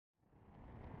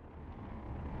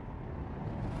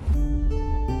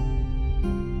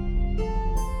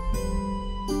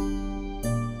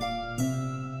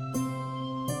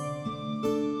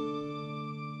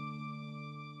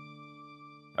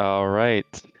All right.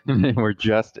 We're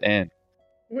just in.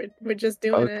 We're just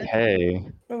doing it. Okay,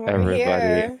 We're everybody.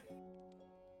 here.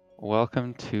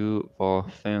 Welcome to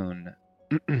Volthoon.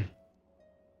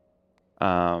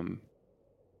 Um,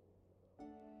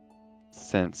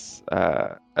 since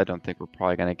I don't think we're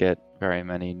probably gonna get very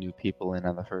many new people in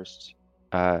on the first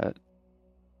uh,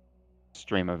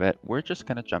 stream of it, we're just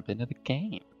gonna jump into the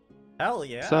game. Hell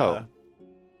yeah. So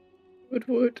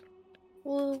Woot.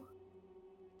 Woo.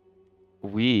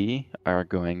 we are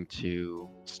going to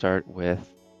start with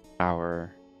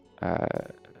our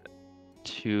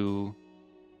two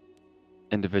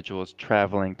individuals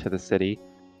traveling to the city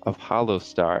of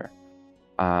Hollowstar.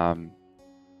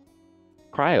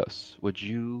 Cryos, would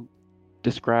you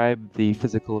describe the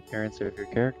physical appearance of your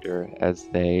character as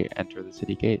they enter the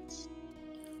city gates?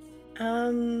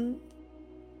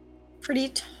 Pretty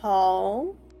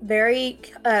tall, very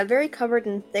covered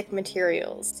in thick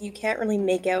materials. You can't really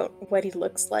make out what he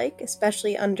looks like,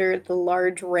 especially under the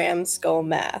large ram skull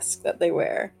mask that they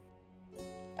wear.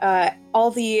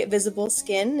 All the visible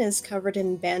skin is covered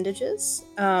in bandages,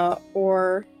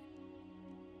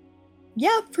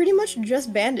 pretty much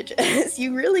just bandages.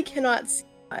 You really cannot see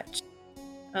much.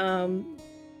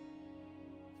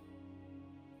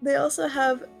 They also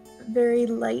have very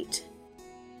light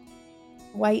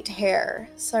white hair,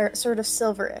 sort of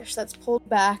silverish, that's pulled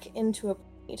back into a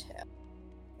ponytail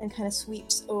and kind of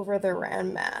sweeps over the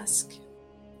round mask.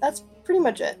 That's pretty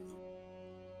much it.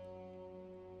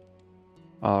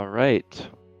 All right.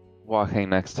 Walking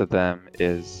next to them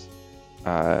is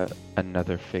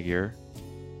another figure.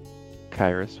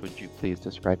 Kairos, would you please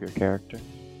describe your character?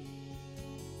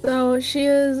 So she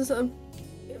is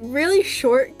really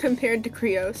short compared to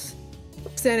Krios,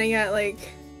 standing at like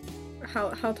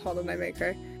how tall did I make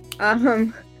her? A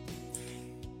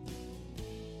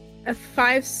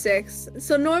 5'6",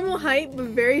 so normal height, but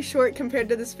very short compared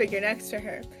to this figure next to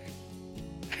her.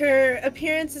 Her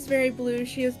appearance is very blue.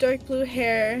 She has dark blue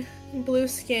hair, blue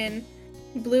skin,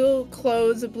 blue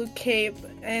clothes, a blue cape,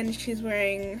 and she's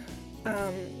wearing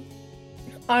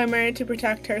armor to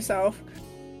protect herself,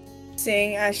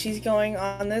 seeing as she's going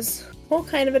on this whole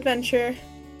kind of adventure.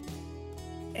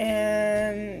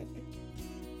 And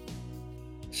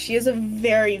she has a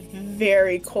very,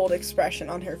 very cold expression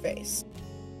on her face,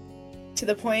 to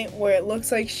the point where it looks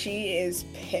like she is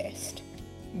pissed.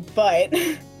 But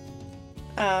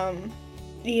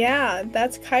yeah,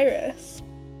 that's Kairos.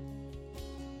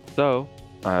 So,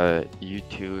 you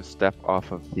two step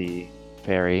off of the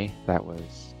ferry that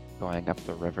was going up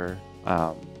the river.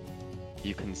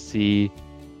 You can see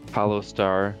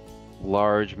Hollowstar,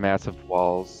 large, massive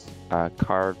walls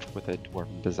carved with a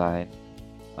dwarven design.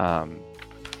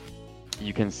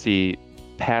 You can see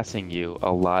passing you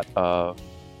a lot of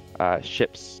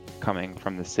ships coming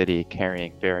from the city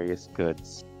carrying various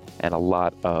goods and a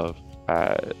lot of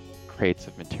crates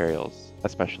of materials,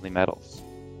 especially metals.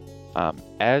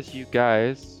 As you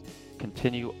guys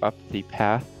continue up the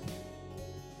path,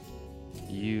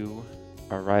 you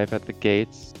arrive at the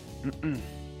gates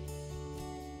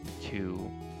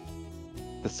to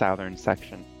the southern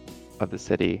section of the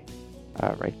city,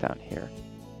 right down here.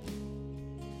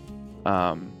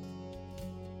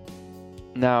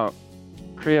 Now,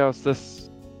 Krios, this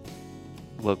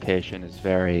location is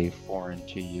very foreign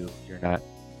to you. You're not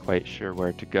quite sure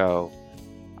where to go.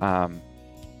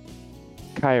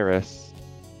 Kairos,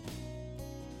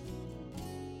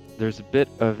 there's a bit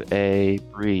of a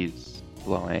breeze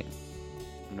blowing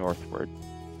northward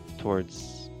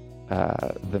towards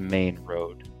the main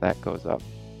road that goes up.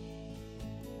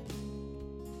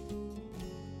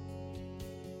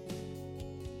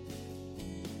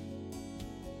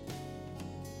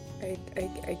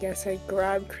 I guess I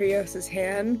grab Krios'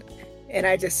 hand and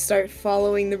I just start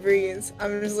following the breeze.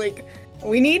 I'm just like,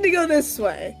 we need to go this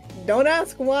way. Don't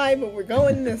ask why, but we're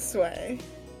going this way.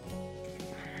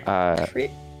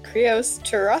 Krios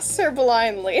trusts her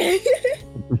blindly.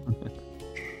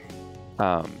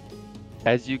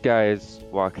 As you guys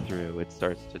walk through, it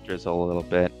starts to drizzle a little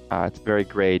bit. It's a very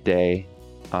gray day,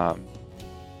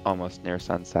 almost near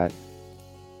sunset.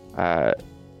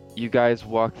 You guys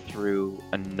walk through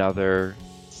another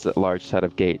large set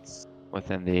of gates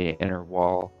within the inner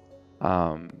wall.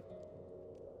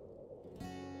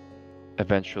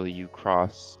 Eventually you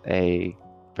cross a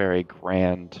very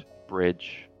grand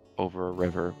bridge over a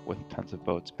river with tons of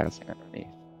boats passing underneath.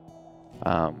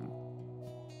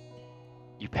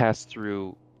 You pass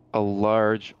through a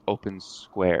large open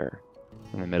square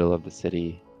in the middle of the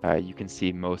city. You can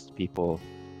see most people,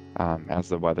 as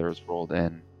the weather is rolled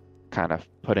in, kind of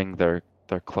putting their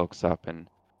cloaks up and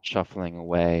shuffling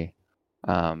away.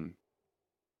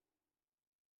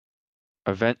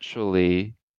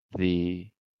 eventually, the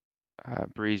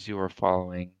breeze you are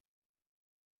following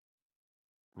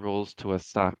rolls to a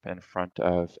stop in front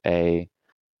of a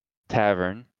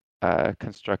tavern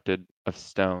constructed of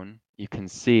stone. You can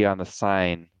see on the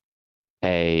sign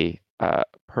a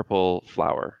purple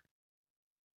flower.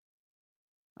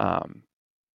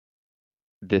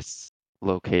 This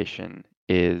location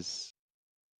is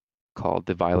called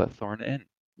the Violet Thorn Inn.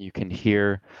 You can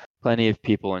hear plenty of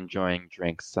people enjoying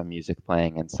drinks, some music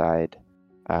playing inside.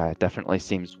 Definitely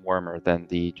seems warmer than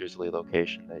the drizzly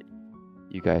location that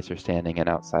you guys are standing in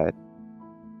outside.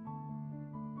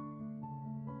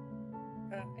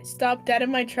 I stop dead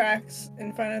in my tracks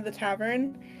in front of the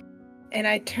tavern, and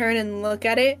I turn and look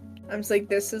at it. I'm just like,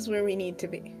 this is where we need to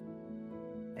be.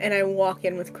 And I walk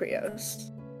in with Krios.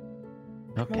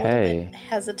 I'm a little bit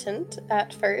hesitant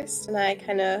at first, and I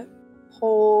kind of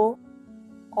pull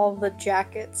all the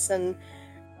jackets and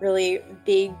really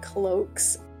big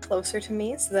cloaks closer to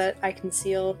me so that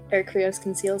Krios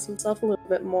conceals himself a little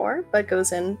bit more, but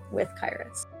goes in with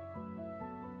Kairos.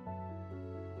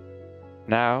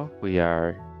 Now we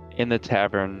are in the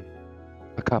tavern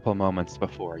a couple moments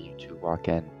before you two walk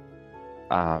in.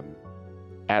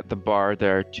 At the bar,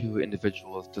 there are two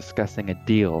individuals discussing a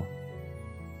deal.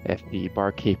 If the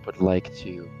barkeep would like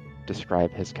to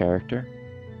describe his character.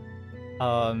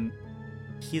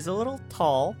 He's a little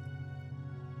tall,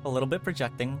 a little bit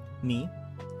projecting me.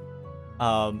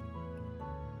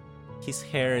 His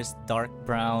hair is dark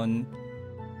brown.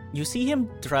 You see him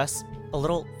dressed a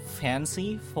little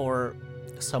fancy for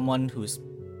someone who's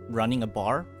running a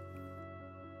bar.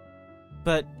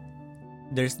 But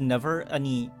there's never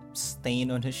any stain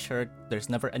on his shirt. There's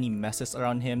never any messes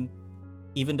around him.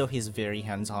 Even though he's very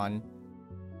hands-on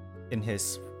in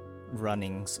his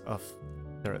runnings of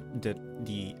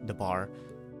the bar.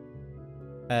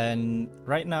 And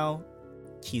right now,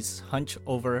 he's hunched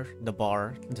over the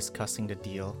bar discussing the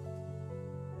deal.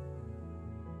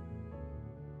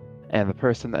 And the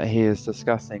person that he is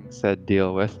discussing said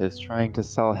deal with is trying to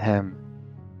sell him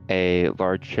a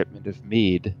large shipment of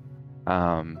mead.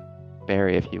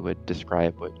 Barry, if you would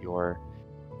describe what your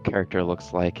character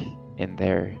looks like in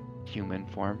their human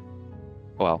form.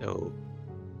 Well,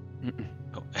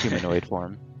 humanoid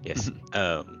form. Yes.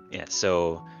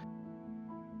 So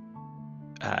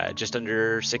just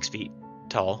under 6 feet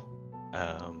tall,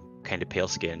 kind of pale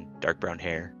skin, dark brown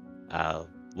hair,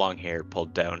 long hair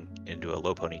pulled down into a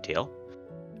low ponytail,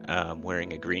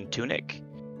 wearing a green tunic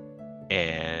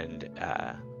and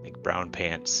like brown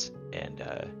pants and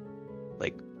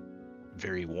like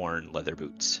very worn leather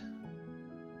boots.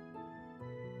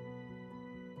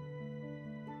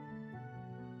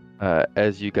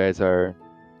 As you guys are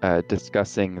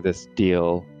discussing this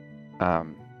deal,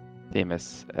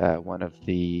 Themis, one of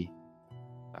the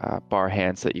bar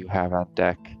hands that you have on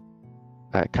deck,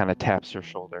 kind of taps your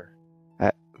shoulder.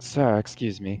 Sir,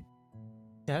 excuse me.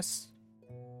 Yes?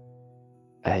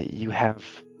 You have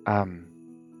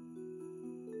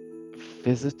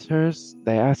visitors?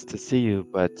 They asked to see you,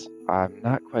 but I'm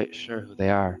not quite sure who they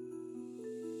are.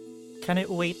 Can it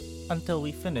wait until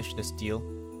we finish this deal?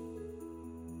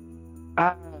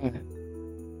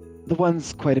 The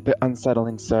one's quite a bit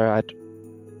unsettling, sir.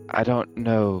 I don't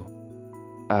know.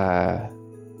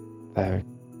 They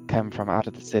came from out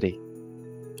of the city.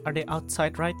 Are they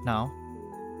outside right now?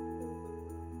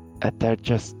 They're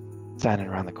just standing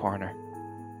around the corner.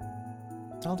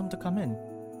 Tell them to come in.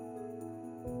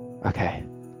 Okay.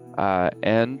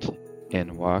 And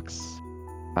in walks,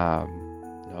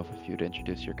 Nova, if you'd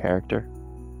introduce your character.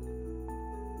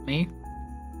 Me?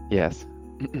 Yes.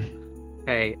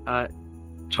 Okay,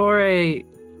 Torre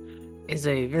is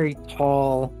a very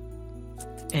tall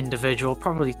individual,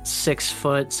 probably 6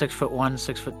 foot, 6'1",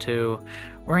 6'2",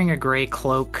 wearing a gray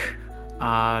cloak,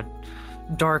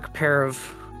 dark pair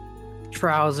of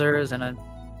trousers, and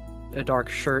a dark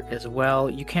shirt as well.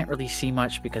 You can't really see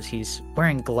much because he's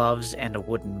wearing gloves and a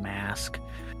wooden mask.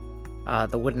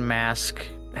 The wooden mask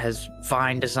has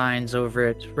vine designs over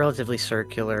it, relatively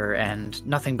circular, and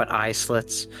nothing but eye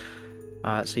slits.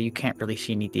 So you can't really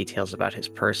see any details about his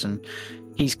person.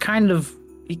 He kind of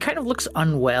looks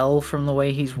unwell from the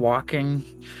way he's walking.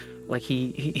 Like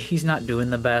he's not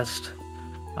doing the best,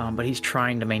 but he's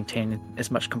trying to maintain as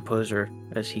much composure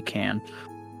as he can.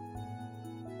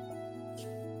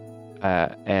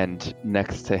 And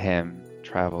next to him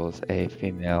travels a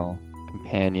female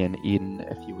companion, Eden,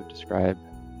 if you would describe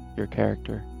your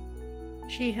character.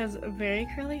 She has very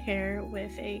curly hair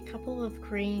with a couple of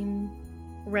green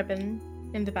ribbon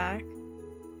in the back,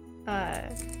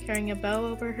 carrying a bow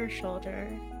over her shoulder,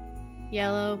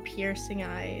 yellow, piercing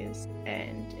eyes,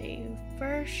 and a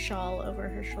fur shawl over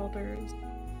her shoulders.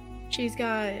 She's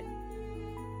got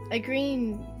a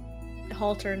green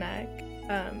halter neck,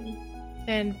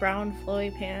 and brown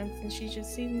flowy pants, and she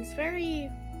just seems very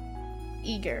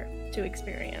eager to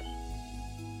experience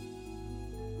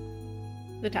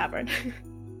the tavern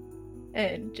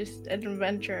and just an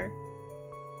adventure.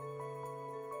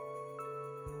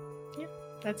 Yeah,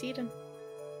 that's Eden.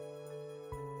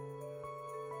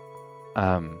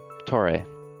 Torre,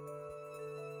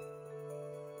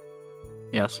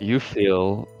 Yes. you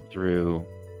feel through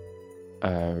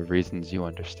reasons you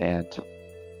understand.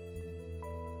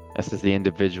 This is the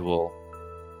individual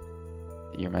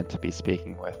you're meant to be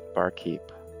speaking with, Barkeep.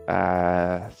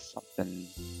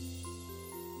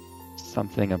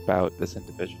 Something about this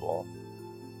individual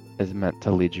is meant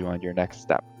to lead you on your next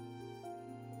step.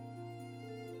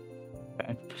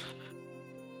 Okay.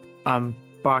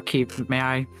 Barkeep, may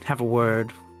I have a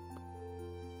word?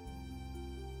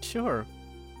 Sure.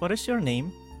 What is your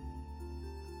name?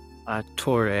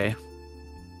 Torre.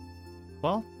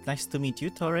 Well, nice to meet you,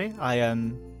 Torre. I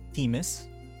am Themis.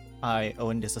 I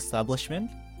own this establishment.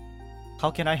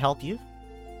 How can I help you?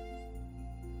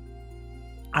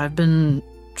 I've been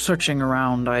searching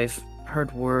around. I've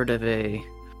heard word of a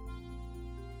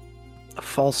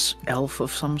false elf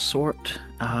of some sort.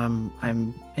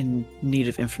 I'm in need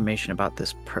of information about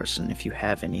this person, if you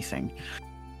have anything.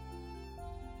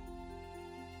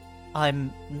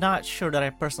 I'm not sure that I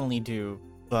personally do,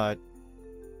 but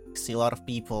I see a lot of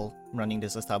people running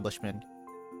this establishment.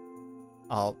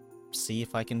 I'll see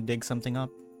if I can dig something up.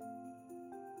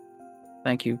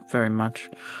 Thank you very much.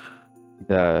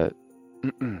 I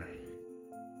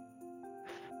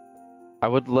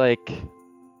would like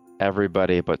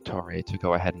everybody but Tori to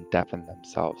go ahead and deafen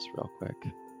themselves real quick.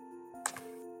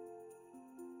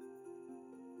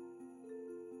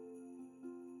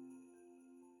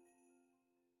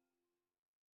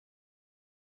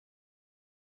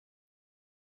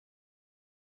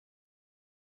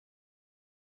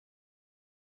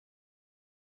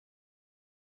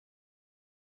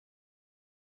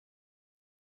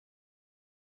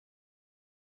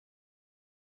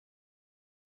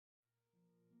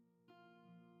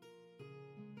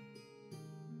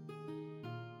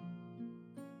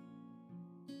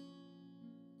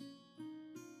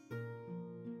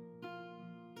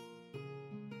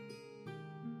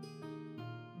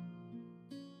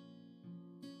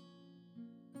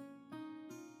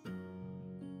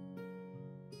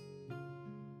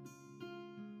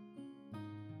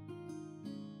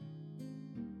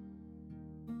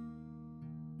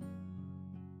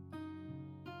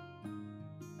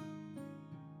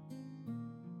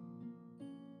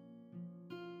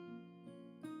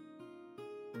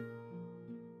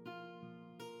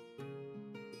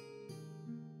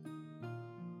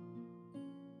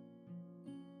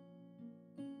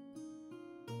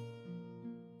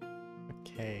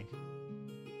 Okay.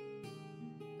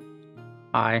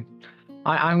 I'm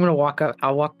gonna walk up.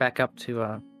 I'll walk back up to.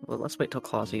 Well, let's wait till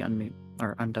Clausy unmute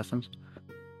or undeafens.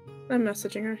 I'm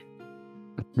messaging her.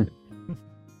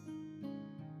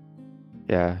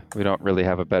 Yeah, we don't really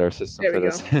have a better system There for we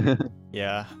this.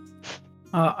 Yeah.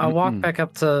 I'll walk back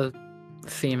up to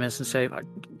Themis and say,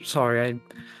 "Sorry, I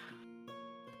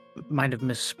might have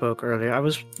misspoke earlier. I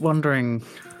was wondering.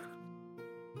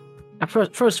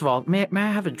 First of all, may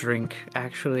I have a drink?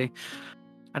 Actually,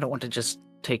 I don't want to just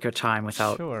take your time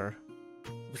without Sure.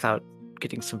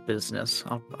 getting some business.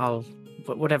 I'll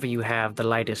whatever you have, the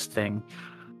lightest thing.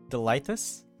 The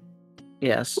lightest?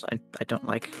 Yes, I don't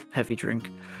like heavy drink.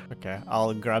 Okay,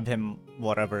 I'll grab him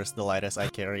whatever's the lightest I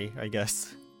carry, I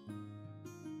guess.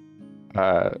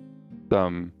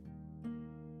 Some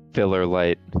filler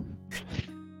light.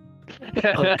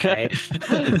 Okay.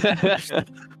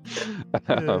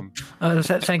 um,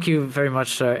 Thank you very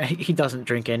much, sir. He doesn't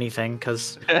drink anything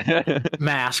because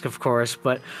mask, of course.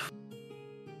 But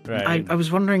Right. I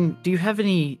was wondering, do you have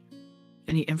any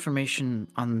information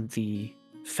on the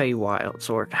Feywilds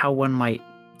or how one might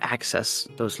access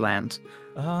those lands?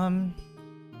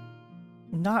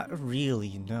 Not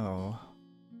really, no.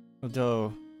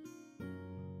 Although,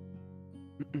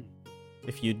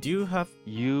 if you do have...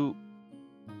 you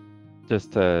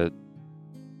just to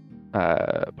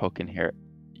poke in here,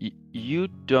 you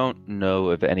don't know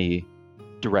of any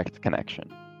direct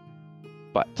connection,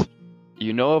 but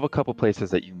you know of a couple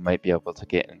places that you might be able to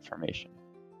get information.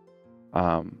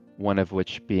 One of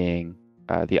which being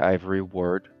the Ivory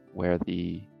Ward, where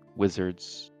the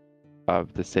wizards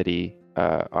of the city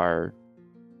are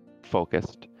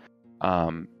focused,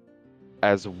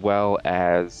 as well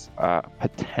as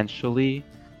potentially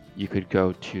you could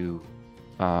go to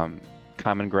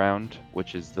Common Ground,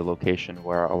 which is the location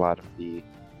where a lot of the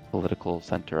political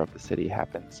center of the city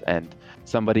happens, and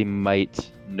somebody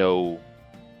might know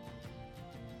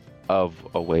of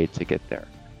a way to get there.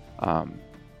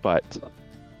 But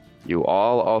you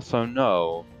all also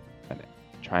know that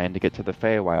trying to get to the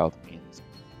Feywild means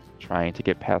trying to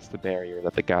get past the barrier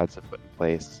that the gods have put in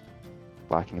place,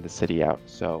 blocking the city out.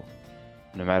 So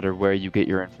no matter where you get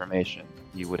your information,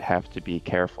 you would have to be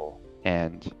careful,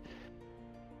 and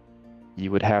you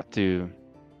would have to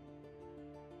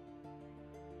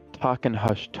talk in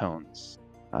hushed tones,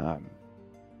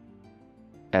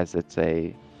 as it's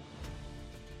a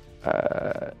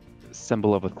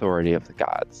symbol of authority of the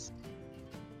gods.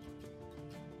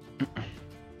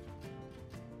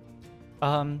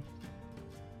 I'm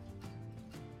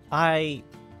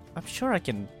sure I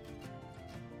can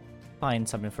find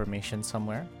some information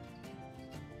somewhere.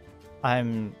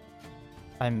 I'm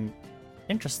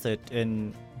interested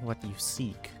in what you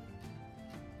seek.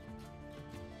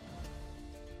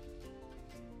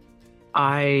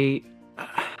 I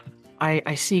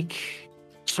seek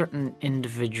certain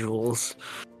individuals.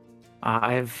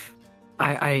 I'm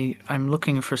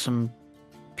looking for some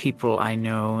people I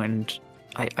know, and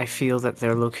I feel that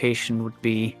their location would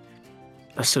be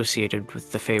associated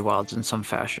with the Feywilds in some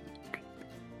fashion.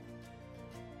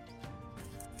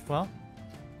 Well,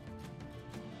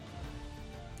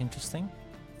 interesting.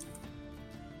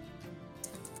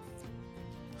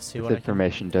 See This what I can...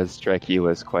 information does strike you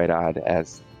as quite odd,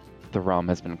 as the realm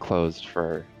has been closed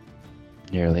for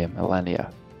nearly a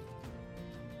millennia.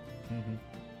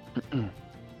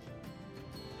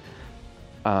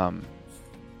 Mhm.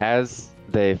 As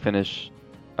they finish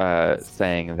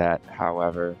saying that,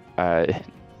 however,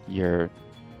 your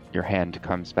hand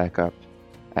comes back up.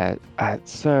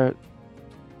 Sir,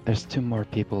 there's 2 more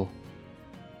people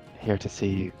here to see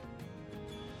you.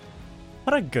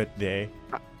 What a good day.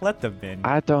 Let them in.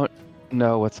 I don't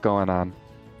know what's going on.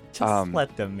 Just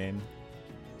let them in.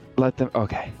 Let them.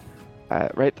 Okay.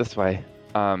 Right this way.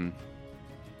 Kyrus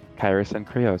and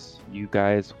Krios, you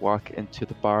guys walk into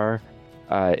the bar.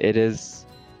 It is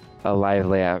a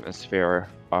lively atmosphere.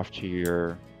 Off to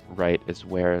your right is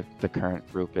where the current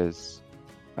group is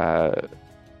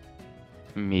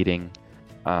meeting.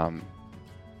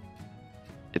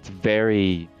 It's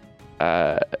very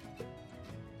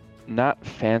not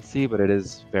fancy, but it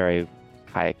is very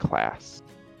high class.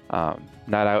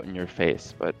 Not out in your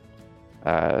face, but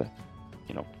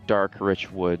dark,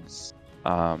 rich woods,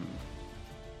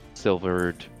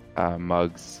 silvered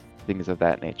mugs, things of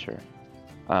that nature.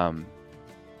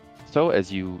 So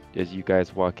as you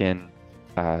guys walk in,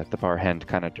 the bar hand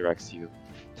kind of directs you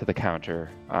to the counter,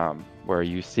 where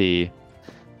you see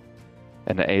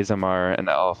an Azamar, an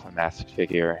elf, a masked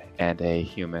figure, and a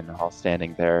human all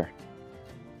standing there,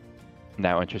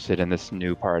 now interested in this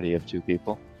new party of 2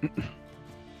 people.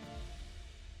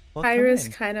 Well, come Iris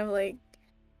in. kind of like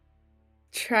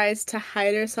tries to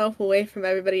hide herself away from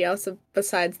everybody else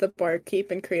besides the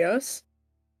barkeep and Krios.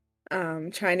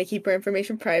 Trying to keep her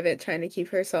information private, trying to keep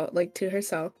herself to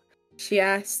herself. She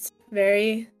asked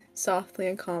very softly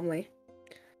and calmly,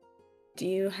 "Do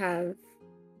you have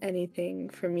anything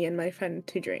for me and my friend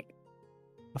to drink?"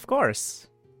 Of course.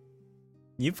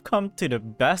 You've come to the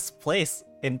best place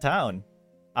in town.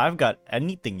 I've got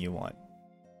anything you want.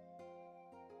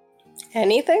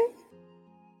 Anything?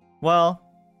 Well,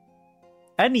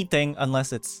 anything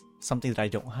unless it's something that I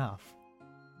don't have.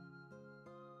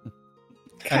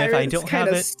 And if I don't have kind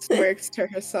of it- smirks to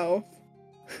herself.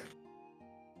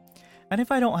 And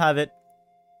if I don't have it,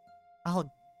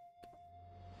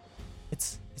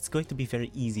 it's going to be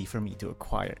very easy for me to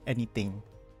acquire anything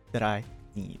that I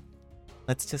need.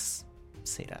 Let's just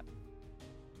say that.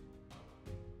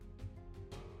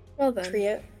 Well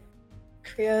then.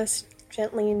 Krios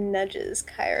gently nudges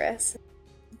Kyrus,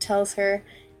 tells her,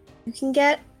 "You can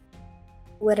get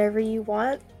whatever you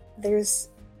want. There's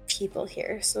people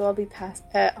here, so I'll be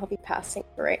passing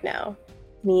for right now."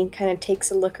 And he kind of takes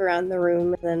a look around the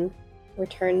room and then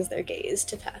returns their gaze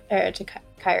to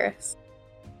Kyrus.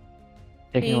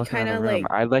 Taking He a look around the kinda, room,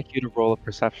 like- I'd like you to roll a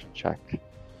perception check.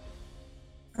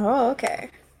 Oh, okay.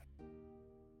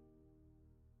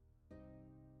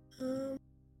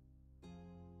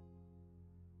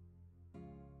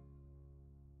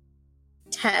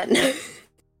 10.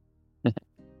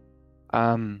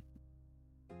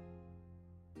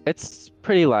 It's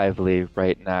pretty lively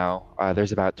right now.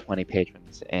 There's about 20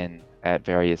 patrons in at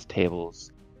various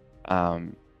tables.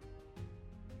 You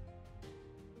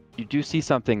do see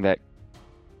something that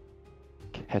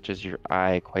catches your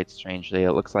eye quite strangely.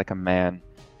 It looks like a man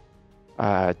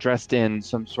dressed in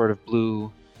some sort of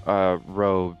blue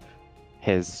robe.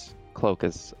 His cloak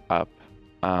is up.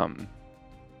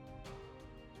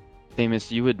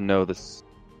 Themis, you would know this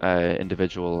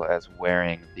individual as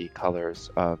wearing the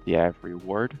colors of the Avery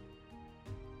Ward.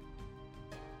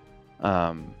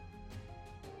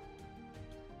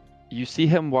 You see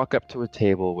him walk up to a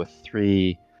table with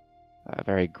three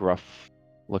very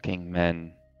gruff-looking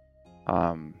men,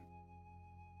 and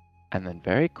then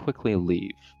very quickly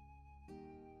leave.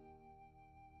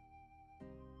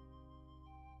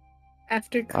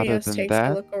 After Other Krios than takes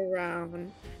that- a look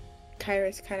around,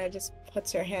 Kairos kind of just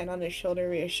puts her hand on his shoulder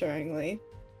reassuringly.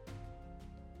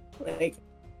 Like,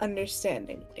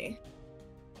 understandingly.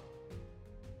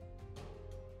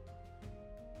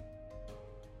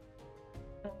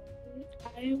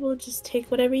 I will just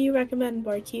take whatever you recommend,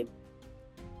 barkeep.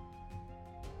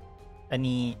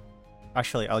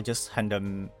 Actually, I'll just hand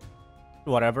them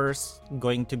whatever's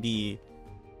going to be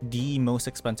the most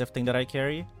expensive thing that I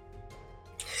carry.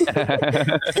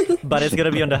 But it's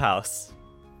gonna be on the house.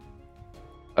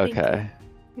 Thank Okay.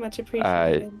 Much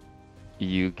appreciated.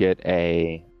 You get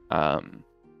a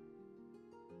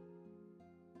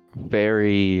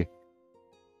very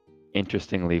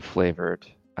interestingly flavored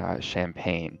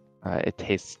champagne. It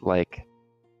tastes like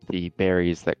the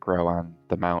berries that grow on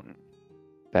the mountain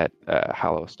that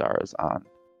Hollow Star is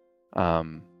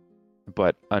on,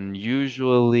 but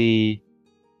unusually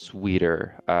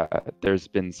sweeter. There's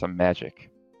been some magic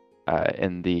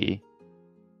in the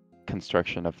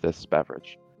construction of this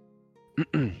beverage.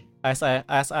 As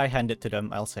I hand it to them,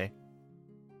 I'll say,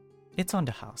 "It's on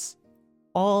the house.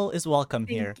 All is welcome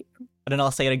here." Thank you. And then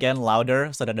I'll say it again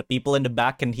louder so that the people in the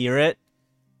back can hear it.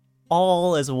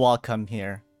 All is welcome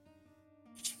here.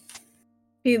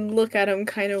 You look at him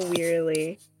kind of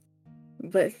wearily,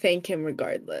 but thank him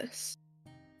regardless.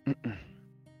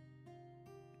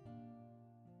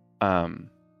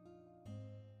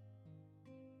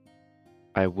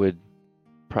 I would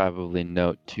probably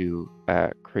note to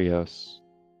Krios,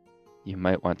 you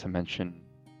might want to mention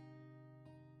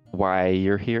why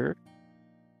you're here.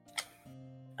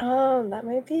 That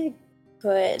might be a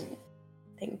good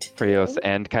thing to Krios do.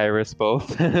 and Kairos both.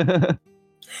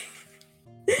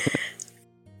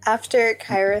 After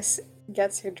Kairos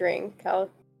gets her drink,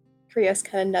 Krios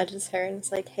kind of nudges her and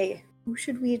is like, "Hey, who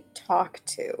should we talk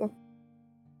to?"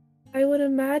 I would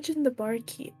imagine the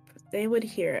barkeep. They would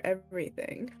hear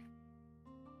everything.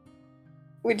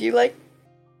 Would you like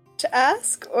to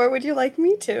ask, or would you like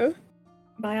me to?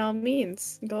 By all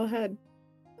means, go ahead.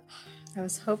 I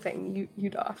was hoping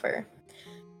you'd offer.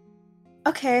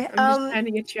 Okay, I'm just trying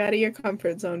to get you out of your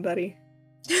comfort zone, buddy.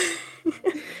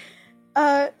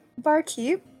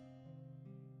 Barkeep,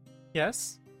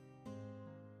 Yes?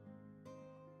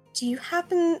 do you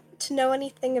happen to know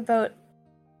anything about...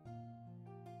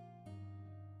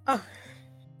 Oh.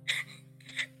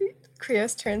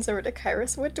 Krios turns over to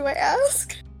Kairos. What do I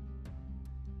ask?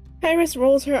 Iris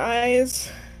rolls her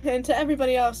eyes, and to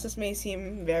everybody else this may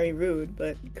seem very rude,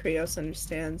 but Krios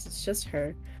understands it's just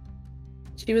her.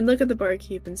 She would look at the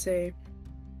barkeep and say,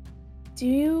 "Do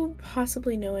you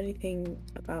possibly know anything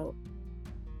about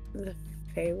the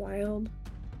Feywild?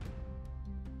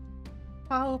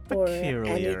 How Or peculiar.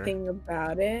 anything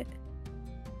about it?"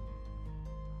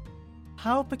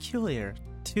 How peculiar.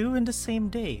 2 in the same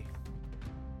day.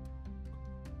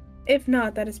 If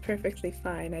not, that is perfectly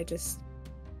fine.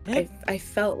 I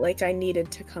felt like I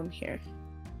needed to come here.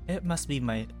 It must be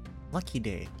my lucky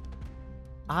day.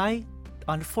 I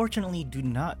unfortunately do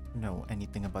not know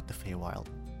anything about the Feywild.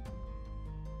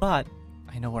 But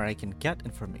I know where I can get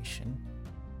information.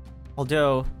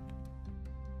 Although...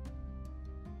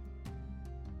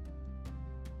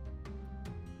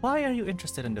 Why are you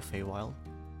interested in the Feywild?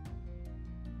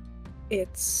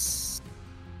 It's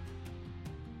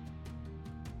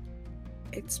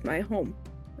my home.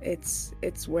 It's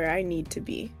where I need to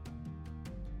be.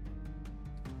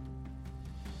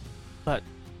 But...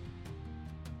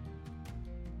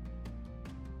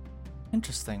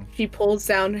 Interesting. She pulls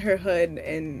down her hood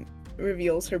and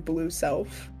reveals her blue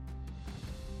self.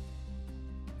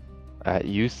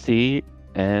 You see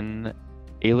an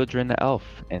Eladrin elf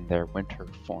in their winter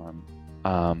form.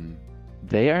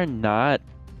 They are not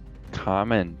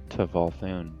common to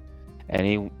Volthoon.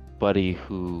 Anybody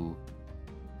who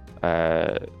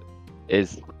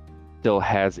still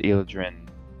has Eladrin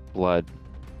blood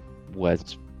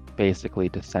was basically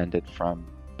descended from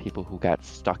people who got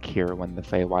stuck here when the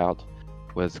Feywild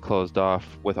was closed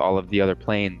off with all of the other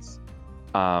planes.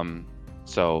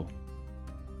 So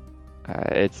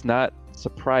it's not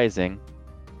surprising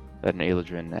that an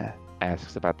Eladrin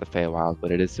asks about the Feywild,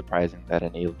 but it is surprising that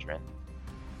an Eladrin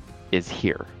is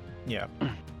here. Yeah.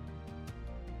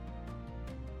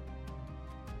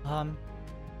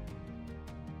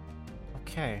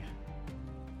 Okay.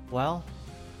 Well,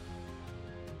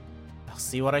 I'll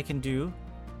see what I can do.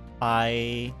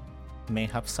 I may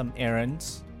have some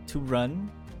errands to run,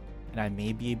 and I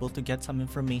may be able to get some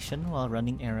information while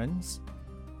running errands.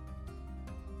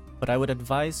 But I would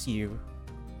advise you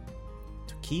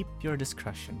to keep your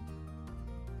discretion.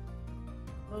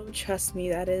 Oh, trust me,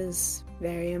 that is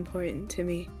very important to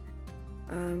me.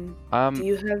 Do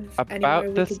you have about anywhere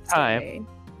we this could time- stay?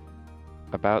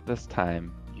 About this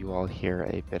time, you all hear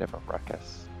a bit of a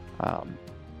ruckus.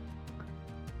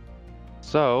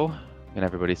 So, can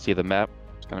everybody see the map?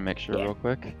 Just gonna make sure Yeah. real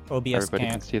quick. OBS Everybody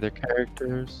can can't. see their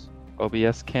characters.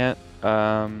 OBS can't.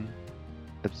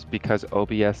 It's because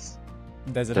OBS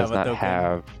Does it does have a not token?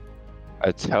 have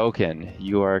a token.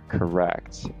 You are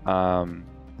correct.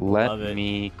 Let Love it.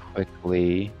 me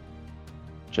quickly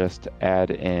just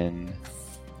add in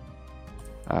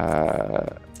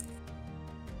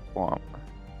Swamp.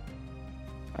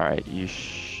 Alright, you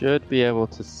should be able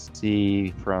to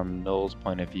see from Noel's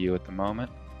point of view at the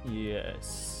moment.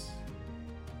 Yes.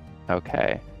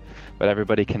 Okay. But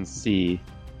everybody can see.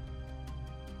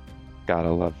 Gotta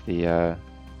love the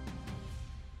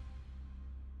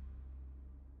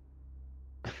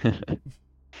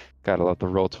gotta love the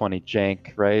Roll20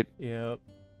 jank, right? Yep.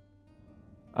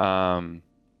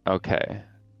 Okay.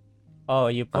 Oh,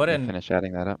 you put Let me in finish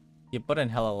adding that up.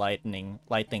 hella lighting,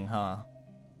 huh?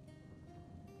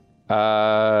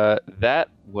 That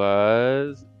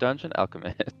was Dungeon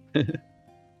Alchemist.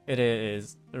 It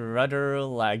is rather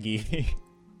laggy.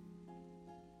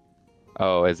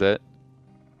 Oh, is it?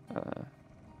 Let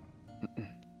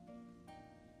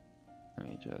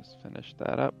me just finish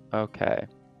that up. Okay.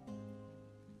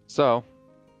 So,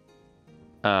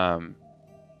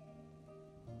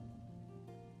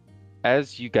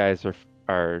 as you guys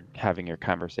are having your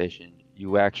conversation,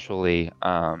 you actually,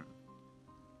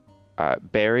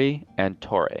 Barry and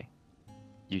Torre,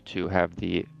 you two have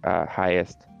the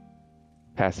highest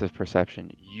passive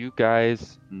perception. You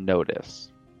guys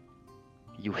notice.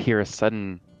 You hear a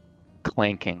sudden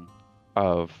clanking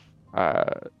of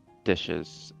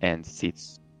dishes and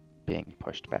seats being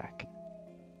pushed back.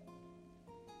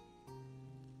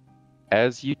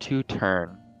 As you two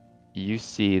turn, you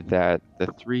see that the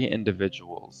three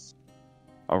individuals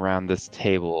around this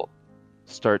table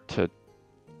start to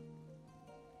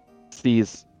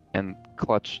seize and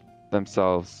clutch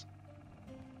themselves,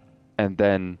 and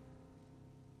then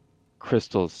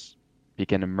crystals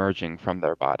begin emerging from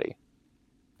their body.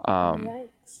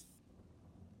 Yikes.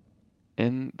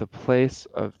 In the place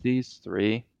of these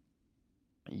three,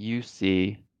 you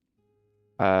see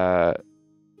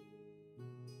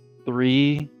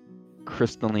three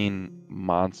crystalline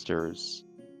monsters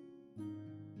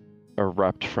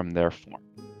erupt from their form.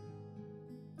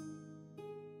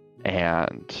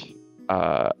 And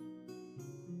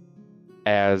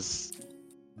as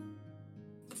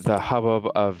the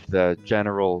hubbub of the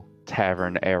general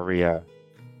tavern area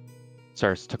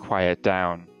starts to quiet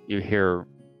down, you hear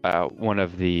one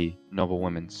of the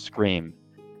noblewomen scream,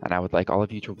 and I would like all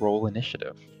of you to roll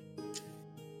initiative.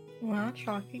 Wow,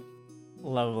 shocking.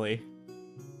 Lovely.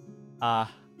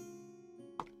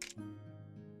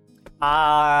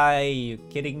 You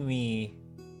kidding me?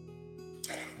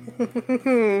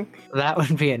 That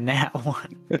would be a nat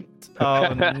one.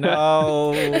 Oh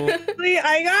no! Wait,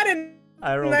 I got a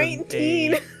I rolled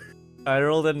 19. an 8. I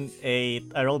rolled an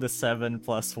 8. I rolled a 7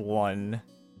 plus 1.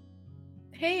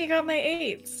 Hey, you got my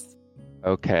 8s.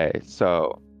 Okay,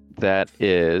 so that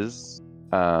is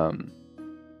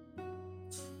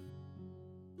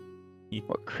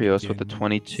Krios with the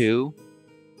 22,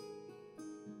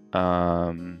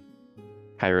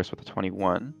 Kairos with the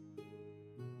 21.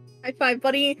 High five,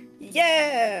 buddy.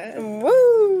 Yeah.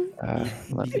 Woo!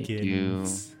 Let me do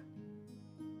Begins.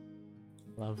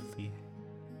 Lovely.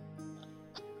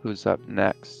 who's up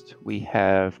next. We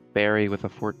have Barry with a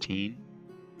 14.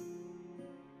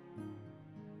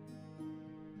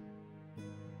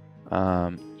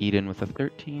 Eden with a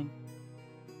 13.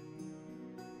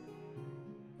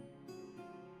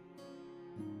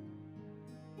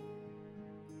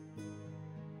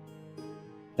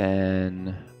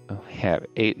 Then we have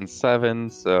 8 and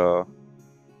 7, so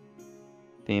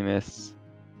Themis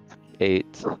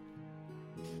 8,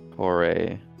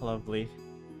 Torre Lovely.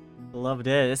 Love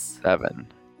this. 7.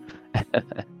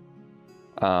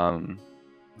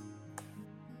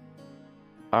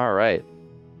 All right.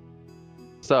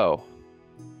 So,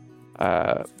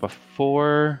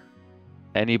 before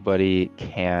anybody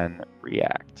can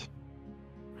react,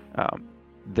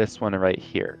 this one right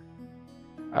here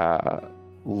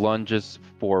lunges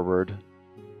forward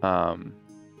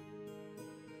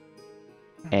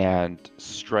and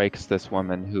strikes this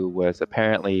woman who was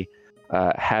apparently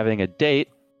having a date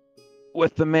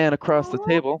with the man across the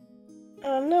table.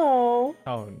 Oh no.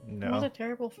 Oh What a no.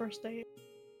 terrible first date.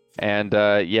 And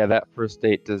yeah, that first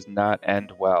date does not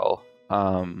end well.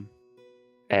 We're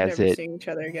As never it seeing each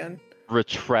other again.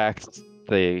 retracts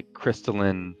the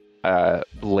crystalline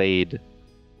blade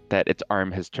that its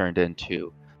arm has turned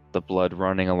into, the blood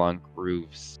running along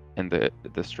grooves in the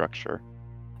structure.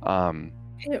 Ew.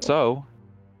 So,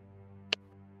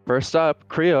 first up,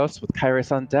 Krios with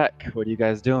Kairos on deck. What are you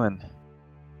guys doing?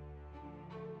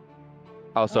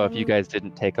 Also, if you guys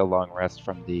didn't take a long rest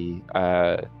from the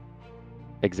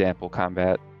example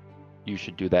combat, you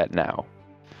should do that now.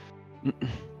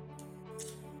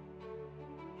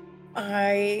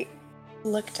 I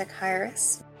looked at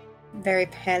Kairos, very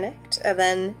panicked, and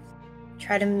then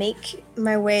try to make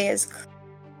my way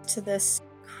to this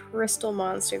crystal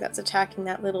monster that's attacking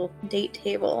that little date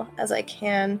table as I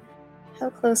can. How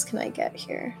close can I get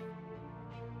here?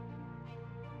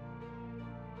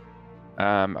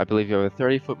 I believe you have a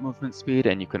 30-foot movement speed,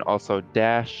 and you can also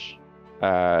dash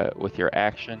with your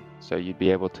action, so you'd be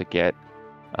able to get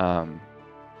up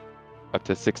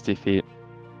to 60 feet.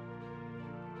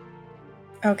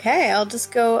 Okay, I'll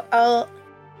go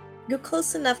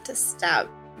close enough to stab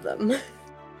them.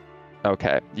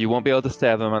 Okay, you won't be able to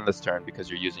stab them on this turn because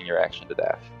you're using your action to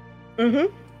dash.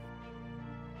 Mm-hmm.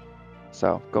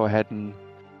 So go ahead and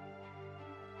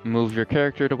move your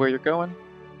character to where you're going.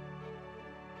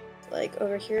 Like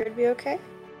over here would be okay?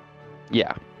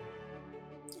 Yeah.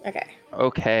 Okay.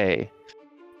 Okay.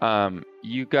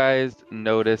 You guys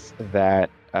notice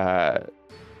that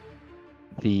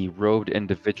the robed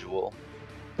individual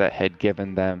that had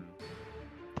given them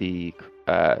the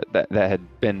that had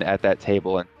been at that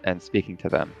table and speaking to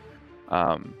them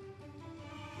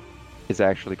is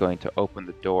actually going to open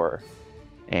the door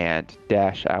and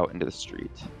dash out into the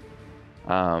street.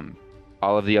 All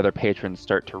of the other patrons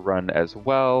start to run as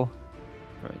well.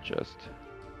 Let me just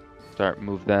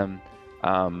move them.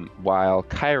 While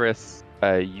Kairos,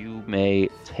 you may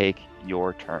take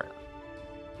your turn.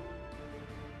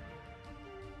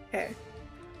 Okay.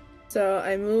 So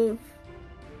I move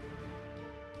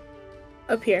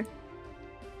up here.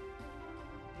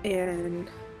 And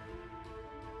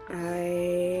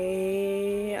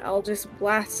I'll just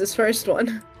blast this first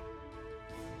one.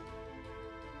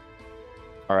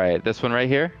 All right, this one right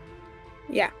here.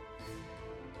 Yeah.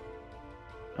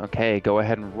 Okay, go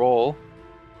ahead and roll.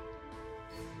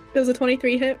 Does a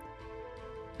 23 hit?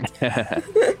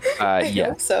 I Yeah.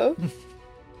 hope so.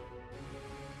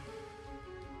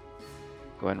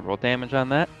 Go ahead and roll damage on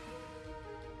that.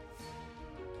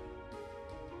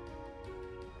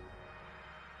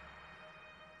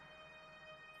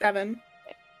 Seven.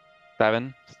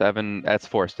 7. That's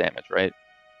force damage, right?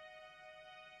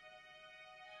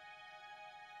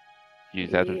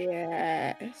 Use that.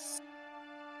 Yes.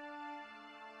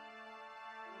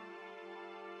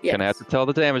 Gonna have to tell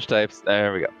the damage types.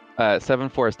 There we go. 7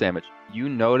 force damage. You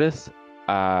notice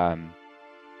that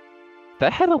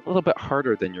had a little bit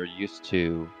harder than you're used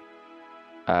to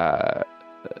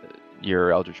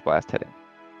your Eldritch Blast hitting.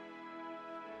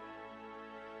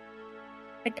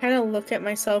 I kind of look at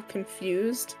myself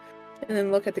confused, and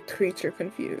then look at the creature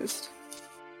confused.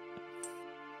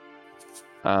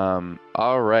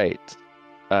 All right.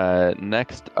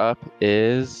 Next up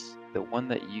is the one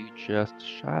that you just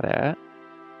shot at.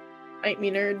 Bite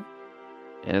me, nerd.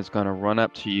 And is going to run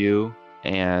up to you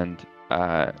and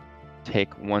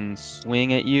take one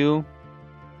swing at you.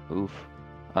 Oof.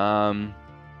 The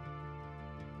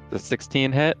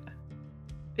 16 hit?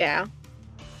 Yeah.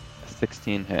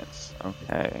 16 hits.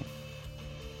 Okay.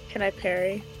 Can I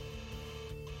parry?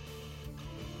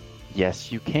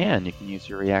 Yes, you can. You can use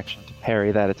your reaction to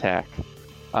parry that attack.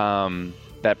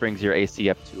 That brings your AC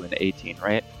up to an 18,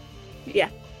 right? Yeah.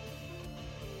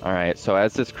 All right. So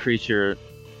as this creature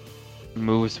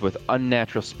moves with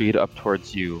unnatural speed up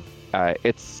towards you,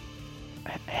 its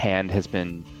hand has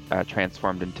been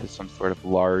transformed into some sort of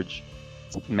large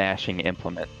smashing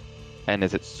implement. And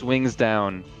as it swings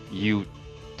down, you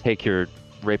take your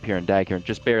rapier and dagger and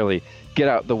just barely get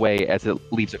out the way as it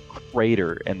leaves a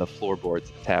crater in the floorboards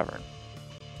of the tavern.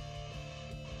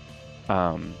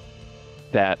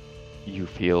 That you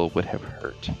feel would have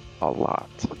hurt a lot.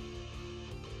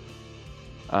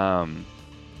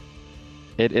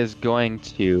 It is going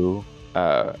to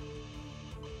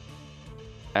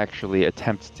actually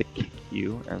attempt to kick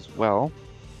you as well.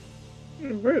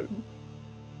 Rude.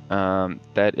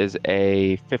 That is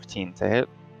a 15 to hit.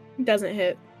 Doesn't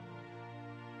hit.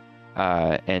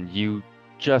 And you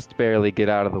just barely get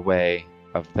out of the way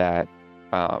of that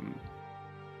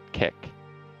kick.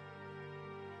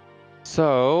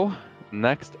 So,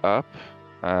 next up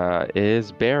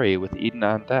is Barry with Eden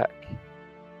on deck.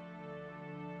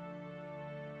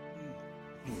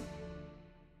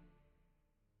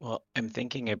 Well, I'm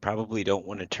thinking I probably don't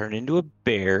want to turn into a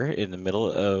bear in the middle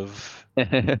of.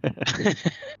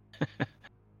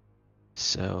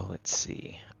 So let's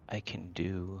see. I can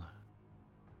do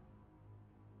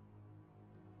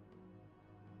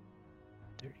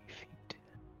 30 feet.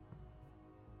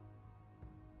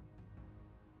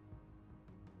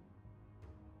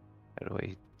 How do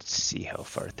I see how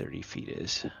far 30 feet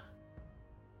is?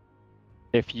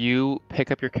 If you pick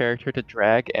up your character to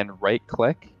drag and right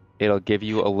click, it'll give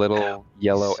you a little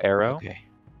yellow arrow. Okay.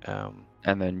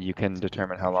 And then you can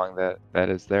determine how long that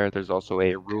is there. There's also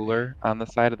a ruler on the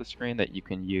side of the screen that you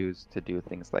can use to do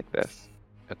things like this.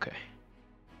 Okay.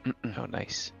 Oh,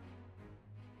 nice.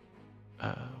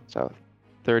 So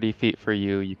 30 feet for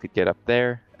you. You could get up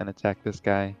there and attack this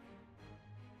guy.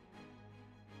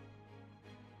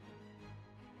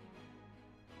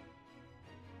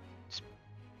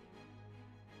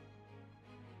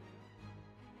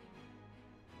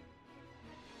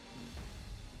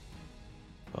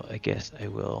 Well, I guess I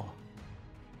will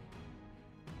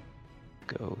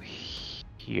go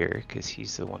here because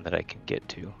he's the one that I can get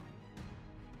to.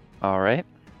 All right.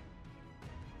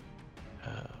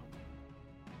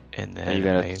 And then Are you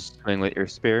gonna swing with your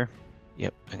spear?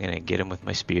 Yep, I'm gonna get him with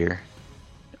my spear.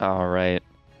 All right.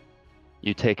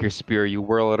 You take your spear, you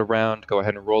whirl it around. Go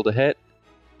ahead and roll to hit.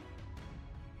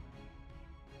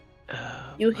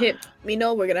 You hit. We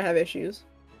know we're gonna have issues.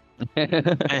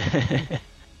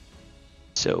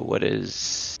 So what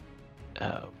is?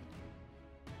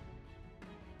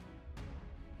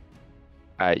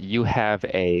 You have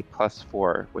a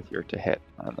 +4 with your to hit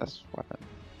on this weapon.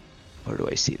 Where do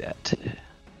I see that?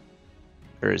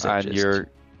 Or is that On just...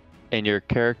 in your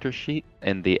character sheet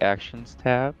in the actions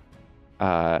tab,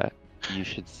 you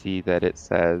should see that it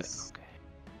says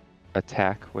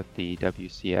attack with the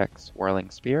WCX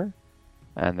whirling spear,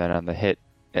 and then on the hit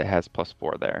it has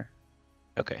 +4 there.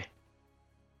 Okay.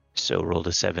 So rolled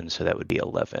a 7, so that would be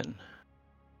 11.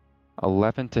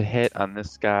 11 to hit on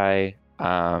this guy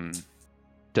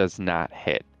does not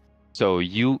hit. So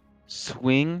you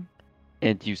swing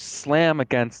and you slam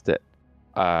against it,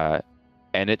 and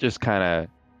it just kind of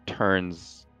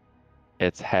turns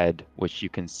its head, which you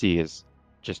can see is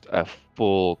just a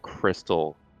full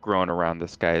crystal grown around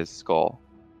this guy's skull.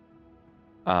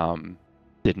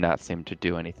 Did not seem to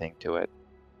do anything to it.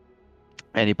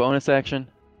 Any bonus action?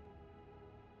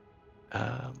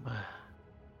 I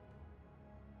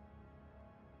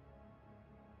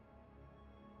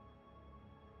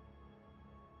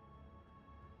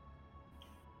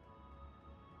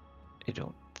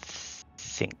don't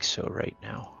think so right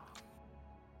now.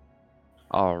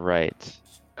 All right.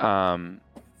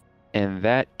 In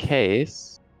that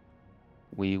case,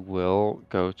 we will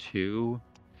go to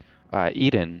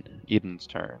Eden. Eden's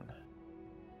turn.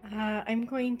 I'm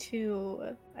going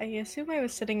to. I assume I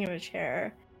was sitting in a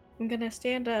chair. I'm gonna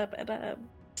stand up and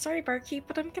sorry, barkeep,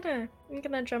 but I'm gonna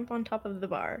jump on top of the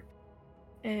bar,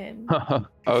 and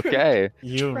Okay.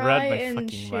 You try read my and fucking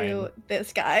shoot mind.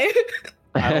 this guy.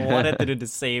 I wanted to do the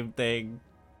same thing.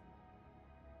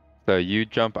 So you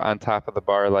jump on top of the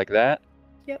bar like that?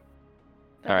 Yep.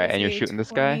 All right, was and you're a shooting this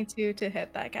guy? 22 to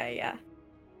hit that guy, yeah.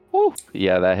 Woo!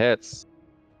 Yeah, that hits.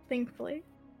 Thankfully.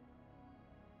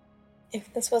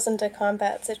 If this wasn't a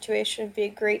combat situation, it'd be a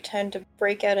great time to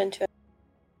break out into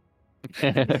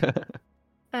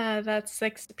That's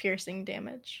 6 piercing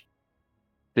damage.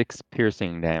 6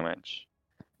 piercing damage.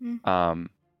 Mhm.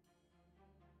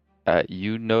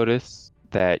 You notice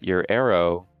that your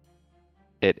arrow,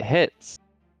 it hits,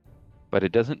 but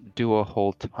it doesn't do a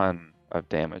whole ton of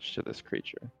damage to this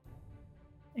creature.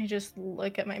 I just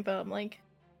look at my bow. I'm like,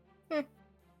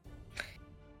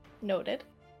 noted.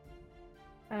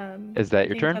 Is that I your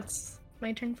think turn? That's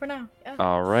my turn for now. Yeah.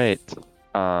 All right.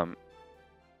 The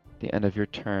end of your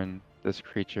turn, this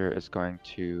creature is going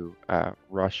to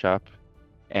rush up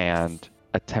and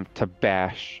attempt to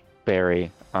bash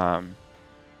Barry.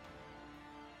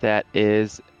 That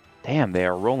is, damn, they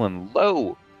are rolling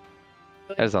low.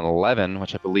 That is an 11,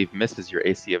 which I believe misses your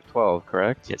AC of 12,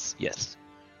 correct? Yes.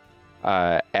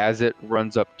 As it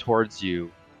runs up towards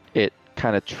you, it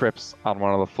kind of trips on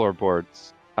one of the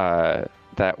floorboards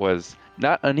that was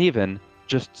not uneven,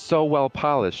 just so well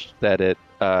polished that it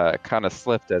kind of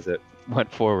slipped as it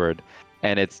went forward.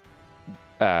 And it's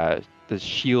the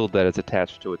shield that is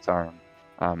attached to its arm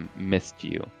missed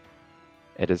you.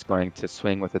 It is going to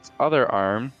swing with its other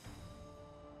arm,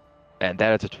 and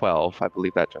that is a 12. I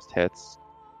believe that just hits.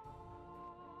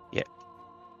 Yeah.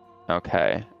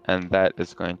 Okay, and that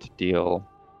is going to deal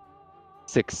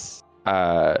 6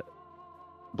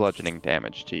 bludgeoning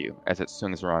damage to you as it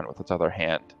swings around with its other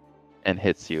hand and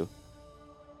hits you.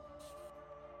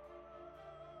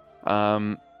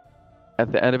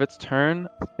 At the end of its turn,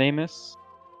 Themis,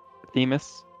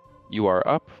 you are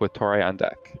up with Tori on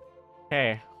deck.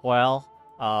 Okay, well,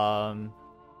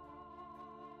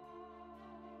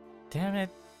 damn it.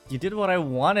 You did what I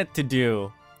wanted to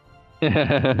do.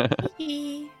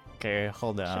 Should Okay,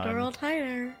 hold have rolled on.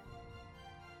 higher.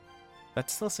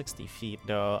 That's still 60 feet,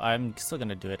 though. I'm still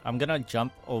gonna do it. I'm gonna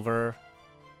jump over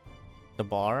the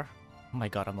bar. Oh my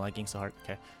god, I'm lagging so hard.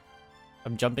 Okay.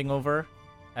 I'm jumping over,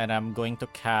 and I'm going to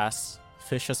cast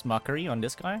Vicious Mockery on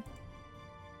this guy.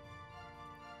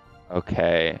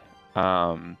 Okay.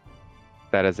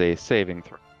 That is a saving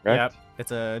throw, correct? Yep,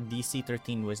 it's a DC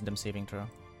 13 Wisdom saving throw.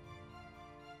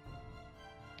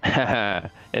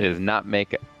 It does not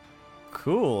make it.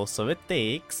 Cool, so it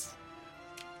takes...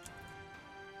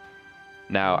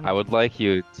 Now, I would like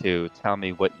you to tell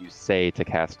me what you say to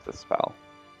cast the spell.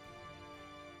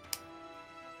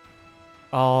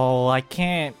 Oh, I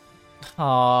can't...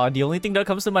 the only thing that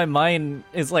comes to my mind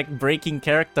is like breaking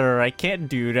character. I can't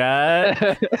do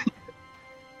that.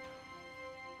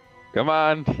 Come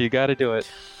on, you gotta do it.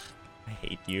 I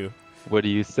hate you. What do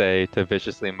you say to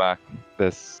viciously mock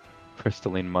this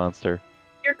crystalline monster?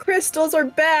 Your crystals are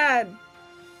bad.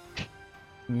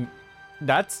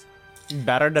 That's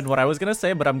better than what I was gonna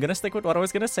say, but I'm gonna stick with what I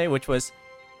was gonna say, which was,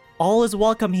 all is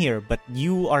welcome here, but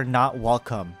you are not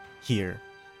welcome here.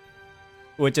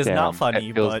 Which is not funny,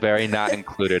 it feels but... very not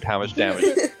included. How much damage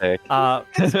does it take?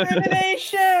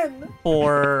 Discrimination.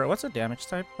 For... What's the damage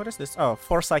type? What is this? Oh,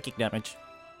 4 psychic damage.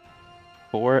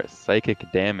 4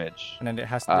 psychic damage. And then it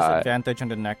has disadvantage on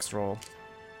the next roll.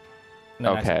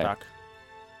 The next Okay. attack.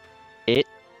 It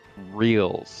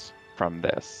reels from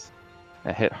this.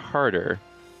 It hit harder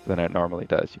than it normally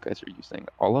does. You guys are using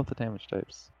all of the damage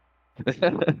types.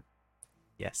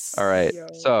 Yes. All right, Yo.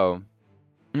 so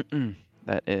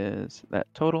that is that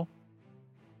total.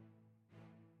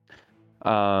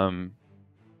 So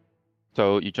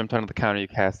you jumped onto the counter, you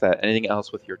cast that. Anything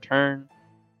else with your turn?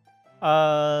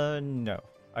 No.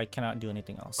 I cannot do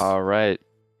anything else. All right.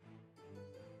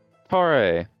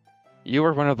 Torre, you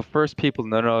were one of the first people to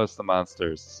notice the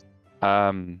monsters.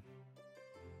 I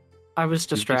was You've just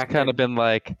distracted. kind of been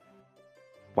like,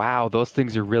 wow, those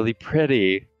things are really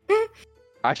pretty.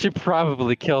 I should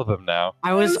probably kill them now.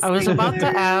 I was about to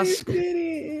ask.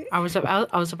 Pretty. I was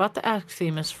about to ask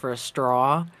Themis for a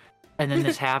straw, and then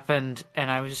this happened, and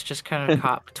I was just kind of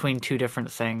caught between two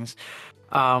different things.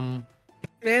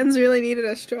 Man's really needed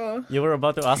a straw. You were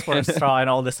about to ask for a straw, and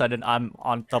all of a sudden, I'm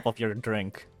on top of your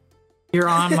drink. You're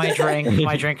on my drink.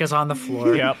 My drink is on the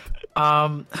floor. Yep.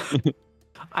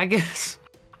 I guess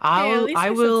Hey, at least I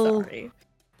you said will. sorry.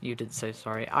 You did say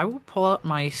sorry. I will pull out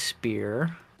my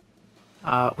spear,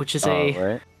 which is All a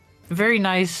right. very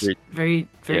nice, very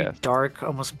Yes. dark,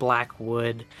 almost black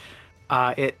wood.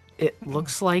 It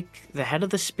looks like the head of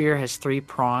the spear has 3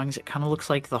 prongs. It kind of looks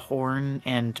like the horn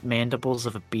and mandibles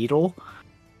of a beetle,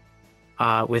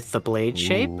 with the blade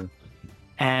shape. Ooh.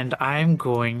 And I'm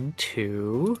going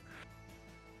to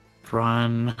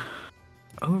run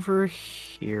over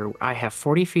here. I have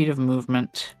 40 feet of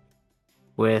movement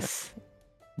with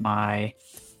my...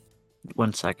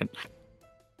 1 second.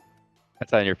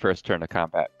 That's on your first turn of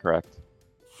combat, correct?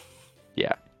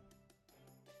 Yeah.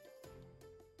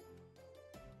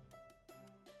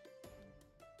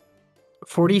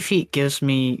 .40 feet gets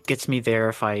me there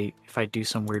if I do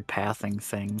some weird pathing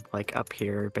thing, like up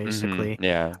here, basically.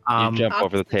 Yeah. Um, You jump Up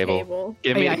over the table.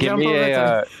 Give me, Yeah, I give jump me over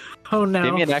a, Oh no!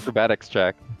 give me an acrobatics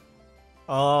check.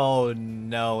 Oh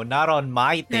no, not on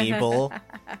my table.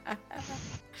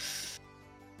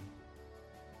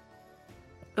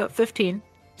 15.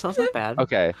 So that's not bad.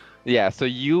 Okay. Yeah. So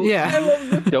you I Yeah.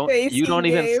 love the don't facing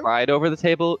even game. slide over the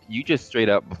table. You just straight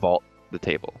up vault the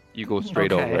table. You go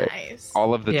straight Okay. over it. Nice.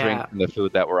 All of the Yeah. drinks and the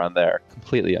food that were on there,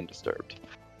 completely undisturbed.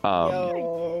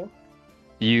 Yo.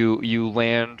 You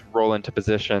land, roll into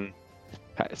position,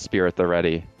 spear at the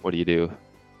ready. What do you do?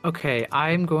 Okay,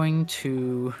 I'm going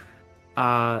to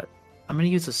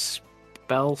use a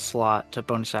spell slot to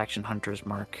bonus action Hunter's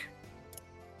Mark.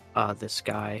 This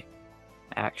guy,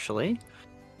 actually.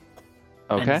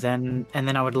 Okay. And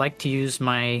then I would like to use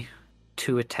my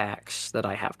 2 attacks that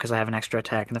I have because I have an extra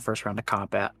attack in the first round of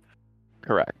combat.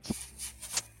 Correct.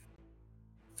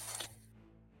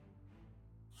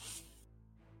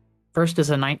 First is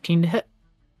a 19 to hit.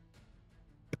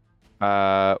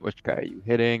 Which guy are you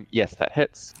hitting? Yes, that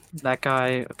hits. That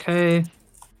guy, okay.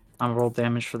 I'll roll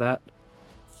damage for that.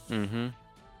 Mm-hmm.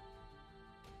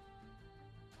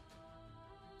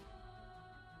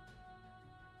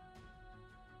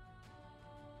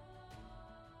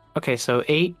 Okay, so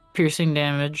 8 piercing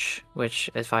damage, which,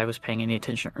 if I was paying any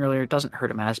attention earlier, doesn't hurt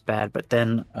him as bad, but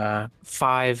then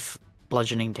 5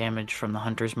 bludgeoning damage from the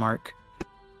Hunter's Mark.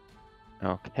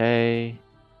 Okay.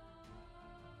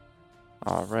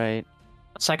 All right.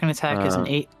 Second attack is an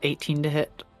 18 to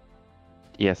hit.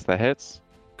 Yes, that hits.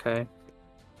 Okay.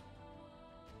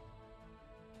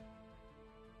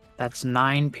 That's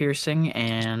 9 piercing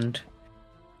and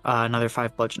another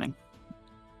 5 bludgeoning.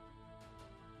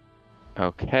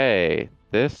 Okay.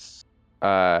 This,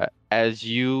 as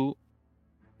you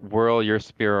whirl your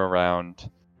spear around,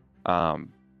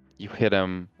 you hit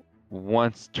him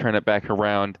once, turn it back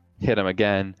around, hit him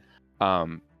again.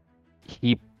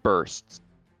 He bursts.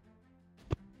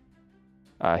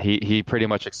 He pretty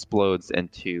much explodes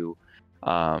into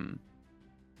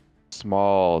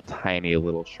small, tiny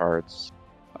little shards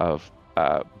of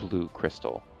blue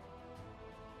crystal.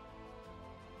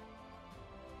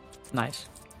 Nice.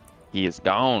 He is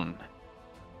gone.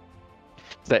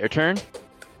 Is that your turn?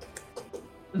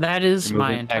 That is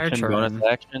my Movement entire action, turn. bonus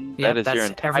action. Yep, That is that's your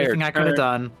entire everything I could have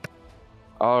turn. done.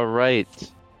 All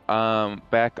right.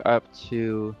 Back up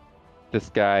to this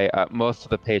guy. Most of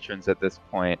the patrons at this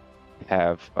point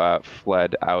have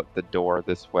fled out the door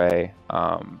this way,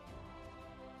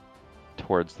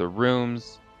 towards the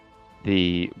rooms.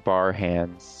 The bar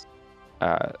hands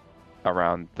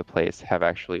around the place have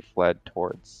actually fled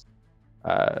towards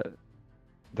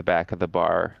the back of the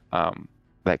bar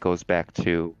that goes back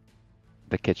to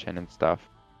the kitchen and stuff.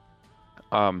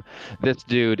 This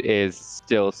dude is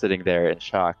still sitting there in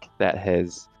shock that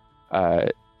his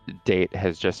date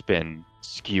has just been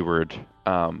skewered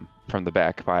from the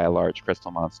back by a large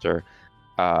crystal monster.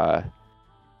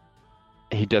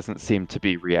 He doesn't seem to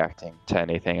be reacting to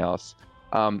anything else.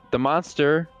 The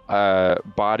monster,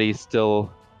 body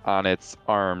still on its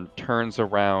arm, turns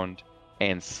around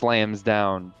and slams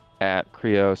down at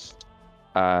Krios.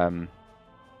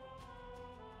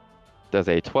 Does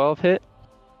a 12 hit?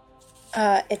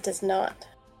 It does not.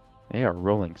 They are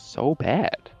rolling so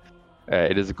bad.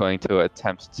 It is going to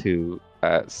attempt to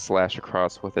slash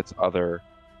across with its other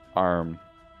arm.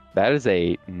 That is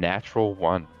a natural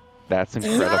 1. That's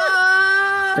incredible.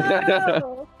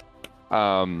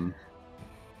 No!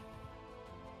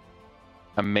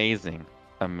 Amazing.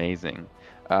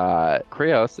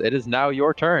 Krios, it is now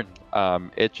your turn.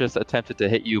 It just attempted to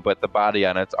hit you, but the body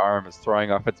on its arm is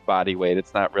throwing off its body weight.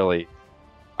 It's not really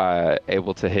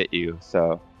able to hit you,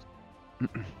 so...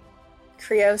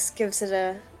 Krios gives it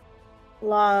a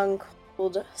long,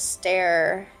 cold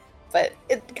stare, but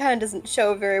it kind of doesn't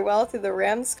show very well through the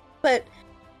ram's. But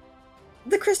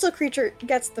the crystal creature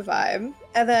gets the vibe,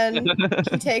 and then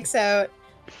he takes out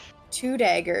 2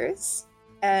 daggers,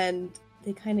 and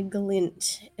they kind of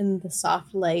glint in the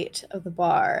soft light of the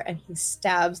bar, and he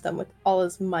stabs them with all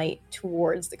his might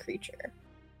towards the creature.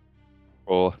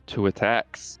 Roll 2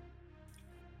 attacks.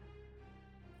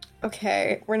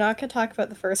 Okay, we're not going to talk about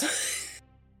the first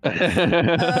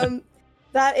one.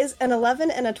 That is an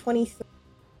 11 and a 23.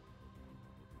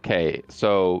 Okay,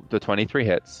 so the 23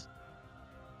 hits.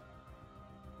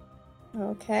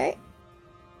 Okay.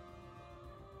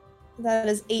 That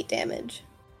is 8 damage.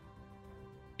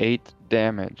 8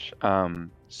 damage.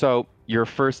 So your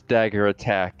first dagger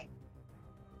attack,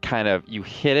 you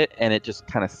hit it and it just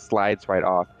kind of slides right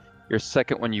off. Your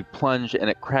second one, you plunge and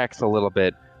it cracks a little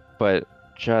bit, but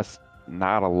just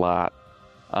not a lot.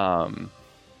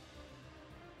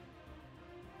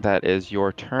 That is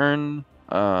your turn,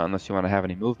 unless you want to have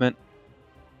any movement.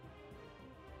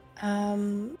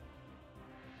 I'm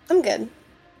good.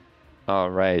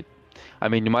 All right. I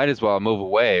mean, you might as well move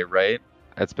away, right?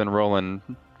 It's been rolling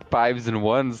 5s and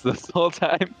 1s this whole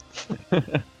time.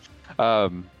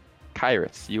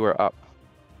 Kairos, you are up.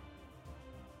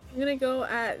 I'm gonna go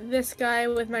at this guy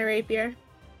with my rapier.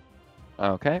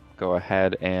 Okay, go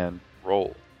ahead and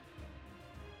roll.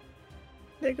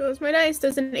 There goes my dice.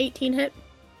 Does an 18 hit?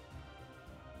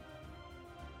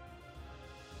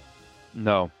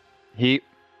 No. He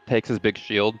takes his big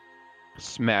shield,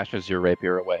 smashes your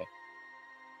rapier away.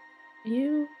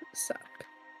 You suck.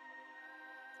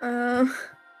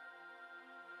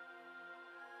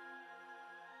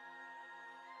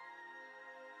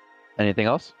 Anything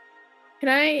else?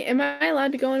 Am I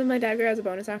allowed to go in with my dagger as a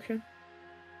bonus action?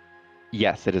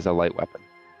 Yes, it is a light weapon.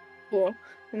 Cool.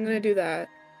 I'm gonna do that.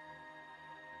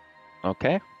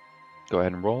 Okay. Go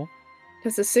ahead and roll.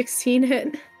 Does a 16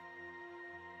 hit?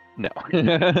 No.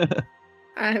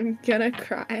 I'm gonna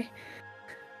cry.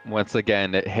 Once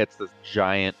again, it hits this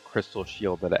giant crystal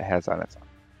shield that it has on its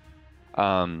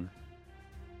arm.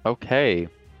 Okay.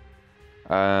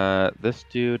 This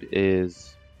dude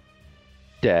is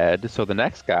dead. So the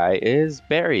next guy is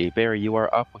Barry. Barry, you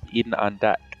are up with Eden on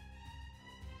deck.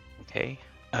 Okay.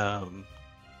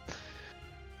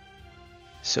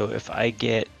 So if I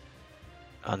get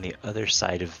on the other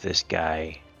side of this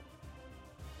guy,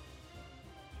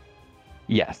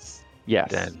 Yes.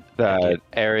 Then I The get-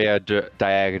 area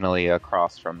diagonally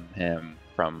across from him,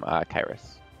 from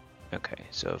Kairos. okay,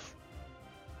 so if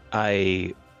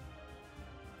I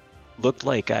looked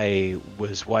like I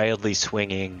was wildly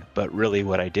swinging, but really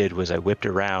what I did was I whipped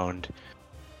around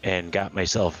and got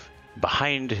myself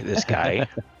behind this guy.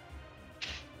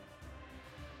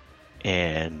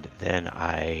 And then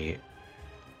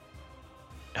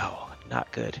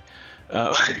not good.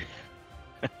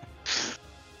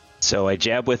 So I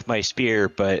jab with my spear,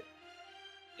 but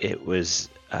it was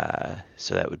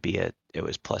so that would be it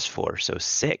was +4, so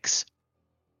 6.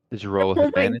 Did you roll with Oh my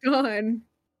advantage? god.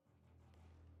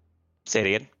 Say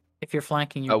it again. If you're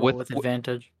flanking, you roll with- with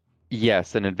advantage.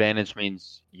 Yes, an advantage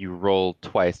means you roll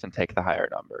twice and take the higher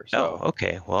number. So Oh,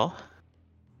 okay. Well,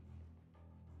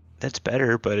 that's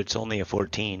better, but it's only a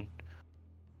 14.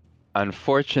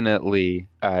 unfortunately,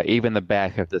 even the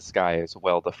back of this guy is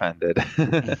well defended.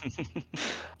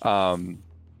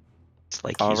 It's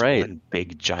like All he's right. one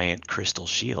big giant crystal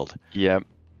shield. Yep.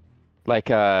 Like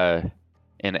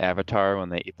in Avatar when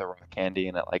they eat the rock candy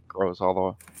and it like grows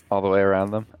all the way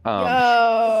around them.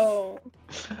 Yo.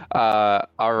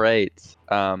 All right.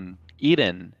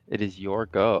 Eden, it is your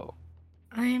go.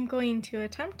 I am going to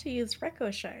attempt to use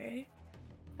Ricochet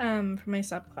for my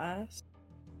subclass.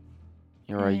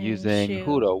 You are And using shoot.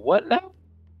 Hudo. What now?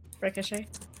 Ricochet.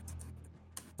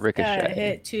 Ricochet.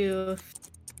 Hit 2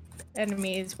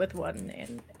 enemies with 1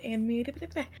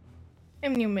 ammunition.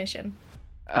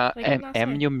 like I'm not saying.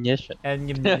 Ammunition. And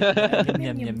yum, yum, yum,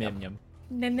 yum, yum, yum, yum.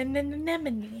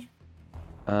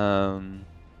 Anemone.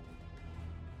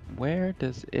 Where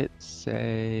does it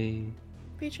say?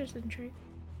 Features and traits.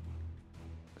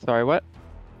 Sorry, what?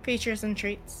 Features and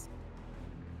traits.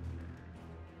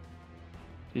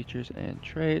 Features and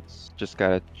traits. Just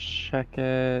gotta check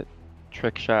it.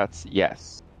 Trick shots,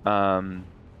 yes. But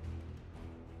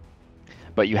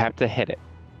you have to hit it.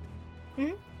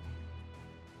 Mhm.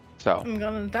 So I'm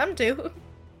gonna attempt to.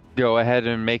 go ahead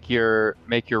and make your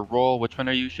roll. Which one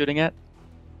are you shooting at?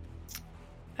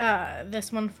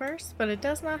 This one first, but it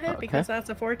does not hit Okay. because that's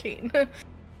a 14.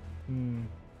 Hmm.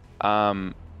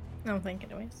 Um, I don't think,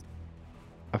 anyways.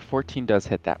 a 14 does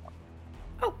hit that one.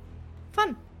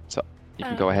 Fun. You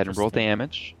can go ahead and roll Interesting.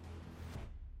 damage.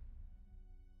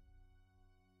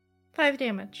 5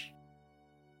 damage.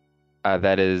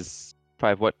 That is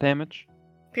 5 what damage?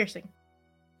 Piercing.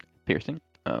 Piercing.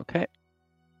 Okay.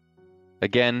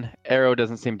 Again, arrow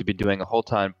doesn't seem to be doing a whole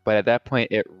ton, but at that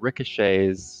point it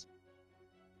ricochets.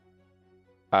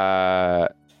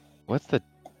 What's the?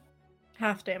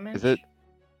 Half damage. Is it?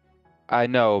 I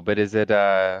know, but is it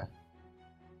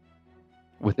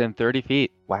within 30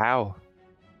 feet? Wow.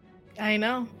 I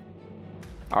know.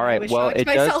 All I right. was Well, shocked it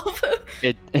myself. does.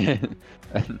 It.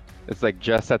 It's like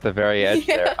just at the very edge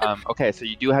there. Okay, so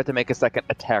you do have to make a second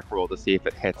attack roll to see if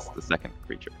it hits the second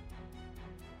creature.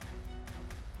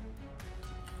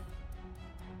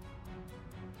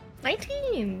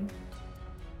 19.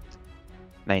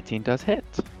 19 does hit.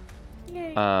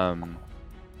 Yay.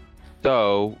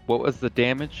 So what was the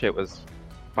damage? It was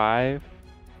 5.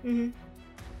 hmm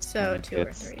So Mm, 2 or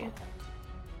it's- 3.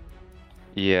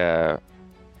 Yeah.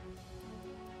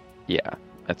 Yeah,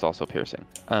 it's also piercing.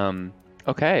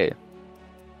 Okay.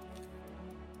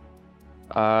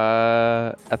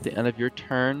 At the end of your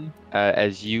turn,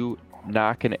 as you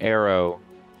knock an arrow,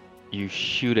 you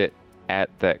shoot it at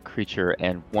that creature,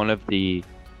 and one of the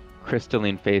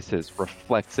crystalline faces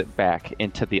reflects it back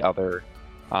into the other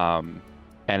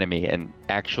enemy and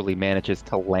actually manages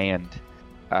to land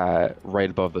right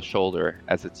above the shoulder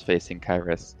as it's facing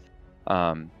Kairos.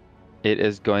 It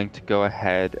is going to go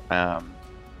ahead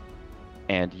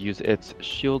and use its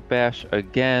shield bash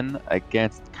again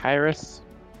against Kairos.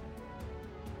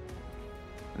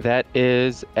 That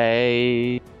is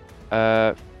a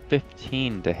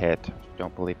 15 to hit.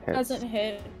 Don't believe hits. Doesn't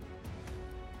hit.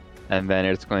 And then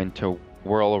it's going to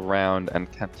whirl around and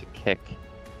attempt to kick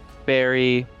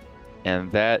Barry,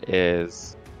 and that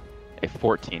is a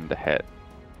 14 to hit.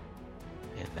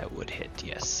 And that would hit,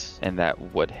 yes. And that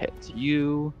would hit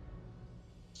you.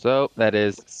 So that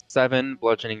is 7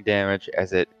 bludgeoning damage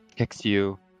as it kicks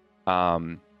you.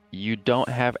 You don't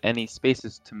have any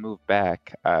spaces to move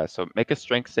back, so make a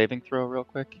strength saving throw real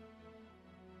quick.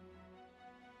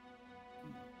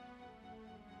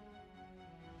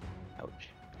 Ouch.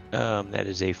 That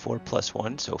is a 4 +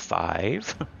 1, so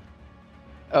 5.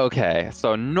 Okay,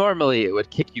 so normally it would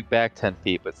kick you back 10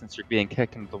 feet, but since you're being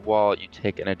kicked into the wall, you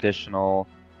take an additional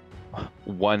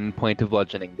 1 point of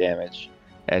bludgeoning damage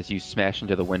as you smash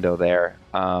into the window there.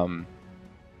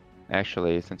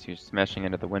 Actually, since you're smashing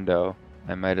into the window,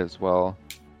 I might as well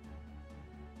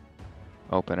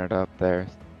open it up there.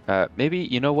 Maybe,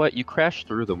 you know what? You crash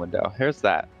through the window. Here's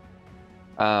that.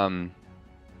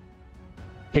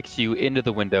 Kicks you into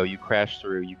the window, you crash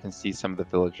through, you can see some of the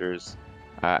villagers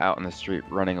out in the street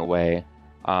running away.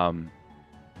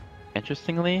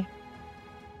 Interestingly,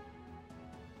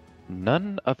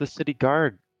 none of the city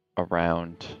guard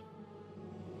around.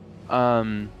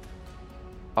 All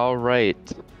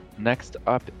right. Next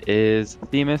up is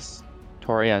Themis,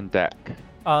 Tori on deck.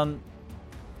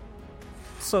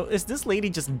 So is this lady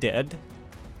just dead?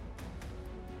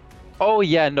 Oh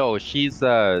yeah, no, she's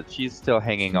still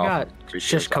hanging off. Got of the creature's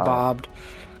shish kebabbed.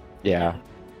 Yeah,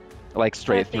 like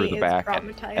straight That through thing the is back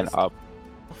and traumatized. up.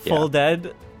 Full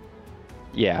dead?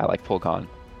 Yeah, like full gone.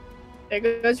 There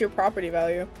goes your property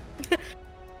value.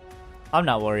 I'm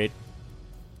not worried.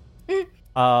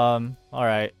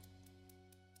 Alright.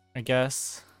 I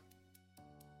guess.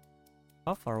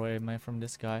 How far away am I from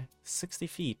this guy? 60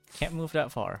 feet. Can't move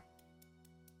that far.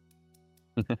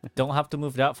 Don't have to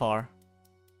move that far.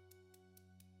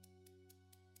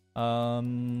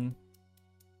 You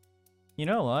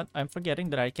know what? I'm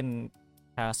forgetting that I can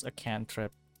cast a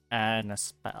cantrip and a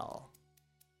spell.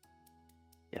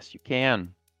 Yes, you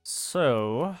can.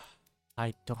 So,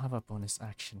 I don't have a bonus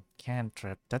action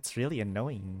cantrip. That's really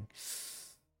annoying.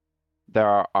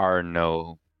 There are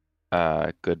no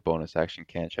good bonus action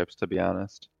cantrips, to be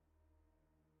honest.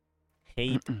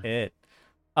 Hate it.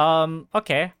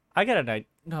 Okay. I got an idea.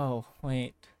 No,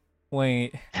 wait.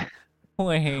 Wait.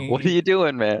 What are you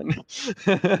doing, man?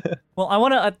 Well, I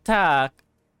want to attack,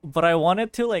 but I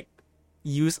wanted to, like,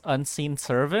 use Unseen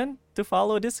Servant to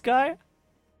follow this guy.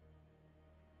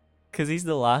 Because he's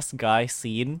the last guy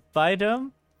seen by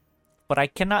them. But I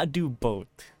cannot do both.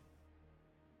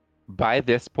 By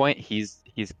this point, he's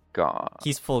gone.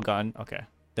 He's full gone. Okay.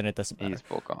 Then it doesn't matter. He's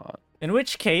full gone. In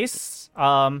which case,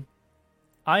 I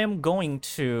am going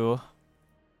to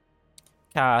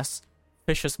cast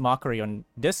Vicious Mockery on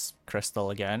this crystal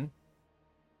again.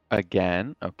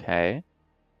 Again, okay.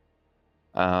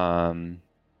 That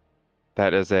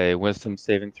is a wisdom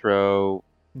saving throw.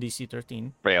 DC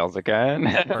 13. Fails again.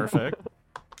 Perfect.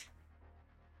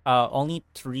 Only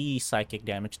 3 psychic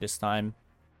damage this time.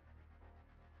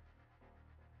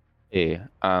 Okay.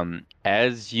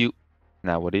 As you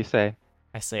now, what do you say?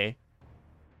 I say.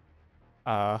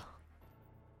 Hey,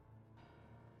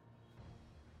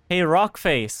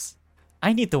 Rockface.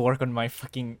 I need to work on my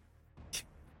fucking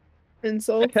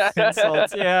Insult.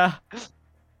 insults. Yeah.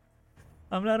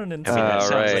 I'm not an I insult. mean, that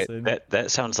sounds person. like that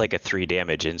sounds like a 3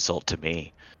 damage insult to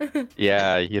me.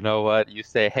 Yeah, you know what? You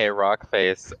say, "Hey,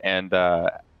 Rockface," and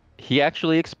he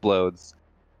actually explodes.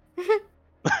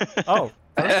 Oh.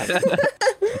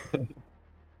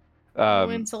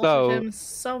 You insulted so him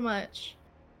so much.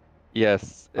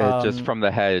 yes, just from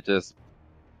the head, it just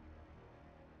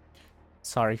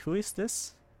Sorry, who is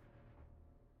this?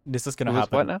 This is gonna Who is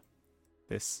happen. what now?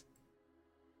 This.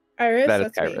 Iris, That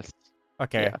is that's me. Kairos.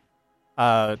 Okay.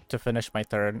 Yeah. To finish my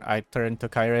turn, I turn to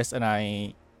Kairos and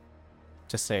I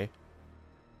just say,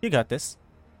 "You got this,"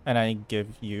 and I give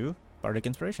you Bardic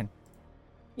Inspiration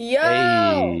Yo!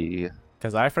 Hey.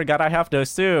 because I forgot I have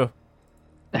those too.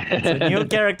 It's a new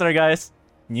character, guys.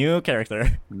 New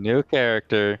character. New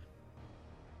character.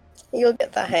 You'll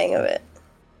get the hang of it.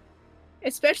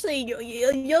 Especially,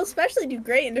 you'll especially do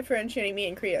great in differentiating me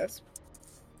and Krios.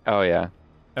 Oh yeah,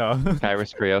 Oh.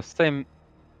 Kairos Krios. Same.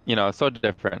 You know, so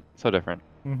different. So different.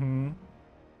 Mm-hmm.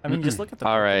 I mean, just look at the.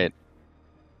 All right.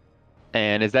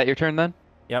 And is that your turn then?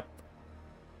 Yep.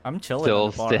 I'm chilling. Still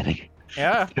on the bar. standing.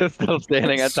 Yeah. Still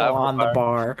standing at Still top on of the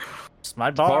bar. It's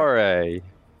my bar. Torre,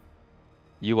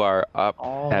 you are up,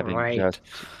 All having right. just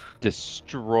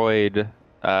destroyed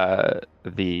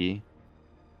the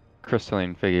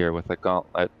crystalline figure with a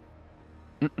gauntlet.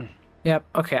 Yep.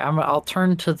 Okay. I'll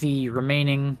turn to the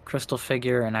remaining crystal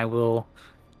figure, and I will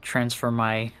transfer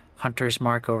my hunter's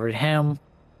mark over to him.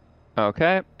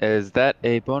 Okay, is that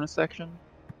a bonus action?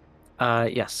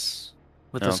 Yes.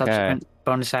 With the Okay. subsequent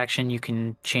bonus action, you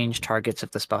can change targets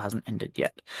if the spell hasn't ended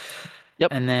yet.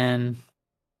 Yep. And then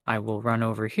I will run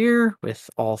over here with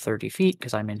all 30 feet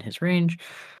because I'm in his range,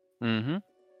 Mm-hmm.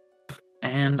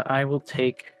 and I will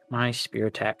take my spear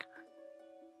attack.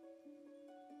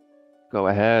 Go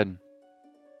ahead.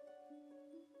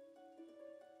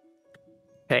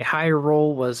 Okay, high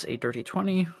roll was a dirty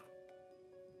 20.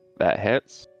 That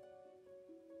hits.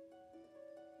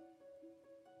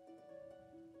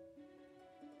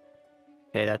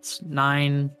 Okay, that's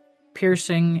 9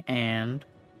 piercing and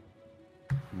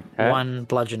Okay. 1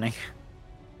 bludgeoning.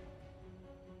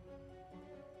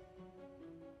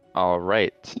 All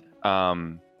right.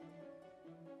 All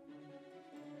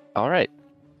right.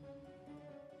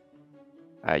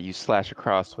 You slash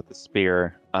across with the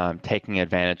spear, taking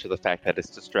advantage of the fact that it's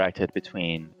distracted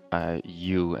between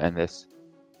you and this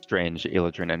strange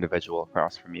Eladrin individual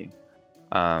across from you.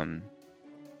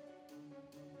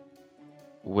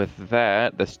 With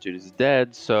that, this dude is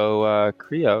dead, so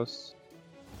Krios,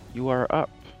 you are up.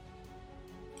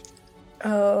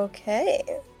 Okay.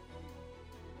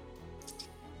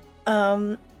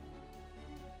 I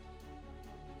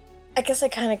guess I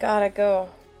kind of gotta go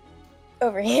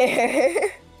over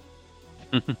here.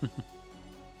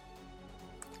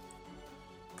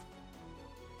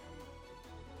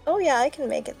 Oh yeah, I can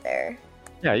make it there.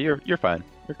 Yeah, you're fine.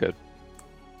 You're good.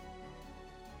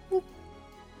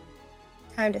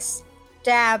 Time to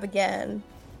stab again.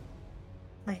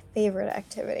 My favorite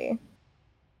activity.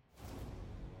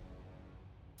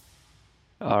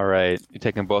 All right, you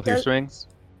taking both your Does- swings?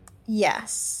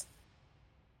 Yes.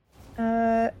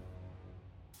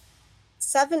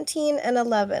 17 and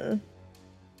 11.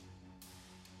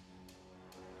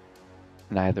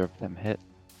 Neither of them hit.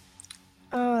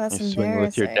 Oh, that's You swing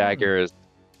with your embarrassing. daggers,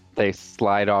 they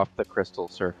slide off the crystal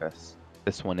surface.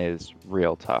 This one is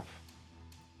real tough.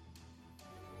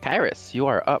 Kyrus, you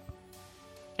are up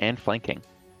and flanking.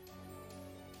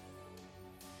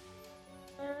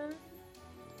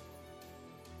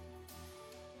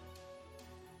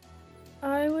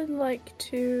 I would like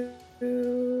to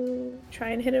try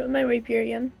and hit it with my rapier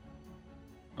again.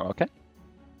 Okay.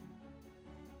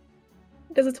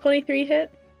 Does a 23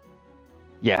 hit?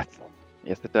 Yes.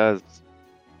 Yes, it does.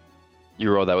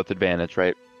 You roll that with advantage,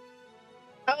 right?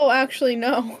 Oh, actually,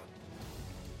 no.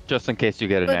 Just in case you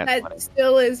get an But nat that 20.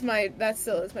 still is my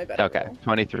better Okay, roll.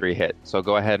 23 hit. So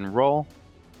go ahead and roll.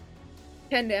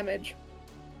 10 damage.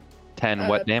 10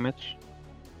 what damage?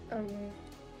 Um,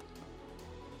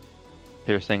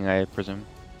 Piercing, I presume.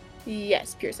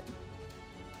 yes, piercing.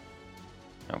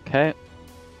 Okay.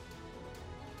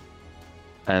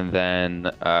 And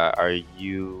then, are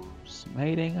you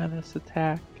smiting on this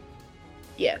attack?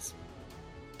 Yes.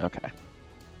 Okay.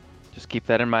 Just keep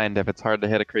that in mind. If it's hard to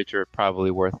hit a creature,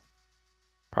 probably worth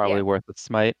Yeah. worth a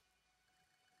smite.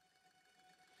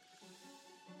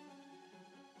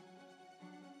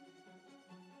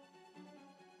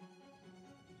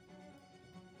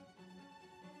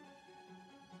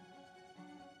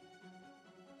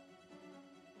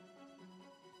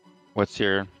 What's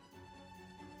your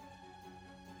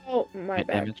Oh, my hit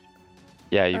bad. damage?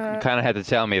 Yeah, you kind of had to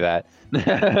tell me that.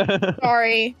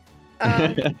 Sorry.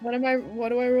 What do I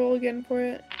roll again for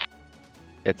it?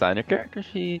 It's on your character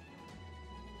sheet.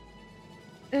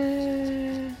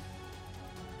 Uh,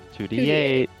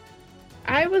 2d8.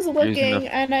 I was Using looking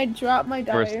the and I dropped my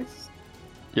first- dice.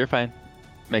 You're fine.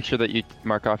 Make sure that you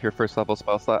mark off your first level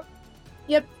spell slot.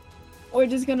 Yep. We're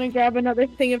just gonna grab another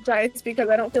thing of dice because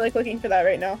I don't feel like looking for that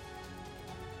right now.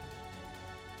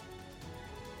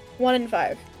 1 and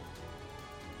 5.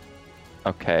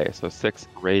 Okay, so 6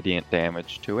 radiant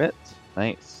damage to it.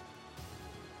 Nice.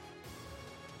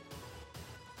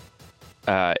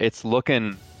 It's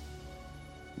looking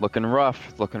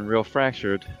rough, looking real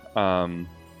fractured. At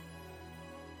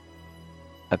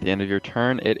the end of your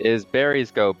turn, it is Barry's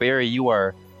go. Barry, you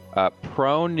are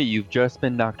prone. You've just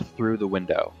been knocked through the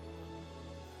window.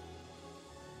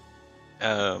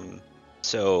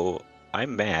 So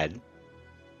I'm mad.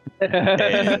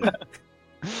 And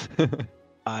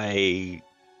I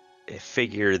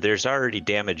figure there's already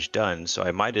damage done, so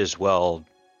I might as well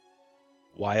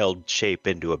wild shape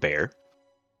into a bear.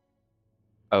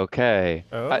 Okay.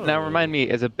 Now Oh. remind me,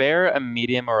 is a bear a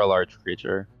medium or a large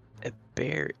creature? A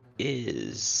bear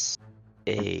is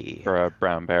a Or a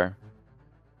brown bear?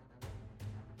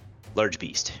 large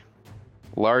beast.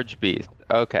 Large beast.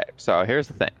 Okay, so here's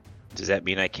the thing. Does that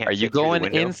mean I can't? Are you fit through the going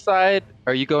window? inside?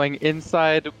 Are you going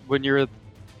inside when you're?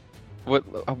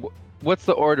 What's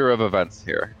the order of events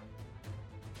here?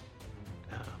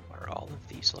 Are all of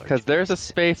these large? Because there's a beasts?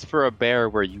 space for a bear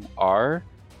where you are.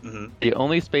 Mhm. The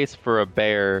only space for a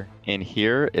bear in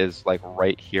here is like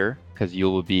right here, because you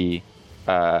will be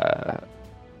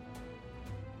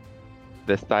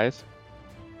this size.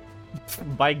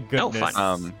 My goodness.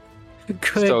 fine.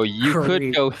 Good So you grief.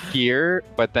 could go here,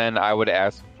 but then I would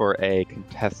ask for a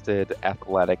contested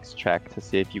athletics check to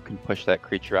see if you can push that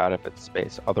creature out of its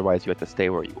space. Otherwise, you have to stay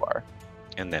where you are.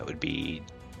 And that would be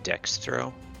Dex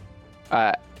throw.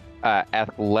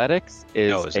 Athletics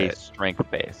is, Oh, is a that- strength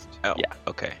based. Oh, Yeah.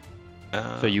 okay.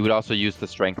 So you would also use the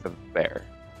strength of the bear.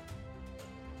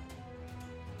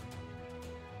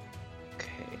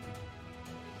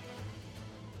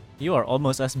 You are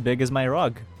almost as big as my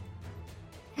rug.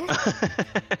 So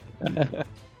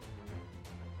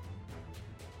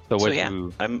So what yeah,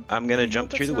 you I'm gonna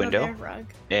jump Hope through it's the not a window, bear rug.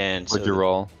 and so would you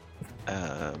roll?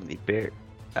 the bear,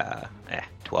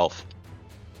 12.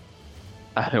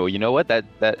 Well, you know what? That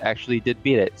actually did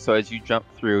beat it. So as you jump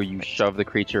through, you shove the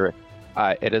creature.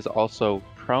 It is also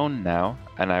prone now,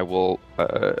 and I will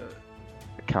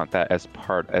count that as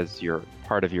part of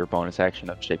your bonus action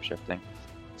of shapeshifting.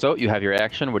 So you have your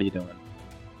action. What are you doing?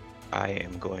 I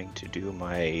am going to do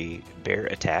my bear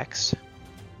attacks.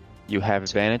 You have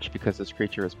advantage because this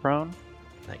creature is prone.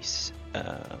 Nice.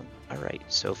 All right.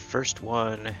 So first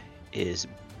one is,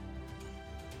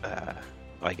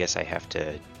 I guess I have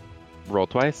to Roll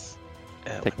twice.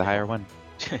 Take the higher one.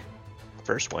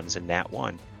 First one's a nat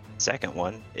 1. Second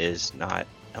one is not.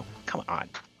 Oh, come on.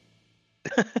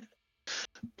 I was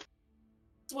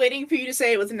waiting for you to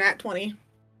say it was a nat 20.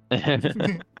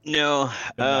 No. So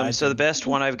the Imagine. best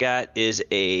one I've got is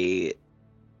a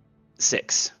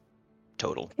 6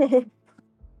 total.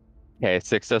 Okay,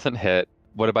 6 doesn't hit.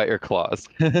 What about your claws?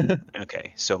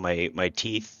 Okay. So my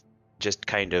teeth just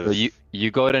kind of. So you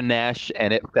go to Nash,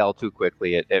 and it fell too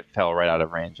quickly. It fell right out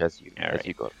of range as you All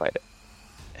right. go to fight it.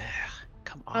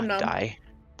 Come on, Nom nom. die.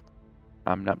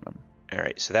 Num. All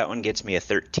right. So that one gets me a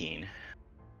 13.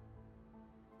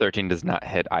 13 does not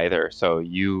hit either. So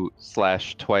you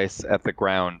slash twice at the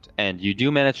ground, and you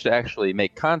do manage to actually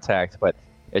make contact, but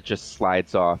it just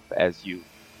slides off as you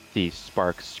see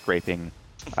sparks scraping.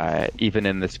 Even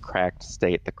in this cracked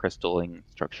state, the crystalline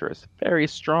structure is very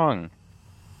strong.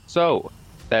 So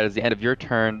that is the end of your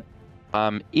turn.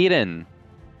 Eden.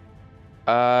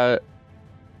 In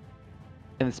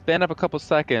the span of a couple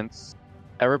seconds,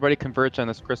 everybody converged on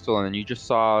this crystal, and then you just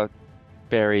saw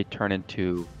Barry turn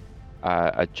into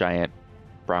a giant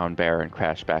brown bear and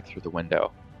crash back through the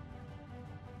window.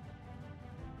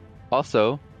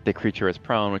 Also, the creature is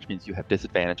prone, which means you have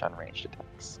disadvantage on ranged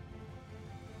attacks.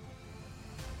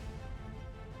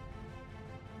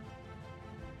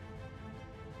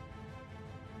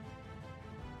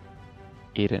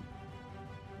 Eden,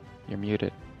 you're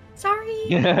muted. Sorry.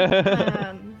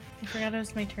 I forgot it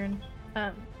was my turn.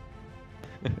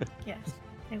 Yes,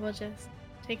 I will just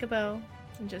take a bow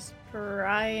and just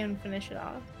try and finish it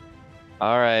off.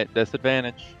 All right,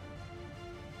 disadvantage.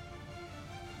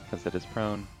 Because it is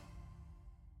prone.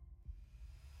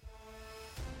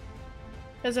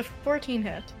 Does a 14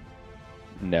 hit?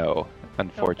 No,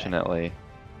 unfortunately.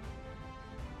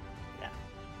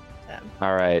 Um,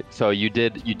 All right, so you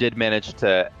did manage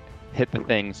to hit the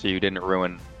thing, so you didn't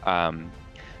ruin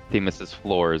Themis's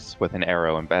floors with an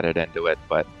arrow embedded into it,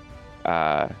 but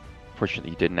fortunately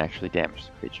you didn't actually damage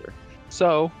the creature.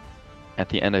 So, at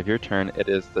the end of your turn, it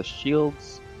is the shield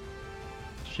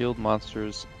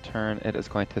monster's turn. It is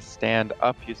going to stand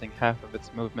up using half of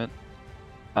its movement.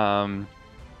 It's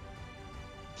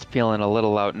feeling a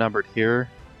little outnumbered here.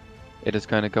 It is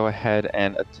going to go ahead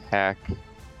and attack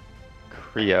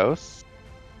Krios.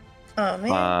 Oh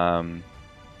man.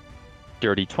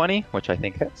 Dirty 20, which I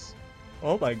think hits.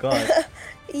 Oh my god.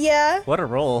 Yeah. What a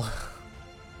roll.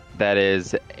 That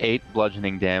is 8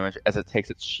 bludgeoning damage as it takes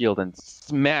its shield and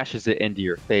smashes it into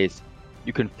your face.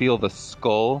 You can feel the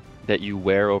skull that you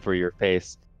wear over your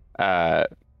face.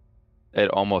 It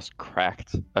almost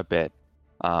cracked a bit.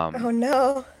 Oh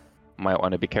no. Might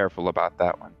want to be careful about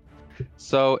that one.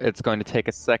 So it's going to take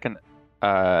a second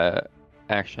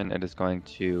action. It is going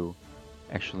to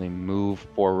actually move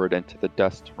forward into the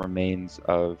dust remains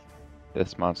of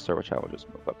this monster, which I will just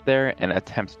move up there, and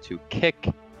attempt to kick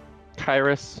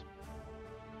Kyrus.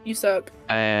 You suck.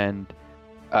 And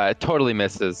totally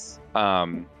misses.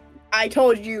 I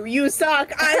told you, you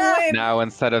suck. I win. Now,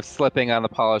 instead of slipping on the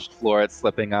polished floor, it's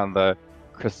slipping on the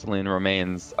crystalline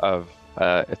remains of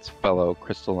its fellow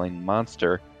crystalline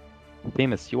monster.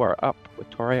 Themis, you are up with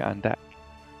Tori on deck.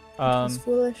 It's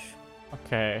foolish.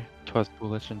 Okay. 'Twas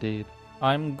foolish indeed.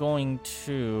 I'm going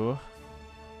to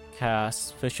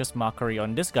cast Vicious Mockery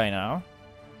on this guy now.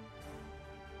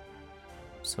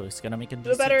 So he's gonna make a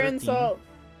Do a better 13. insult.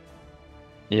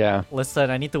 Yeah, Listen,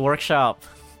 I need to workshop.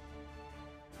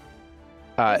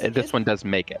 this one does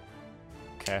make it.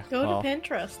 Okay. Go well, to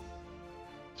Pinterest.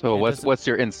 So It doesn't- what's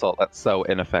your insult that's so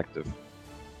ineffective?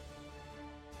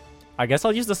 I guess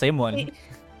I'll use the same one. Wait.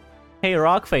 Hey,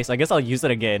 Rockface, I guess I'll use it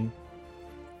again.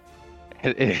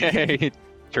 He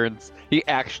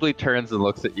actually turns and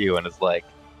looks at you and is like,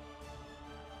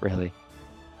 "Really?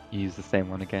 You use the same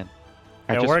one again?"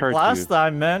 I It just worked heard last you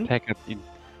time, man. pick up. It's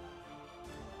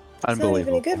not even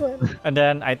Unbelievable. a good one. And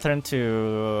then I turn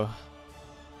to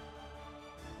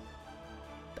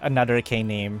another K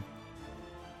name.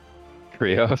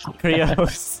 Krios.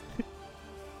 Krios.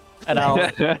 and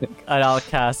I'll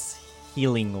cast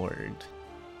Healing Word.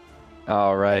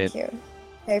 All right. Thank you.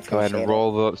 I appreciate Go ahead and it.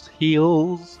 roll those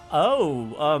heals.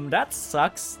 Oh, that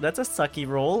sucks. That's a sucky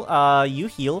roll. You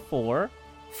heal for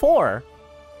 4.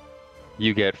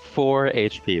 You get 4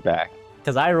 HP back.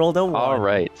 Because I rolled a 1. All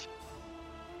right.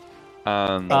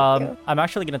 Thank you. I'm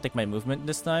actually gonna take my movement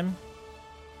this time.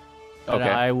 And Okay.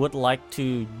 I would like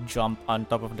to jump on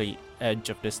top of the edge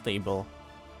of this table.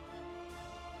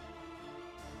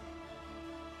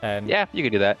 And Yeah, you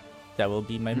can do that. that will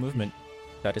be my movement.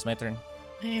 That is my turn.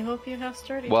 I hope you have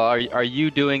sturdy. Well, are you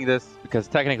doing this because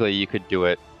technically you could do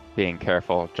it being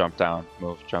careful, jump down,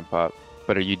 move, jump up.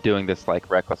 But are you doing this like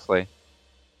recklessly?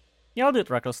 Yeah, I'll do it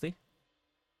recklessly.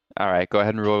 All right, go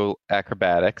ahead and roll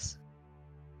acrobatics.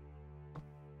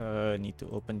 Need to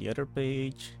open the other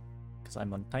page because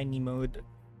I'm on tiny mode.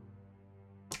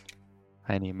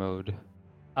 Tiny mode.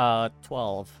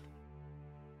 12.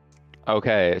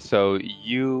 Okay, so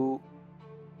you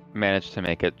managed to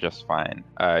make it just fine.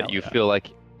 Hell You yeah. feel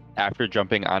like after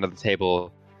jumping onto the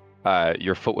table,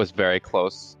 your foot was very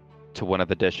close to one of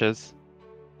the dishes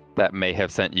that may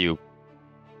have sent you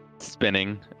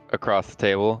spinning across the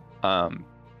table.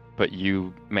 But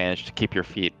you managed to keep your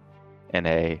feet in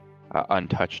a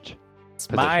untouched It's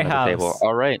position my at the house. table.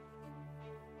 All right.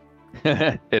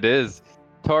 It is.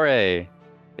 Torre,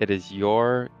 it is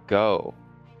your go.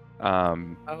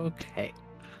 Okay.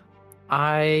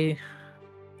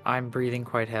 I'm breathing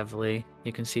quite heavily.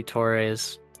 You can see Torre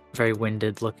is very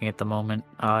winded looking at the moment.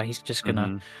 He's just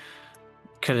gonna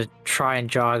try and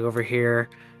jog over here,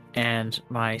 and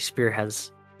my spear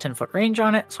has 10-foot range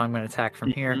on it, so I'm gonna attack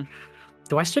from here. Mhm.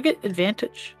 Do I still get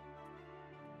advantage?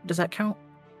 Does that count?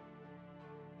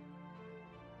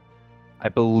 I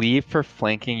believe for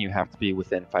flanking, you have to be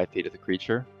within 5 feet of the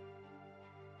creature.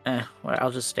 Well,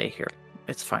 I'll just stay here.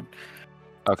 It's fine.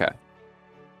 Okay.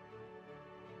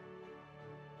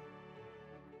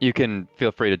 You can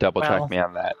feel free to double Well- check me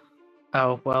on that.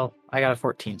 Oh, well, I got a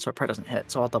 14, so it probably doesn't hit,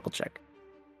 so I'll double check.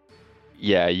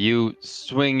 Yeah, you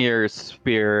swing your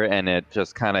spear and it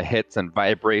just kind of hits and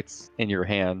vibrates in your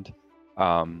hand.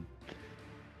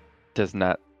 Does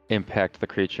not impact the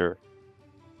creature.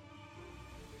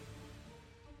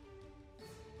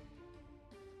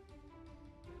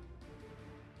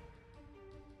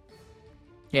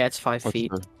 Yeah, it's 5 What's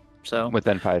feet, the- so...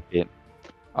 Within 5 feet.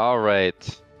 All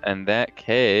right. In that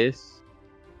case,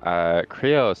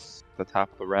 Krios, the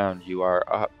top of the round, you are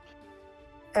up.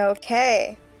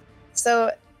 Okay.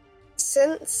 So,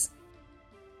 since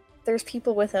there's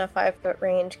people within a 5-foot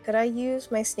range, could I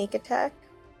use my sneak attack?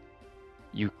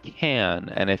 You can,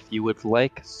 and if you would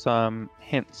like some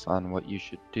hints on what you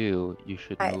should do, you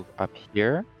should I- move up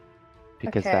here,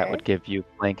 because that Okay. would give you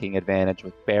flanking advantage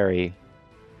with Barry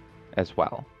as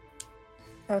well.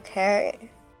 Okay.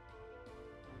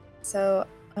 So,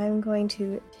 I'm going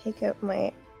to take out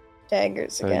my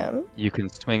daggers So again. You can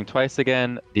swing twice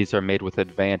again. These are made with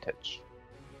advantage.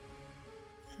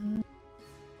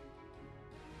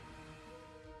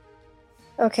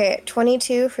 Okay,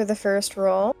 22 for the first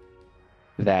roll.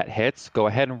 That hits. Go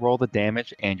ahead and roll the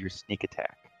damage and your sneak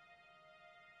attack.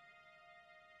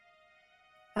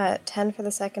 10 for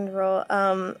the second roll.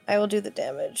 I will do the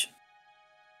damage.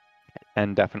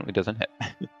 And definitely doesn't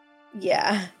hit.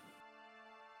 Yeah.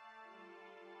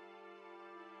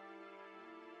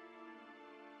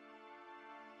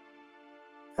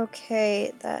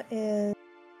 Okay, that is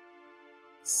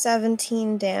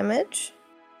 17 damage.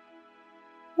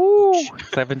 Woo!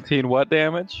 17 what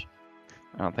damage?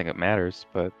 I don't think it matters,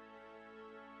 but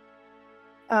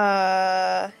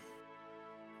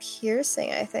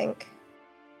Piercing, I think.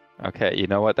 okay, you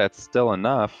know what? That's still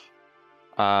enough.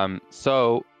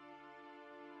 So,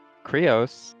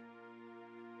 Krios,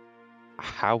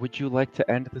 how would you like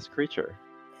to end this creature?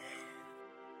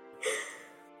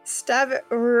 Stab it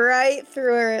right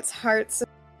through where its heart's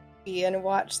and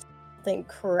watch something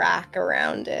crack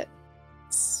around it.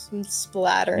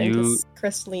 Splatter into You-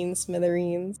 crystalline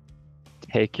smithereens.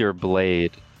 Take your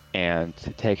blade and,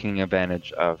 taking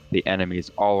advantage of the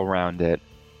enemies all around it,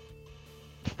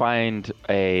 find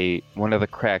one of the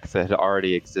cracks that had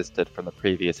already existed from the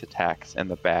previous attacks in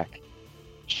the back.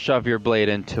 Shove your blade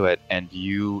into it, and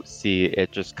you see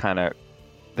it just kind of,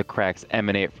 the cracks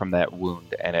emanate from that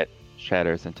wound, and it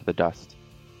shatters into the dust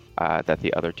that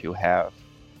the other two have.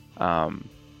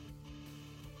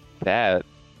 That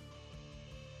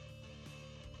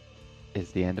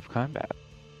is the end of combat.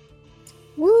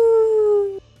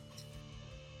 Woo!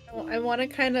 I want to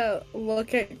kind of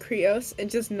look at Krios and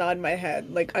just nod my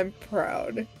head, like I'm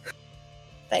proud.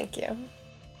 Thank you.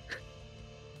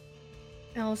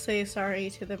 I'll say sorry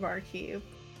to the barkeep,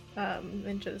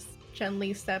 and just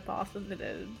gently step off of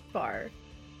the bar.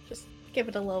 Just give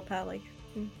it a little pat, like,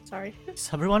 sorry. Is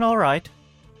everyone alright?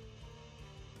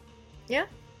 Yeah.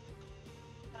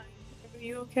 Are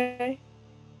you okay?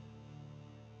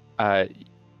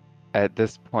 At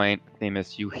this point,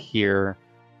 Themis, you hear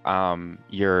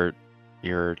your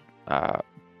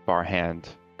bar hand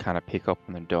kind of peek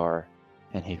open the door,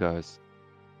 and he goes,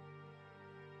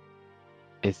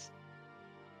 "Is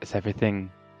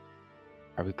everything?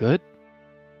 Are we good?"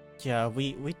 Yeah,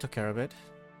 we took care of it.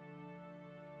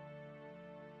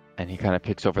 And he kind of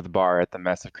peeks over the bar at the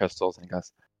mess of crystals, and he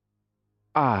goes,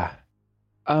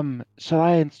 shall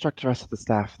I instruct the rest of the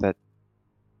staff that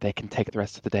they can take the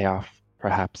rest of the day off,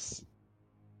 perhaps?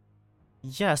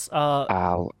 Yes,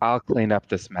 I'll clean up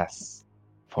this mess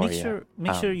for you.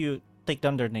 make sure you take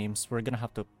down their names. We're gonna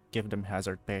have to give them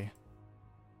hazard pay.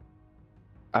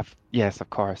 Yes, of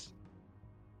course.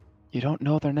 You don't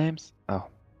know their names? Oh.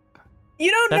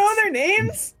 You don't know That's- their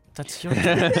names? That's your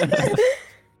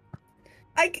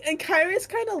And Kyrus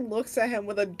kind of looks at him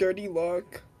with a dirty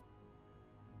look.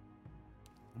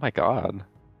 Oh my god.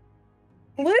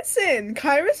 Listen,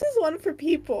 Kyrus is one for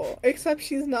people, except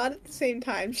she's not at the same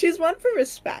time. She's one for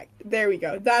respect. There we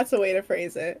go. That's a way to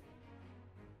phrase it.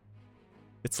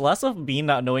 It's less of me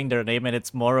not knowing their name and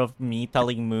it's more of me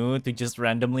telling Moo to just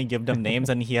randomly give them names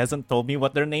and he hasn't told me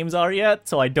what their names are yet,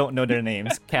 so I don't know their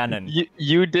names. Canon.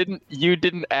 You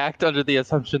didn't act under the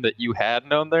assumption that you had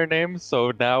known their names,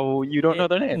 so now you don't know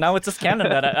their names. Now it's just canon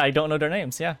that I don't know their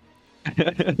names, yeah.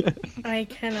 I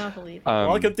cannot believe it.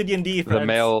 Welcome to D&D,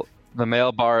 friends. The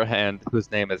male bar hand,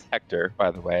 whose name is Hector, by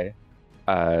the way,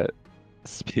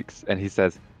 speaks and he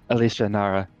says, "Alicia,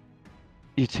 Nara,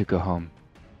 you two go home.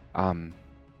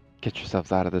 Get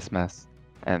yourselves out of this mess."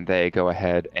 And they go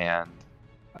ahead and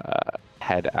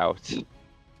head out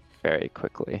very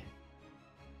quickly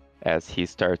as he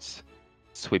starts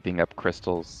sweeping up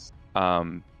crystals.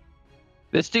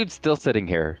 This dude's still sitting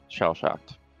here,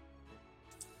 shell-shocked.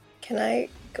 Can I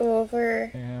go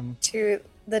over to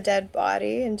the dead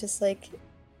body and just like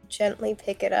gently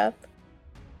pick it up?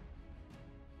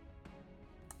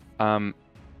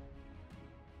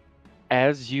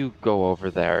 As you go over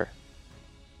there,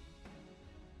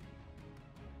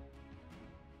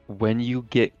 when you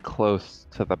get close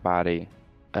to the body,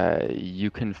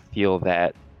 you can feel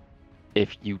that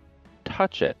if you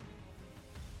touch it,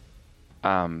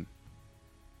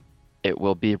 it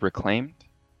will be reclaimed.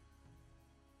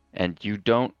 And you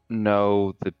don't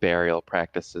know the burial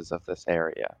practices of this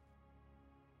area.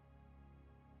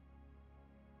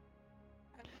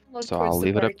 So I'll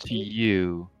leave it up to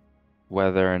you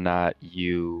whether or not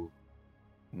you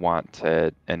want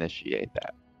to initiate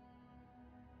that.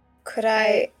 Could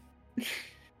I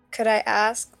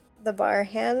ask the bar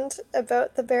hand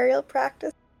about the burial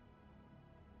practice?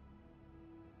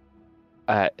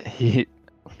 He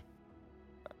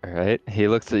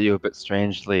looks at you a bit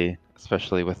strangely,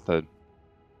 especially with the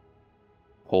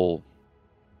whole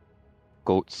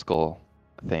goat skull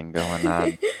thing going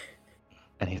on.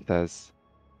 And he says,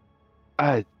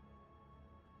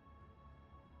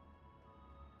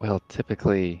 well,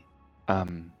 typically,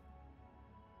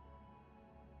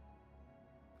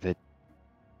 they'd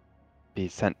be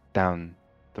sent down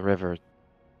the river.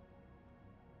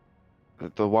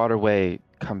 The waterway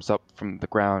comes up from the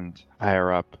ground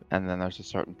higher up, and then there's a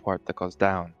certain part that goes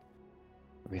down.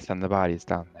 We send the bodies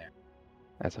down there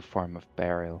as a form of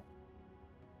burial.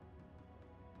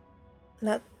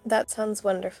 That sounds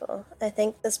wonderful. I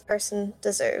think this person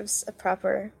deserves a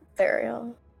proper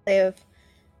burial. They have,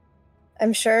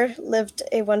 I'm sure, lived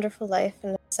a wonderful life,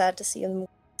 and it's sad to see them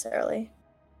this early.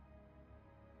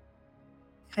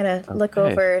 Kind of look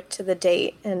Okay. over to the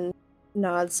date and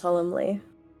nod solemnly.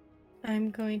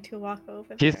 I'm going to walk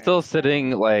over He's there still as well.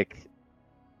 sitting like...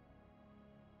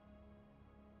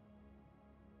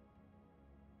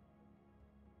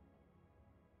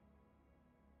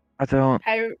 I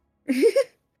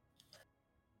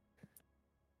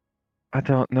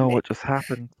don't know what just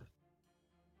happened.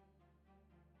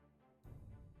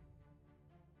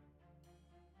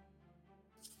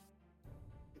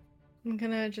 I'm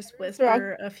gonna just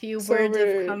whisper a few so words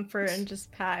we're- of comfort and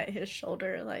just pat his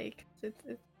shoulder, like,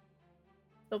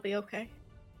 it'll be okay.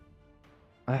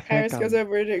 I think Iris goes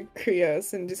over to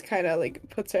Krios and just kind of like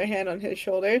puts her hand on his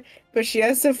shoulder, but she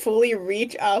has to fully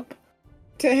reach up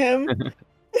to him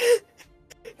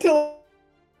to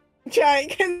try.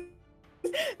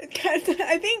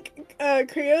 I think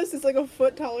Krios is like a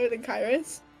foot taller than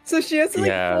Kairos, so she has to like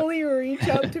Yeah. fully reach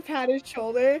up to pat his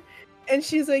shoulder, and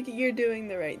she's like, "You're doing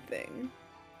the right thing."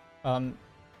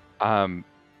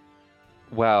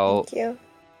 Well, Thank you.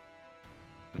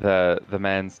 the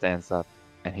man stands up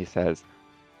and he says,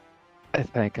 "I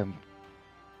think I'm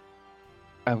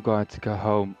going to go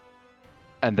home."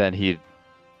 And then he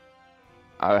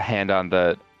a hand on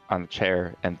the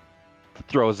chair and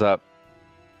throws up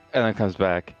and then comes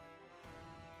back.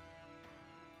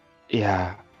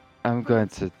 "Yeah, I'm going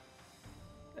to."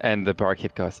 And the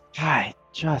barkeep goes, "I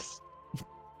just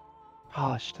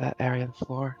polished that area of the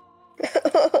floor."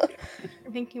 I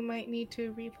think you might need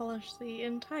to repolish the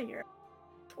entire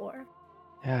floor.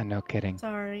 Yeah, no kidding.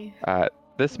 Sorry.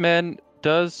 This man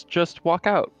does just walk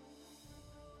out,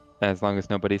 as long as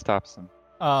nobody stops him.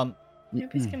 Maybe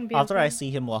it's gonna be After I okay.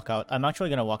 see him walk out, I'm actually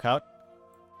gonna walk out,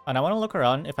 and I want to look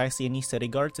around if I see any city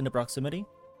guards in the proximity.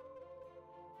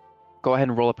 Go ahead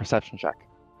and roll a perception check.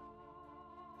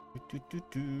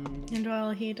 And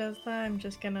while he does that, I'm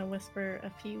just gonna whisper a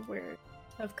few words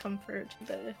of comfort to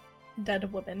the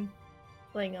dead woman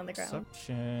laying on the ground.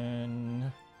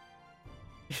 Perception.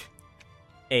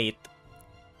 8.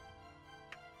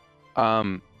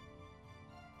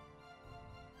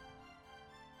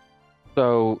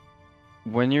 So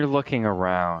when you're looking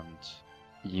around,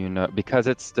 you know, because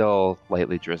it's still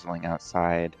lightly drizzling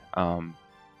outside,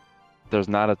 there's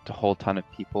not a whole ton of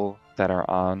people that are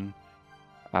on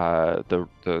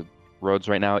the roads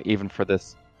right now, even for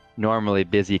this normally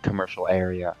busy commercial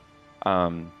area.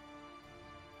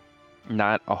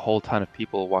 Not a whole ton of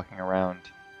people walking around,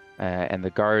 and the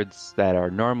guards that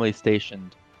are normally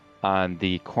stationed on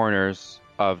the corners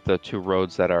of the two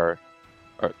roads that are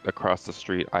across the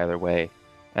street either way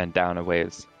and down a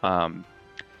ways,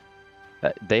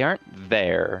 they aren't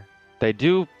there. They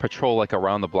do patrol like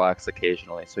around the blocks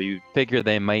occasionally, so you figure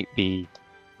they might be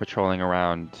patrolling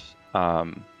around,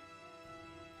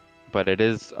 but it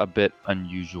is a bit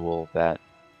unusual that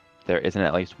there isn't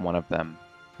at least one of them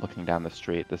looking down the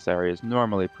street. This area is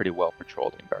normally pretty well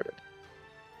patrolled and guarded.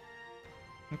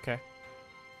 Okay.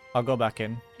 I'll go back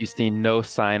in. You see no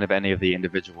sign of any of the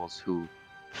individuals who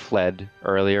fled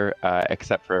earlier,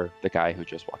 except for the guy who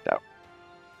just walked out.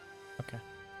 Okay.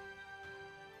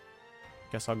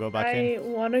 Guess I'll go back in. I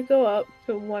want to go up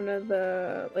to one of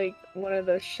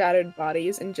the shattered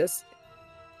bodies and just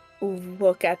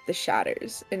look at the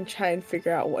shatters and try and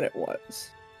figure out what it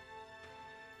was.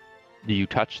 Do you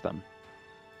touch them?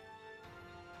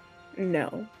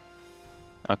 No.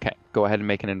 Okay, go ahead and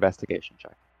make an investigation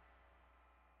check.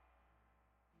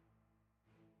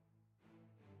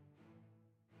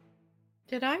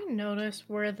 Did I notice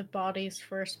where the bodies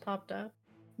first popped up?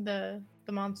 The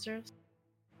monsters?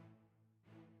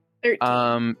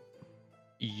 13.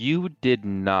 You did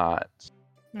not.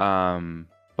 No.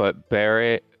 But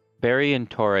Barry and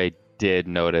Torre did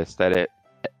notice that it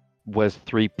was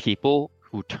 3 people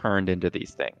who turned into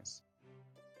these things.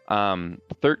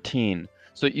 13.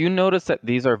 So you notice that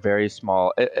these are very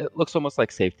small. It looks almost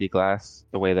like safety glass,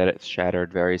 the way that it's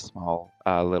shattered, very small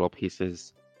little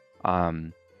pieces.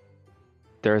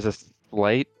 There's a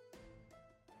slight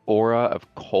aura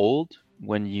of cold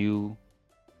when you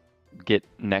get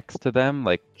next to them,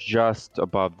 like just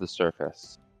above the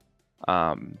surface.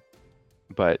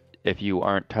 But if you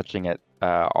aren't touching it,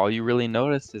 all you really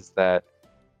notice is that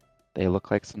they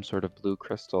look like some sort of blue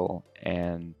crystal,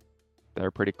 and they're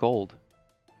pretty cold.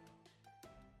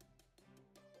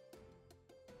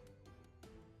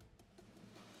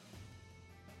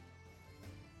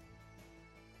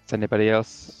 Does anybody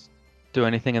else do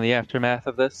anything in the aftermath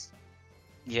of this?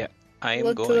 Yeah, I am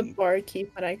Look to the going.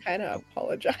 barkeep and I kind of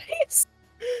apologize.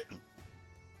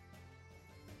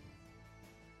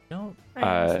 No.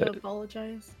 I also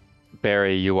apologize.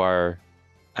 Barry, you are...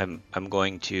 I'm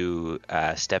going to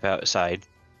step outside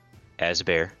as a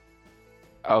bear.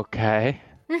 Okay.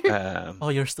 Oh,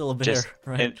 you're still a bear, Just-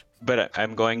 right? But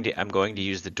I'm going to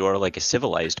use the door like a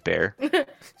civilized bear.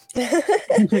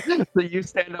 So you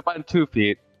stand up on 2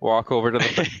 feet, walk over to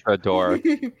the door.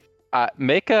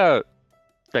 Make a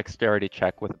dexterity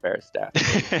check with a bear staff.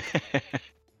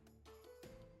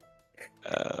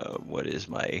 What is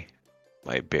my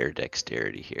bear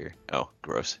dexterity here? Oh,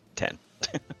 gross. 10.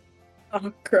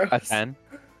 Oh, gross. A 10?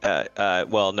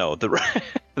 Well, no, the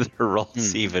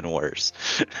roll's even worse.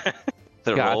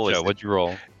 The roll Gotcha. was What'd you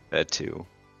roll? a 2.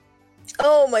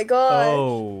 Oh my god.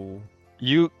 Oh.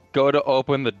 You go to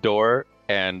open the door,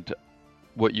 and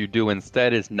what you do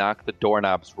instead is knock the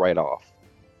doorknobs right off.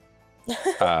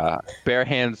 Bare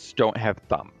hands don't have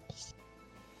thumbs,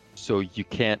 so you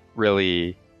can't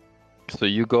really. So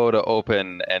you go to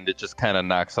open, and it just kind of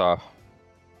knocks off,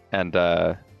 and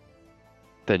then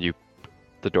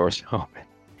the door's open.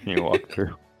 And you walk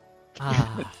through.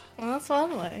 Ah. Well, that's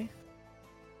one way.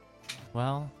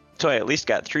 Well, So I at least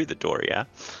got through the door, yeah?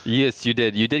 Yes, you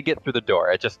did. You did get through the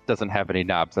door. It just doesn't have any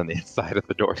knobs on the inside of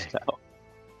the doors now.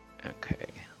 Okay.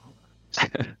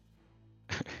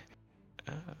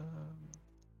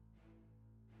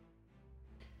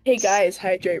 Hey guys,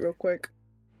 hydrate real quick.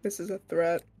 This is a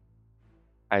threat.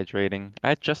 Hydrating.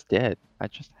 I just did. I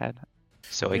just had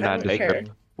So I I don't got care.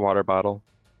 water bottle.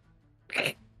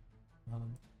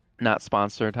 Um, Not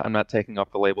sponsored. I'm not taking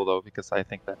off the label though because I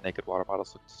think that naked water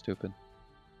bottles look stupid.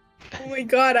 Oh my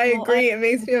god, I Well, agree. It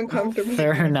makes me uncomfortable.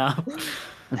 Fair enough.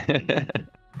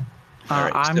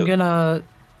 Alright, I'm so- gonna.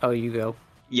 Oh, you go.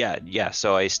 Yeah.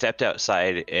 So I stepped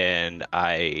outside and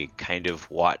I kind of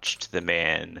watched the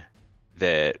man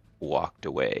that walked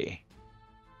away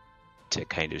to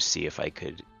kind of see if I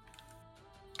could,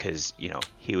 because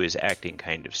he was acting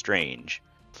kind of strange.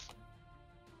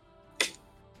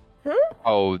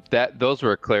 Oh, those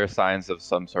were clear signs of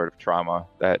some sort of trauma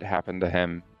that happened to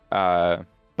him.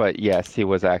 But yes, he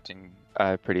was acting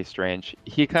pretty strange.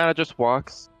 He kind of just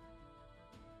walks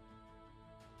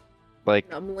like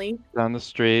Numbly. down the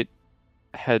street,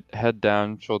 head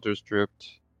down, shoulders drooped.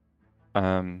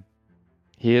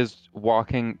 He is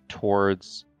walking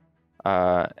towards,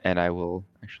 and I will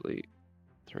actually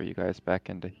throw you guys back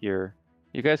into here.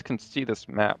 You guys can see this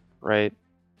map, right?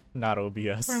 not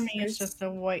OBS. For me, it's just a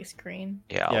white screen.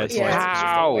 Yeah, Yeah, I'll- it's Yeah, white. it's just a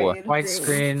How? White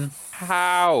screen.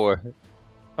 How?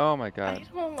 Oh my I god.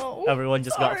 don't know. Everyone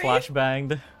just got Sorry.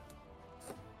 flashbanged.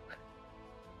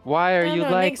 Why are No, you no,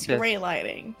 it like makes this? gray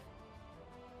lighting.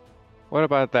 What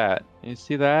about that? You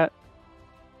see that?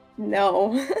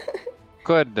 No.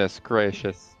 Goodness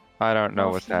gracious. I don't know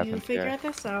Well, what's if you happened figure here.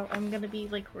 this out, I'm gonna be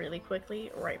like really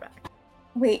quickly right back.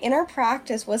 Wait, in our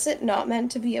practice, was it not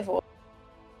meant to be a void?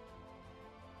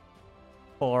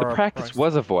 For The practice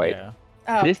was a void. Yeah.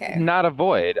 Oh, This okay. is not a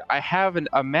void. I have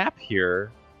a map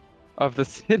here of the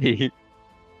city.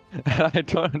 And I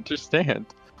don't understand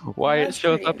why it That's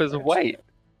shows pretty up as white.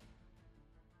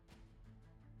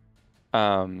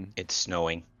 it's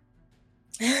snowing.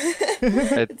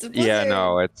 It's a Yeah, blizzard.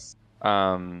 no, it's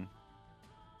I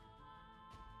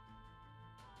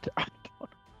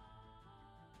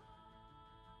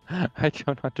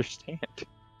don't understand.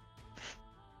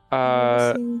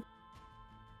 Have you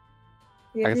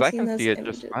Because ever I seen can those see it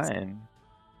just images? fine.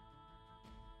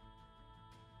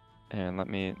 And let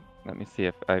me see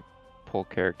if I pull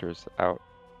characters out.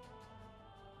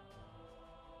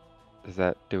 Does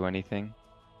that do anything?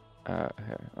 Here,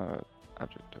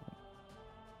 object open.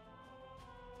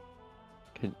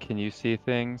 Can you see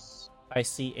things? I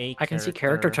see a. I can see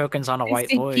character tokens on a I white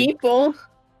see void. people.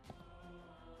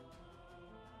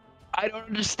 I don't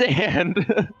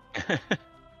understand.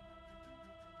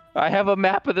 I have a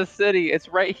map of the city. It's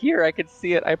right here. I can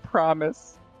see it. I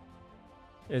promise.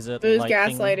 Is it Who's lighting?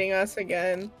 gaslighting us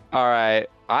again? All right,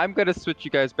 I'm gonna switch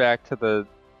you guys back to the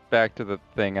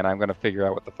thing, and I'm gonna figure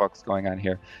out what the fuck's going on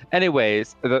here.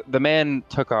 Anyways, the man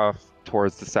took off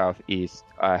towards the southeast,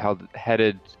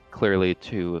 headed clearly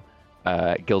to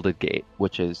Gilded Gate,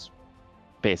 which is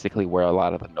basically where a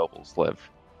lot of the nobles live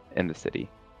in the city.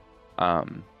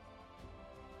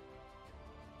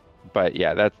 But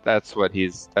yeah, that's where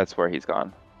he's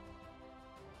gone.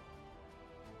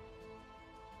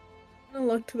 I'm gonna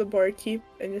look to the barkeep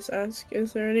and just ask,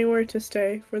 is there anywhere to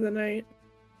stay for the night?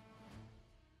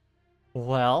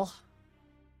 Well,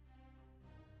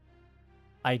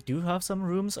 I do have some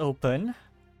rooms open.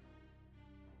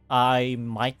 I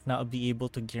might not be able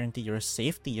to guarantee your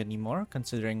safety anymore,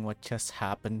 considering what just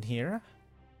happened here.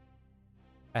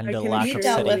 And I the can lack You of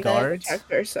dealt assure city with we it. can guards.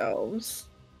 protect ourselves.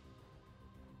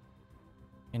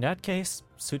 In that case,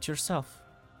 suit yourself.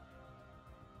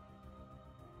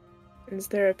 Is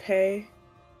there a pay?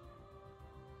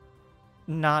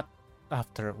 Not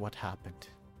after what happened.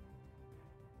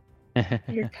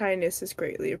 Your kindness is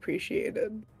greatly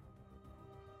appreciated.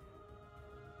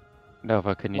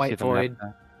 Nova, can you White see the void.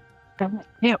 map? now?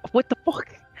 Yeah, what the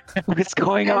fuck? What's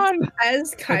going on?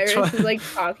 As Kyrus what- is like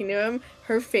talking to him,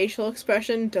 her facial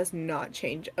expression does not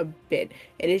change a bit.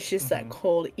 It is just that Mhm.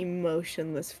 cold,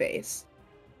 emotionless face.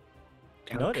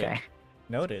 Noted. Okay.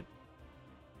 Noted.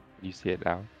 You see it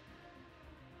now.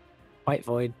 White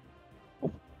void.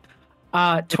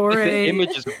 The Torre.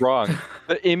 image is wrong.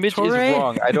 The image is Torre-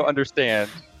 wrong. I don't understand.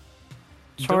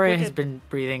 Torre Don't look has at- been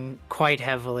breathing quite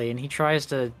heavily, and he tries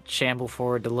to shamble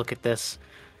forward to look at this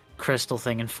crystal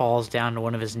thing and falls down to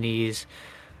one of his knees.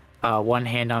 One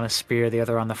hand on a spear, the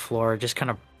other on the floor, just kind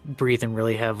of breathing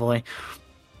really heavily.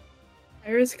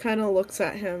 Iris kind of looks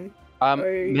at him. Are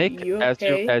Make you as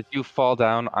okay? you fall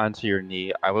down onto your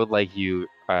knee. I would like you.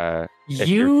 If You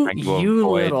you're trying to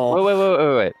little.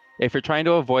 avoid... Wait. If you're trying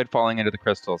to avoid falling into the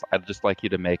crystals, I'd just like you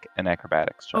to make an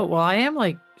acrobatics check. Oh well, I am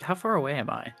like, how far away am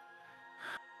I?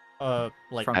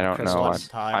 Like From I the don't know. crystals?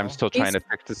 I'm still trying to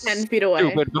fix this 10 feet away.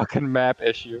 stupid fucking map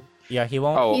issue. Yeah, he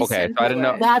won't. Oh, He's okay. 10 So I didn't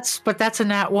know. feet away. That's a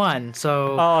nat 1.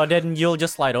 So Oh, then you'll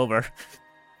just slide over.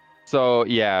 So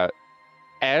yeah,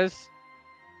 as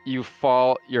you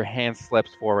fall, your hand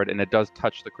slips forward and it does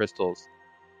touch the crystals.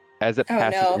 As it Oh,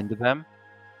 passes no. into them,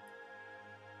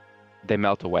 they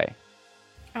melt away.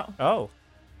 Oh.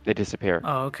 They disappear.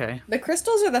 oh okay. The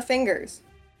crystals are the fingers.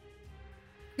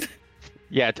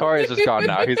 Yeah, Tori's just gone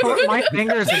now. He's My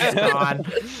fingers are gone.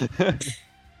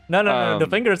 No. The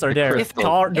fingers are there.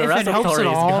 crystal. The If rest it of helps at Tori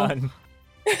is all- gone.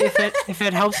 If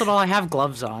it helps at all, I have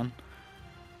gloves on.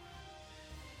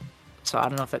 So I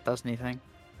don't know if it does anything.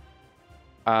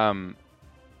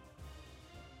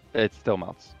 It still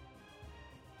melts.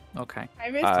 Okay.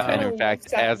 Iris And kinda in fact,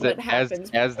 looks at as what it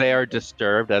happens as they are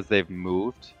disturbed, as they've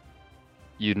moved,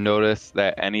 you notice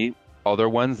that any other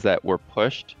ones that were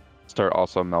pushed start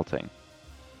also melting,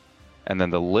 and then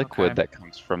the liquid Okay. that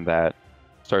comes from that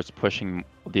starts pushing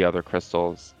the other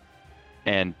crystals,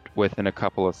 and within a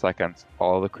couple of seconds,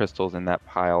 all the crystals in that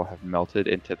pile have melted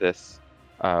into this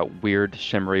weird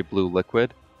shimmery blue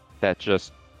liquid that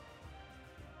just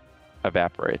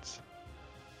evaporates.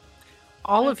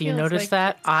 All That of you feels notice like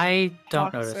that. I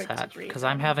don't notice toxic that to because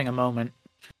breathe I'm in. having a moment.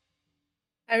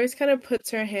 Iris kind of puts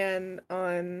her hand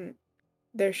on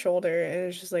their shoulder and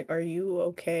is just like, "Are you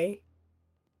okay?"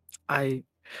 I'm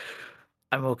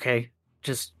okay.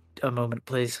 Just a moment,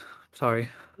 please. Sorry.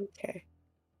 Okay.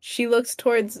 She looks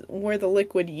towards where the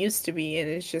liquid used to be and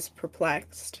is just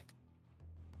perplexed.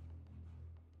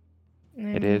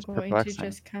 I'm is going perplexing. to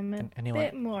just come a Can anyone-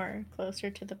 bit more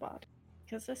closer to the body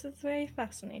because this is very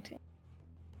fascinating.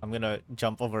 I'm gonna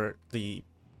jump over the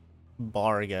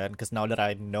bar again because now that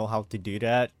I know how to do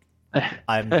that,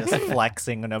 I'm just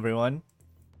flexing on everyone.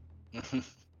 Can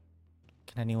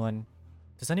anyone?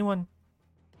 Does anyone?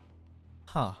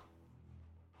 Huh?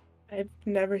 I've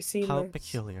never seen How this.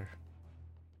 peculiar.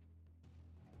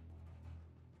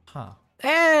 Huh?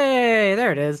 Hey,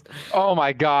 there it is. Oh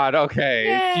my god, okay.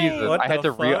 Yay! Jesus, What I had the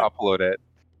to fuck? re-upload it.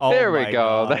 Oh there we my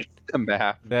go. God. That's the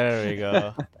map. There we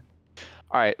go.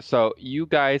 All right, so you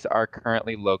guys are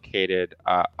currently located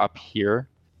up here,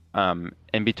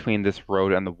 in between this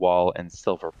road and the wall in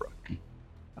Silverbrook.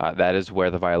 That is where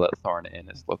the Violet Thorn Inn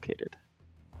is located.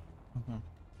 Mhm.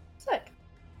 Sick.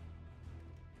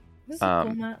 This is a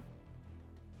cool Um, map.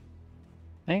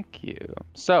 Thank you.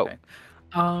 So, Okay.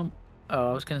 Oh,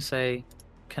 I was gonna say,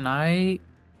 can I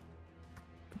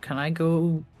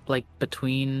go like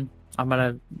between? I'm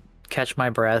gonna catch my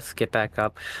breath, get back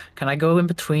up. Can I go in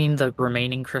between the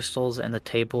remaining crystals and the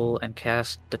table and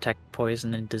cast detect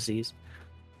poison and disease?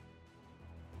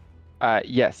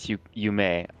 yes, you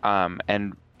may.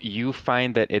 And you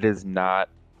find that it is not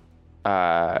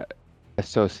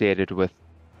associated with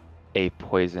a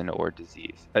poison or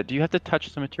disease. Do you have to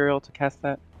touch the material to cast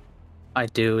that? I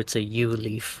do. It's a U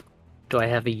leaf. Do I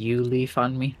have a U leaf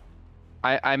on me?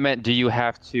 I meant, do you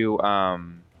have to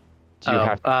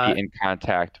be in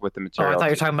contact with the Oh, material? I thought you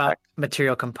were to talking about detect?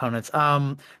 material components.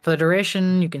 For the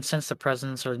duration, you can sense the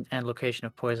presence and location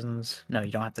of poisons. No,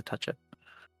 you don't have to touch it.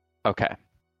 Okay.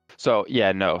 So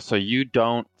yeah, no. So you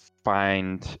don't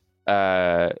find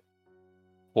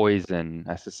poison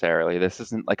necessarily. This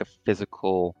isn't like a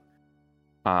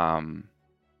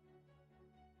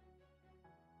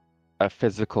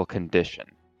physical condition.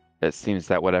 It seems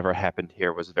that whatever happened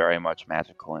here was very much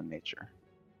magical in nature.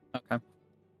 Okay.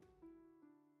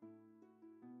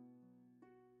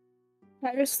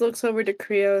 Iris looks over to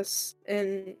Krios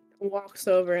and walks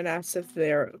over and asks if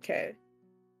they're okay.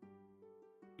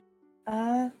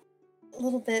 A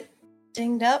little bit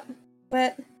dinged up,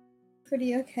 but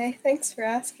pretty okay. Thanks for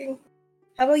asking.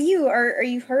 How about you? Are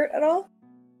you hurt at all?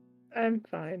 I'm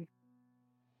fine.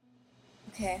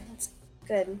 Okay, that's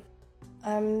good.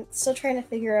 I'm still trying to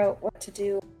figure out what to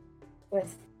do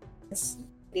with this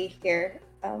lady here.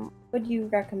 What would you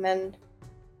recommend?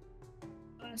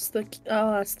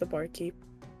 I'll ask the barkeep.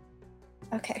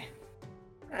 Okay.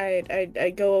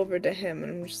 I go over to him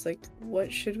and I'm just like,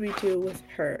 what should we do with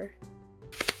her?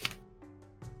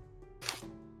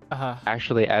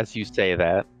 Actually, as you say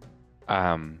that,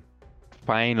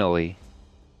 finally,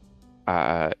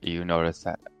 you notice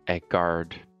that a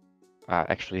guard,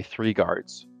 actually 3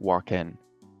 guards, walk in,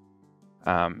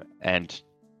 and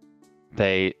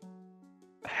they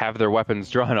have their weapons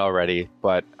drawn already,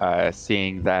 but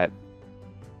seeing that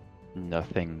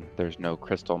there's no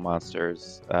crystal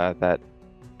monsters that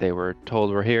they were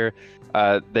told were here,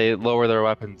 they lower their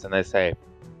weapons and they say,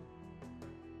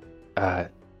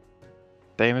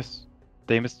 Damus,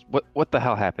 what the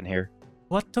hell happened here?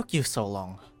 What took you so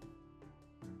long?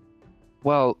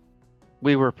 Well,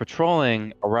 we were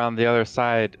patrolling around the other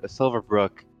side of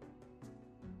Silverbrook.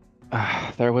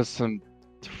 There was some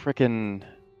frickin'.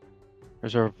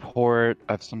 There's a report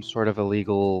of some sort of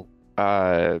illegal.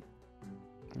 What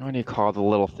do you call the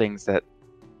little things that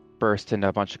burst into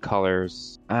a bunch of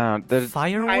colors? Fireworks?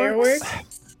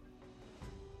 Fireworks?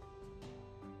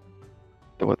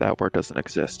 That word doesn't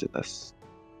exist in this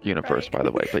universe, by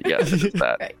the way. But yes, it is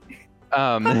that.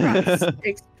 Right.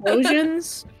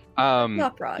 Explosions?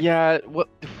 Pop rock. Yeah.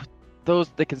 Those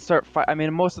they can start. I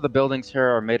mean, most of the buildings here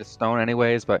are made of stone,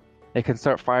 anyways, but they can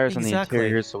start fires in the Exactly.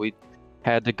 interior. So we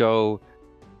had to go.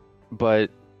 But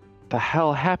the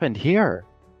hell happened here?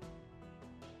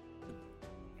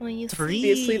 Well, you Three-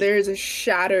 Obviously, there is a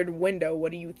shattered window.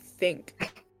 What do you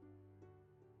think?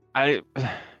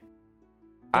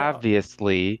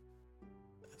 Obviously,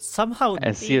 Somehow,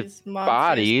 and see a these monsters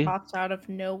body. popped out of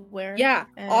nowhere. Yeah,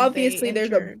 and obviously, they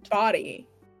there's a entered. body.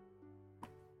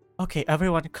 okay,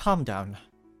 everyone calm down.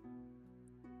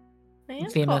 I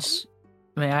am Venus,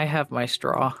 may I have my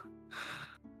straw?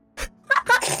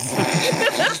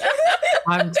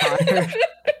 I'm tired.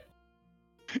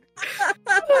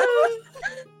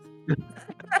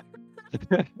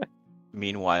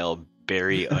 Meanwhile,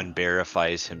 Barry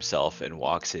unbearifies himself and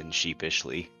walks in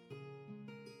sheepishly.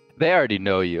 they already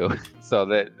know you, so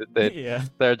Yeah.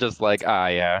 they're just like,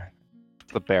 yeah,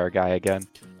 it's the bear guy again.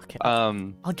 Okay,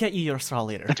 Um, I'll get you your straw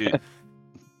later.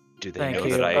 Do they Thank know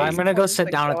you. that I'm gonna go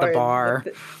sit down at the bar.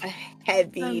 A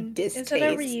heavy Is distaste. it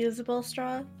a reusable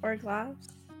straw or glass?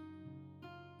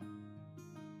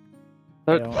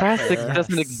 I the don't plastic care.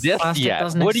 doesn't exist Plastic yet.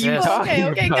 doesn't What are you exist. talking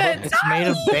Okay, about? good. It's made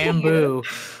of bamboo.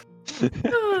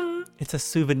 It's a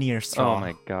souvenir straw. Oh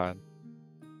my god.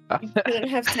 You couldn't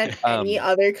have sent Um, any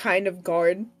other kind of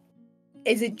guard.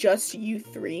 Is it just you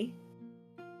three?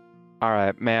 All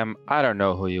right, ma'am. I don't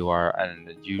know who you are,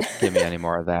 and you give me any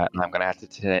more of that, and I'm gonna have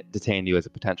to detain you as a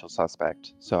potential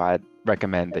suspect. So I'd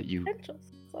recommend that you Potential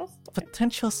suspect.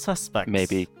 Potential suspects.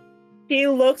 maybe She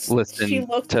looks. listen she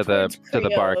looks to the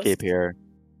towards barkeep Krios. here.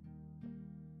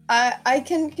 I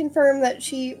can confirm that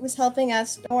she was helping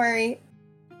us. Don't worry.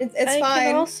 It's I fine.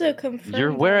 can also confirm. You're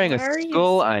that wearing a Darius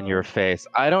skull on knows. your face.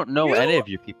 I don't know You any of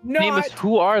you people. not Famous,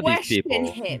 who are these Question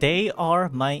people? him. They are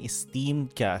my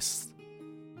esteemed guests.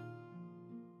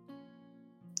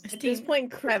 At this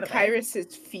point, Kyrus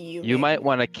is fuming. You might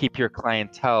want to keep your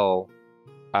clientele.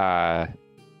 I'd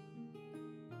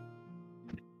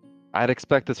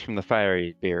expect this from the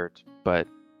fiery beard, but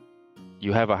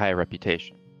you have a high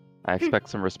reputation. I expect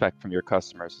some respect from your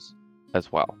customers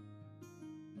as well.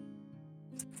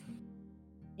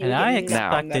 You And I get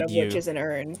nothing expected that of you- which isn't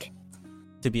earned.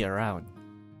 To be around.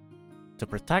 To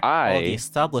protect all the I-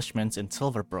 establishments in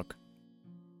Silverbrook.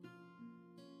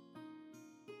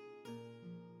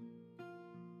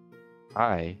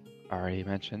 I already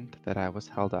mentioned that I was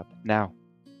held up. Now,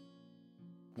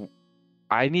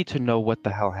 I need to know what the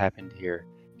hell happened here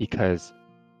because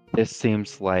this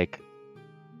seems like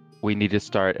we need to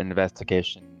start an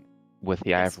investigation with the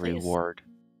Yes, Ivory please. Ward.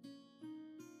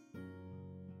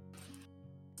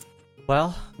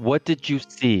 Well, What did you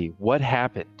see? What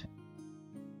happened?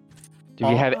 Do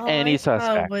you have All any I saw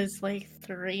suspect? was like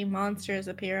 3 monsters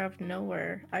appear out of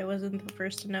nowhere. I wasn't the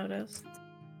first to notice.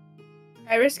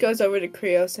 Kyrus goes over to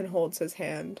Krios and holds his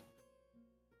hand.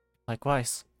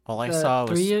 likewise. All I Uh, saw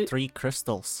was three- 3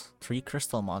 crystals. 3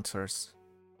 crystal monsters.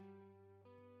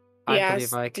 I Yes,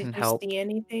 believe I did can you help. see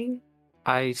anything?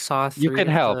 I saw three. You can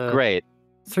of help. the- Great.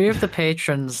 3 of the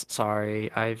patrons.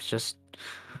 Sorry, I've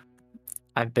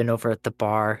been over at the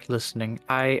bar listening.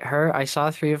 I saw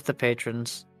 3 of the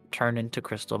patrons turn into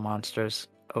crystal monsters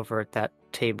over at that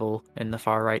table in the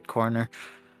far right corner,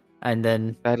 and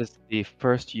then That is the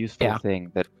first useful Yeah.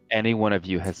 thing that any one of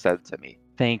you has said to me.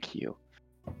 Thank you.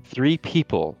 3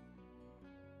 people.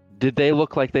 Did they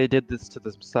look like they did this to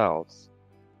themselves?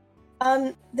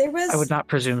 There was I would not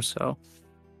presume so.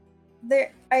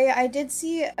 there. I did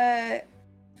see a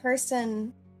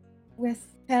person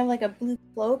with kind of like a blue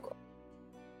cloak,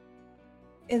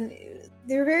 and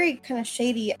they're very kind of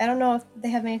shady. I don't know if they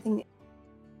have anything,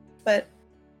 but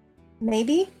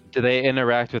maybe. Do they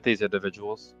interact with these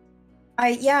individuals?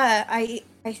 I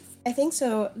think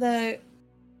so.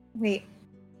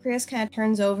 Chris kind of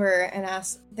turns over and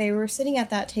asks. They were sitting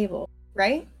at that table,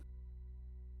 right?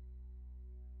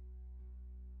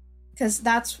 Because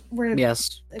that's where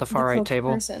Yes, the far right cloaked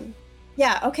table. person.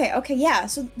 Yeah. Okay. Yeah.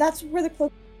 So that's where the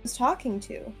cloak was talking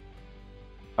to.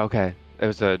 Okay.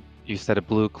 You said a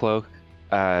blue cloak.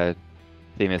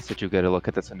 Themis, did you get a look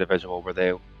at this individual? Were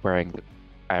they wearing the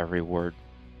Ivory Ward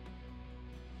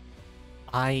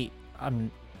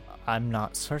I'm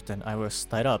not certain. I was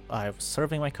tied up. I was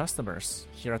serving my customers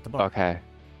here at the bar. Okay.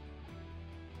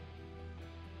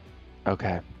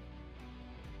 Okay.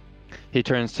 He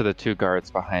turns to the two guards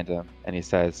behind him and he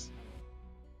says,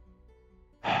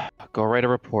 "Go write a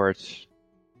report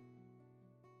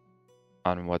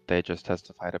on what they just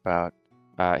testified about."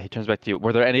 He turns back to you.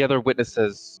 Were there any other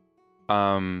witnesses?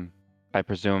 I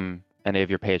presume any of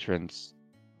your patrons.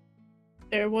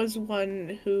 There was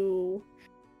one who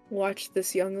watched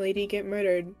this young lady get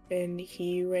murdered, and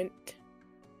he went.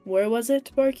 Where was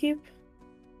it, barkeep?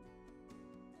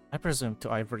 I presume to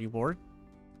Ivory Ward.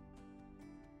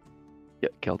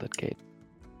 Yep, Gilded Gate.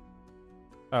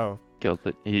 Oh,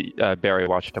 Gilded. Barry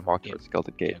watched him walk towards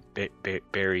Gilded Gate.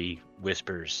 Barry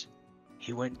whispers,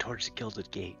 "He went towards the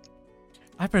Gilded Gate."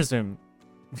 I presume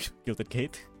Gilded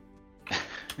Gate.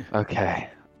 Okay.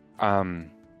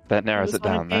 That narrows He it was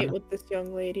on down a date then. with this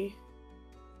young lady,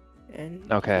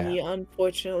 and Okay. he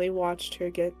unfortunately watched her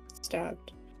get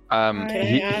stabbed. Can I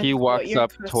He ask he what walks your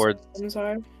up towards customs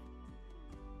are?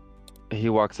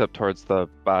 the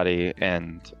body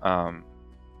and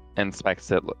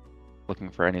inspects it, looking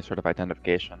for any sort of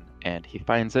identification, and he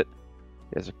finds it.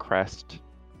 There's a crest.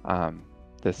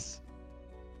 This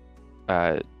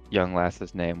young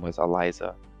lass's name was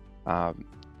Eliza,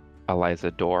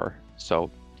 Eliza Dorr.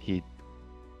 So he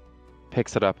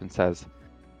picks it up and says,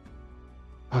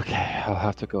 "Okay, I'll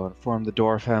have to go inform the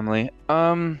Dorr family.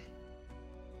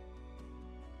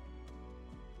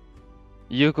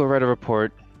 You go write a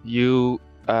report. You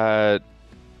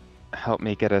help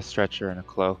me get a stretcher and a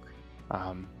cloak.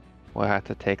 We'll have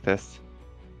to take this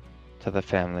to the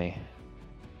family."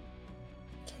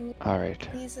 Can you All right.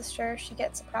 please assure she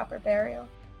gets a proper burial?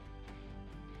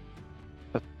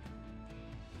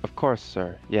 Of course,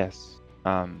 sir. Yes.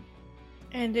 And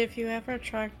if you ever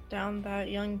track down that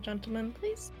young gentleman,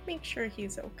 please make sure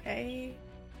he's okay.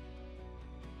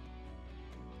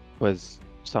 Was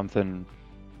something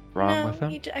wrong no, with him?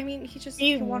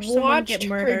 He watched someone get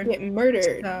murdered. her get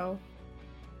murdered. So,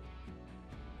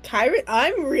 Kyron,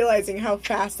 I'm realizing how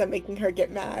fast I'm making her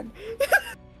get mad.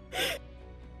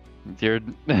 You're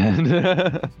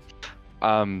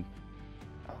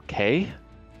okay.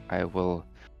 I will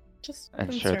just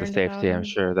ensure the concerned safety. about I'm him.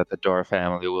 sure that the Dorr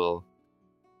family will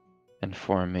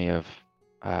inform me of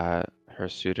her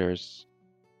suitors.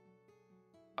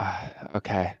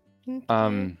 Okay.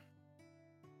 Okay.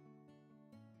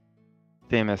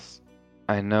 Themis,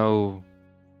 I know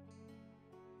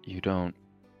you don't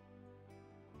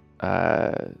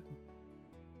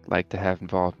like to have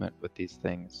involvement with these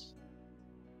things,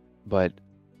 but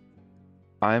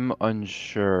I'm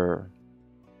unsure.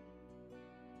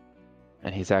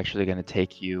 And he's actually going to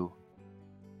take you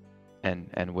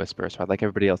and whisper. So I'd like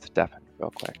everybody else to deafen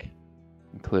real quick,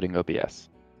 including OBS.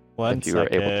 If you were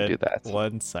able to do that.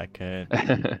 1 second.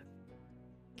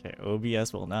 Okay,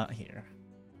 OBS will not hear.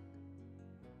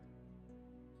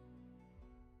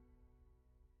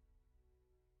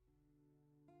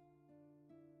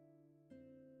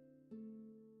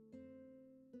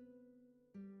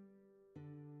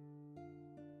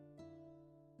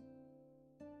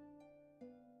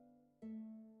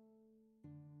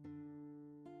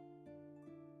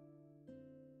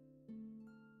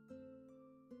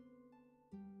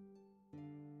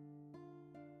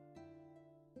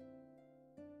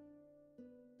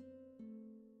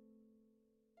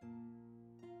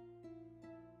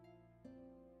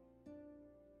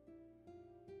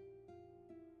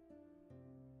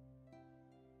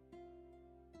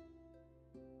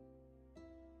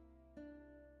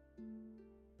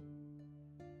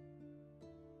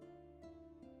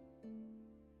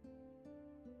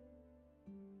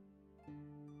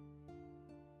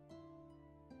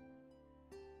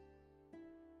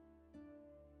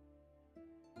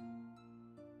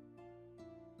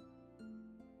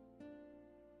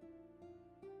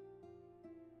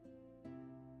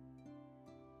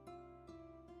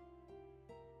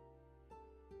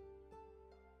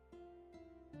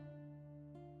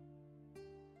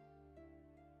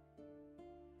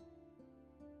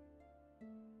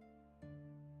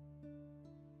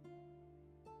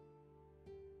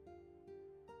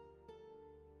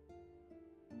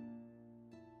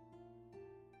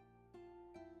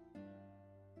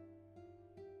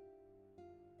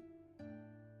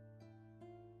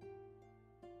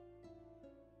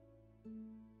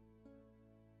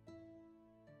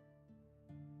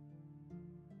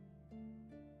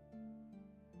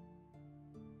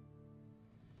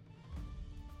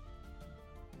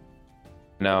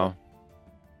 No.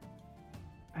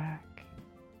 Back.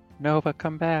 Nova,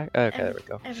 come back. Okay, there we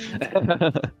go.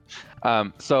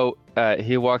 Everyone's So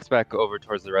he walks back over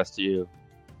towards the rest of you,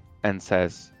 and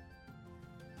says,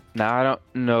 "Now I don't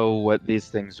know what these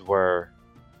things were,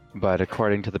 but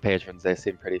according to the patrons, they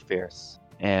seem pretty fierce,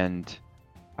 and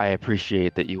I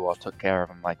appreciate that you all took care of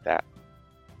them like that.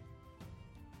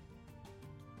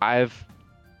 I've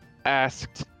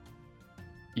asked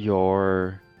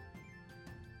your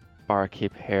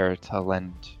barkeep here to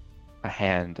lend a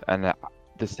hand, and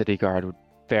the city guard would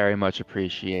very much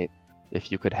appreciate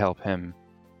if you could help him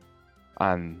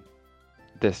on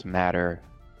this matter.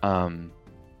 I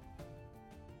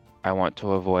want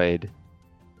to avoid,"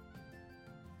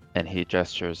 and he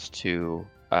gestures to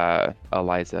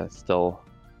Eliza, still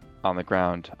on the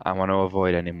ground. "I want to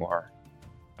avoid any more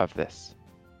of this.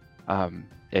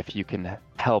 If you can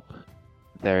help,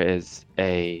 there is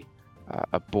a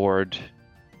board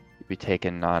to be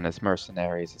taken on as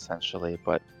mercenaries, essentially,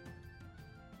 but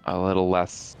a little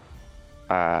less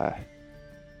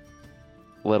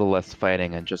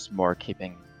fighting and just more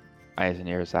keeping eyes and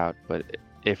ears out. But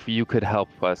if you could help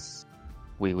us,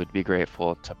 we would be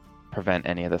grateful to prevent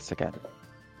any of this again.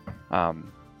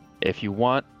 If you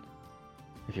want,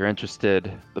 if you're interested,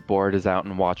 the board is out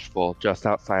and watchful just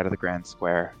outside of the Grand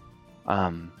Square.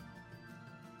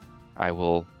 I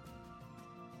will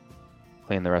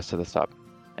clean the rest of this up."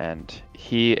 And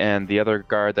he and the other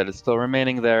guard that is still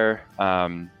remaining there,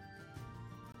 the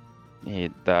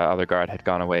other guard had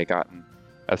gone away, gotten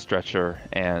a stretcher,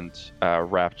 and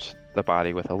wrapped the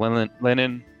body with a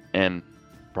linen and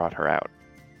brought her out.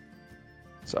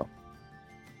 So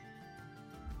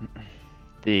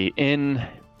the inn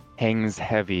hangs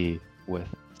heavy with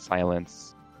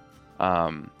silence.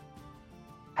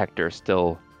 Hector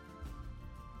still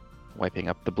wiping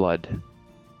up the blood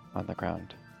on the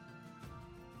ground.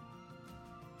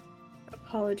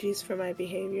 Apologies for my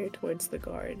behavior towards the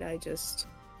guard. I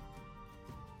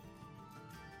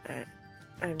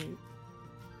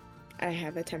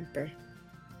have a temper.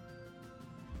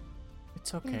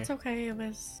 It's okay. It's okay.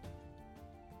 It's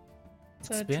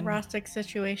a It's been- drastic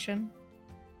situation.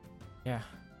 Yeah.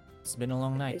 It's been a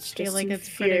long night. It's feel just like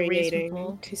it's pretty infuriating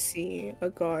reasonable. to see a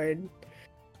guard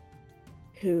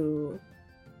who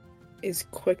is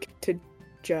quick to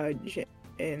judge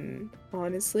and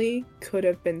honestly could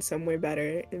have been somewhere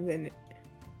better than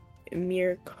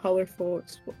mere colorful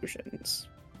explosions.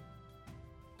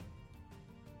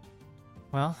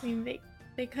 Well, I mean,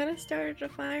 they could have started a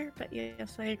fire, but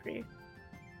yes, I agree.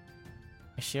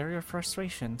 I share your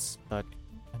frustrations, but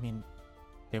I mean,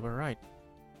 they were right.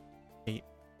 They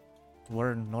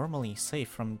were normally safe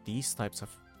from these types of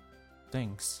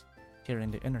things here in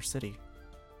the inner city.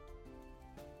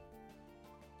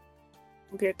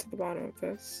 We'll get to the bottom of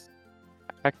this.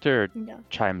 Hector Yeah.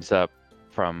 chimes up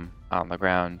from on the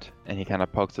ground, and he kind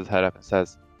of pokes his head up and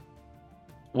says,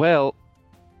 "Well,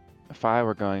 if I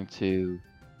were going to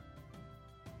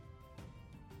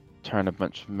turn a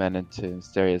bunch of men into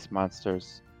mysterious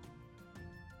monsters,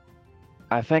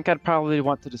 I think I'd probably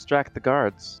want to distract the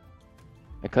guards.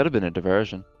 It could have been a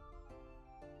diversion."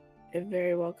 It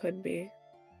very well could be.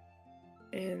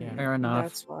 And Yeah. Fair enough.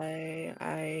 that's why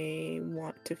I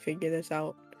want to figure this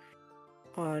out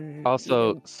on Also,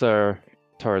 even- sir,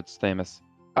 towards Thamus,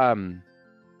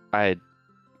 I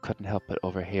couldn't help but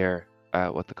overhear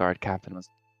what the guard captain was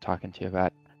talking to you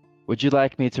about. Would you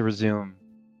like me to resume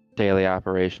daily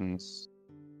operations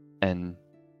and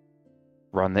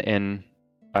run the inn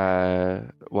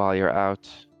while you're out?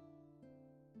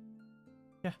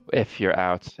 Yeah. If you're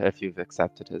out, if you've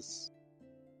accepted his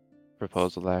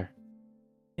proposal there.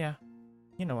 Yeah,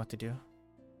 you know what to do.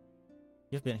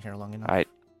 You've been here long enough. Alright.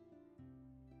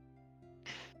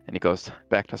 And he goes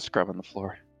back to scrubbing the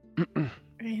floor.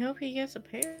 I hope he gets a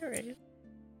pay raise.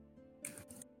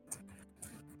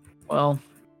 Well,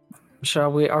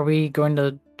 are we going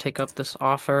to take up this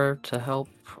offer to help,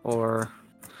 or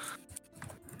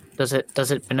does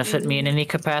it benefit me in any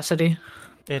capacity?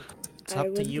 It's I up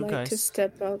to would you like guys. to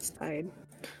step outside.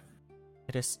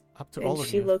 It is up to And all of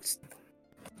she you. looks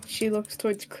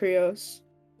towards Krios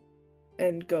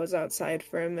and goes outside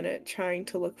for a minute, trying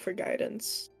to look for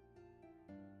guidance.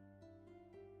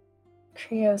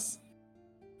 Krios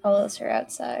follows her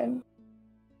outside.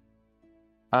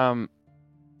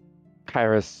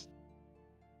 Kairos,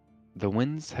 the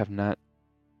winds have not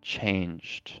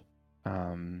changed.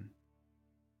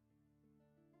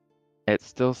 It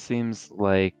still seems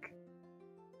like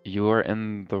you're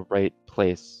in the right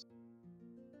place.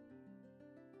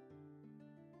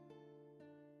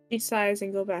 She sighs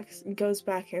and goes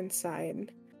back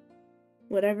inside.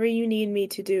 Whatever you need me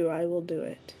to do, I will do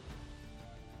it.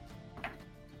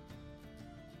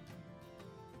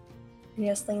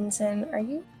 Krios leans in. Are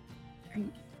you?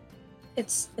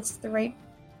 It's the right.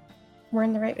 We're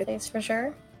in the right place for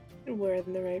sure. We're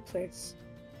in the right place.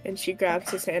 And she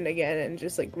grabs his hand again and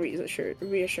just like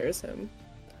reassures him.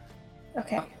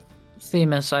 Okay.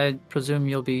 Themis, I presume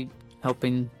you'll be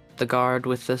helping the guard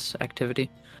with this activity.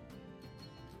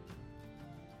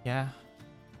 Yeah.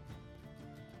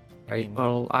 Right.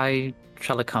 Well, I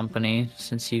shall accompany,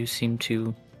 since you seem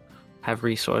to have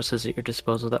resources at your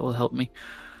disposal that will help me.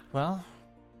 Well,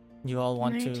 you all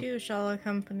want I to? too shall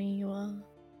accompany you all.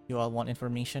 You all want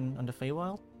information on the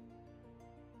Feywild?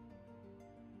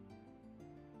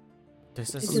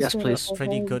 This is Yes, please. a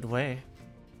pretty good way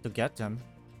to get them.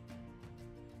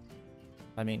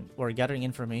 I mean, we're gathering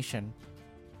information,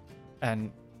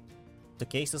 and the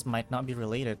cases might not be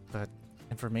related, but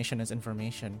information is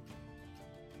information.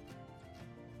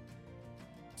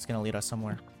 It's gonna lead us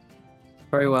somewhere.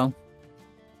 Very well.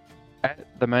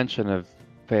 At the mention of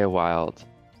Feywild,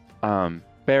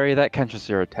 Barry, that catches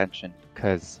your attention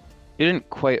because you didn't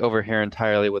quite overhear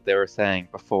entirely what they were saying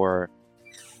before,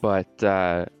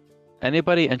 but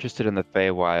anybody interested in the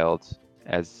Feywild,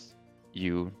 as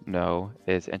you know,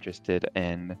 is interested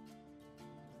in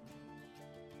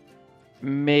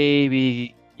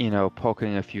maybe,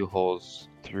 poking a few holes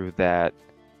through that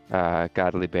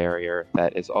godly barrier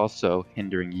that is also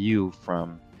hindering you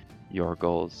from your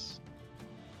goals.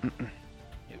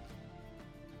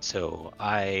 So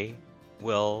I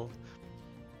will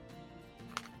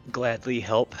gladly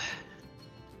help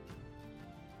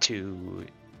to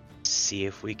see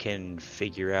if we can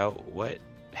figure out what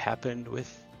happened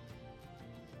with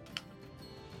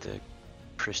the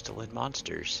crystalline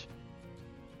monsters.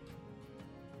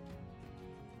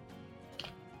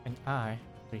 And I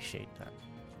appreciate that.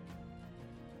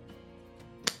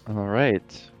 All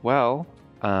right. Well,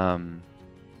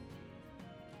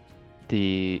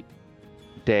 the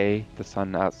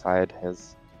sun outside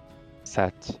has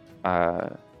set.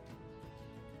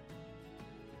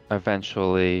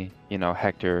 Eventually,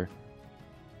 Hector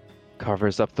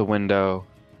covers up the window,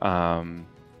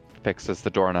 fixes the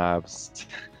doorknobs,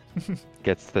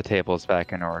 gets the tables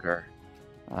back in order,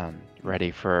 ready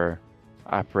for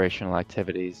operational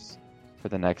activities for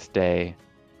the next day.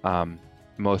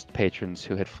 Most patrons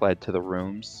who had fled to the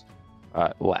rooms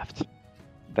left.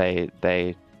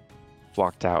 They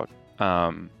walked out.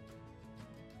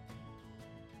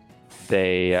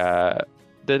 They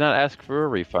did not ask for a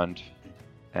refund,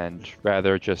 and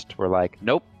rather just were like,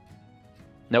 nope,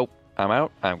 I'm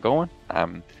out, I'm going,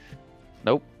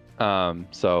 nope.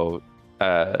 So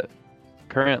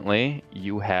currently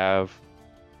you have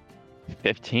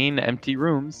 15 empty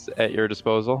rooms at your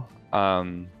disposal.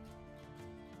 And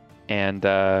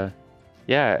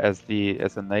as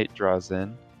the night draws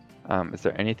in, is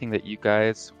there anything that you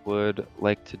guys would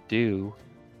like to do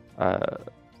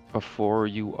before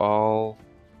you all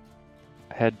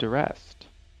head to rest?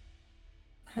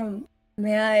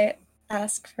 May I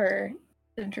ask for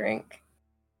a drink?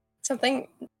 Something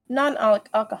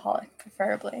non-alcoholic,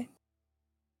 preferably.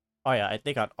 Oh yeah,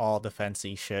 they got all the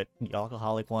fancy shit, the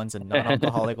alcoholic ones and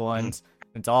non-alcoholic ones.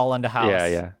 It's all in the house.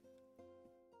 Yeah.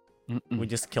 We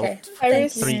just killed Okay.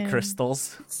 three Yeah.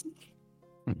 crystals.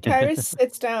 Kyrus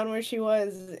sits down where she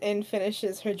was and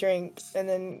finishes her drink and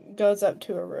then goes up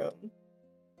to her room.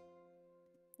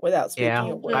 Without speaking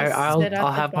Yeah, a word. I'll Sit at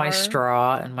the have my bar.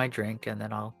 straw and my drink, and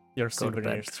then I'll Your go to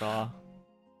souvenir bed. straw.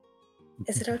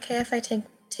 Is it okay if I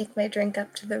take my drink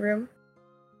up to the room?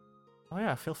 Oh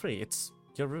yeah, feel free. It's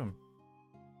your room.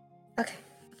 Okay.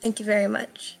 Thank you very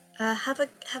much. Have a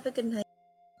good night.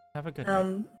 Have a good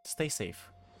night. Stay safe.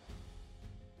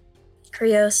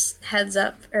 Krios heads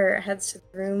to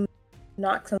the room,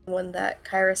 knocks on the one that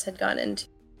Kyrus had gone into,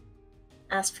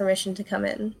 asks permission to come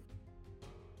in.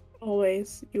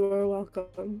 Always, you are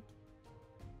welcome.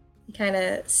 He kind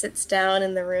of sits down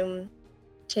in the room,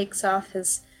 takes off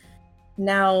his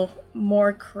now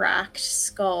more cracked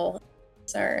skull,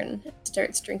 and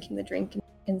starts drinking the drink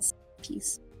in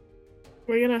peace.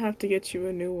 We're gonna have to get you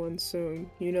a new one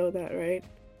soon. You know that, right?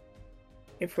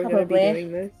 If we're Probably. gonna be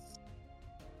doing this.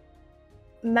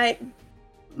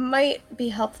 Might be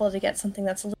helpful to get something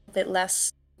that's a little bit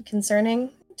less concerning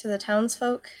to the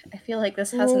townsfolk. I feel like this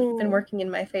hasn't been Ooh. working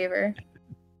in my favor.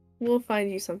 We'll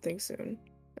find you something soon.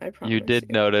 I promise. You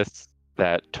did notice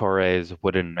that Torre's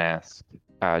wooden mask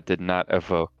did not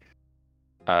evoke.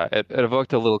 It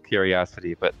evoked a little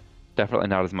curiosity, but definitely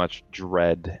not as much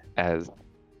dread as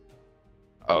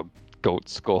a goat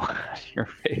skull on your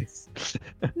face.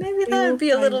 Maybe We that will would be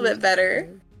a find little you bit better.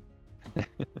 something.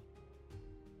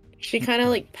 She kind of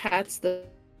like pats the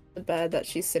bed that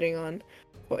she's sitting on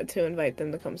to invite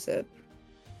them to come sit.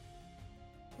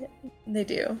 They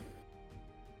do.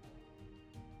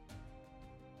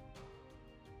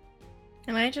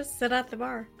 And I just sit at the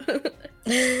bar.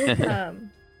 Is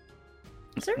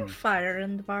there a fire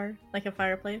in the bar? Like a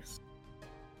fireplace?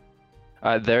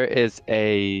 There is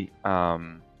a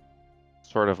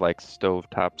sort of like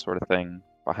stovetop sort of thing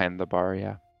behind the bar,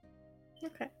 yeah.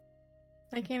 Okay.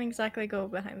 I can't exactly go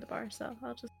behind the bar, so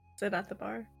I'll just sit at the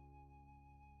bar.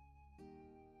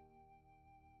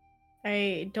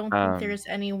 I don't think there's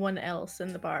anyone else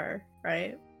in the bar,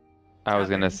 right? I was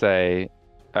gonna say,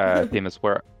 Themis,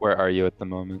 where are you at the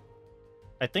moment?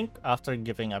 I think after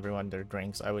giving everyone their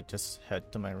drinks, I would just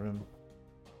head to my room.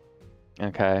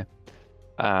 Okay.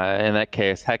 In that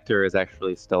case, Hector is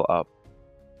actually still up,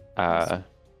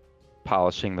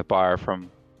 polishing the bar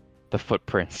from the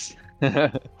footprints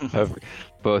of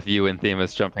both you and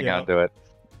Themis jumping onto it.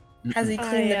 Has he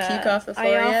cleaned the puke off the floor I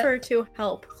yet? offer to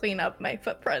help clean up my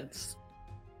footprints.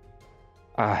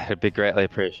 It'd be greatly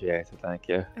appreciated, thank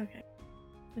you. Okay.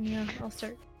 Then yeah, I'll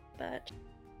start that.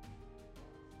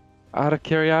 Out of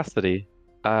curiosity,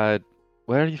 where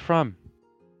are you from?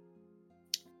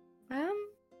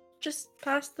 Just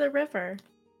past the river.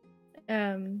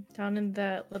 Down in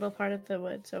the little part of the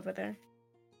woods over there.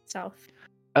 South.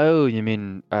 Oh, you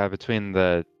mean between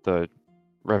the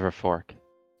river fork?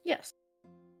 Yes.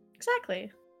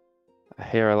 Exactly. I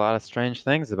hear a lot of strange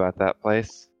things about that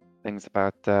place. Things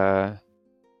about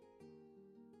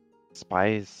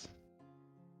spies.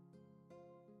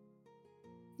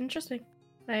 Interesting.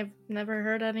 I've never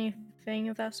heard anything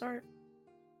of that sort.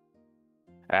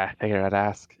 I figured I'd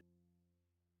ask.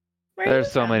 Where are There's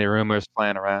you so from? many rumors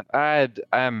flying around.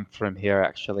 I'm from here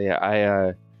actually.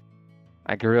 I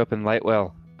grew up in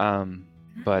Lightwell.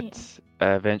 But Nice.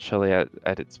 eventually I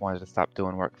just wanted to stop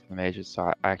doing work for the mages, so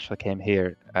I actually came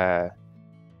here.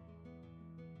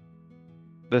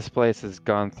 This place has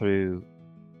gone through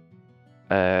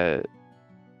a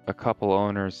couple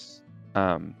owners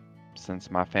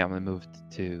since my family moved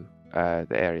to the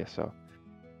area. So,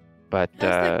 but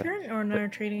How's the current owner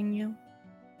treating you?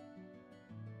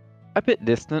 a bit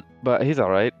distant, but he's all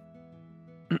right.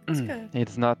 That's good. He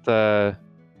does not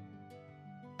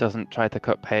doesn't try to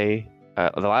cut pay.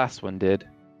 The last one did,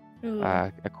 Ooh.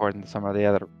 according to some of the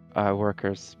other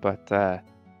workers, but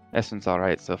this one's all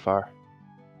right so far.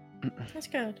 That's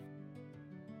good.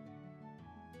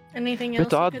 Anything Bit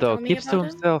else? odd you could though. tell me Keeps to about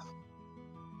him? himself.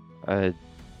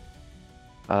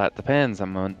 That depends.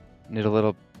 I'm gonna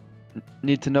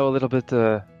need to know a little bit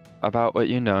about what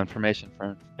you know, information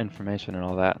and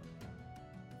all that.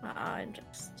 I'm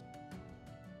just.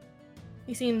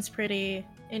 He seems pretty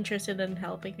interested in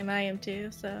helping, and I am too.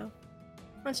 So,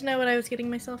 I want to know what I was getting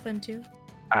myself into.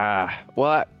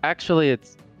 Well, actually,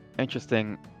 it's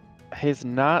interesting. He's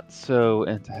not so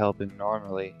into helping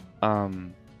normally. I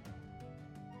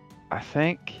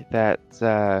think that,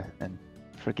 and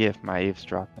forgive my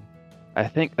eavesdropping, I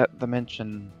think that the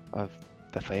mention of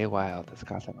the Feywild has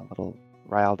got him a little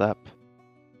riled up.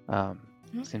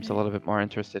 Seems a Okay. little bit more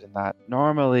interested in that.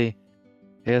 Normally,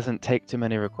 he doesn't take too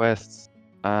many requests.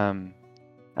 And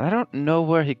I don't know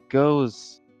where he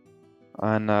goes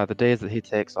on the days that he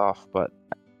takes off, but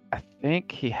I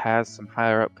think he has some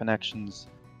higher up connections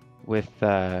with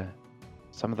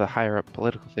some of the higher up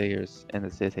political figures in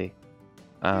the city.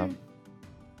 But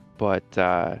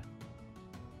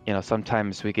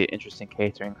sometimes we get interesting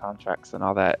catering contracts and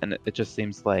all that, and it just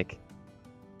seems like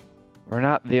we're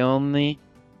not the only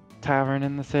tavern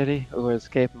in the city who is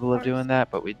capable of doing that,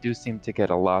 but we do seem to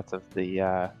get a lot of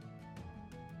the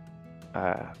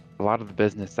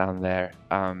business down there.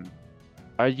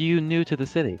 Are you new to the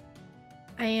city?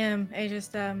 I am. I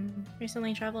just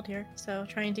recently traveled here, so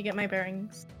trying to get my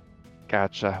bearings.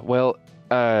 Gotcha. Well,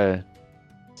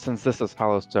 since this is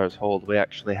Hollowstar's Hold, we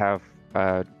actually have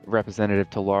representative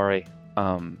to Laurie.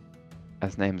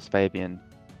 His name is Fabian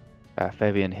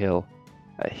Hill.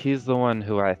 He's the one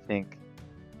who I think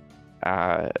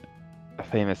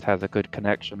Famous has a good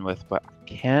connection with, but I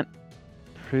can't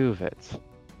prove it.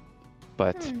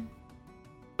 But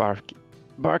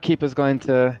Barkeep is going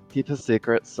to keep his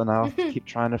secrets, and I'll keep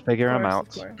trying to figure him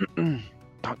out.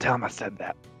 Don't tell him I said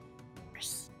that.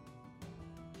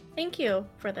 Thank you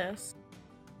for this.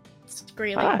 It's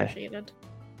greatly Hi. appreciated.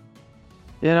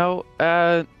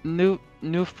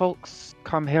 New folks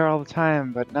come here all the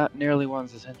time, but not nearly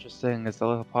ones as interesting as the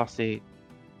little posse.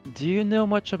 Do you know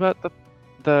much about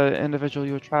the individual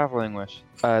you were traveling with?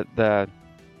 The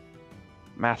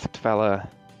masked fella.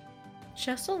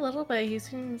 Just a little bit. He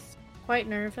seems quite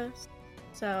nervous.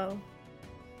 So,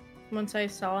 once I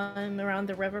saw him around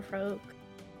the river fork,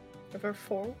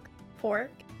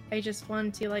 I just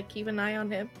wanted to keep an eye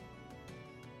on him.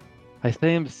 He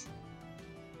seems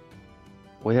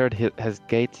weird. His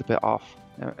gait's a bit off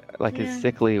Like Yeah, he's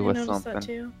sickly I with noticed something. that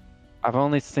too. I've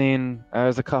only seen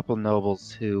there's a couple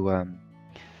nobles who,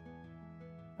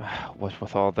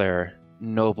 with all their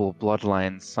noble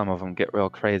bloodlines, some of them get real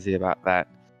crazy about that,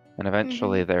 and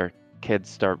eventually their kids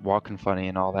start walking funny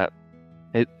and all that.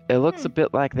 It looks a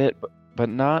bit like that, but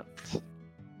not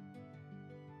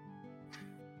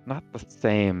the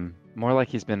same. More like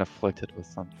he's been afflicted with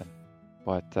something.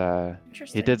 But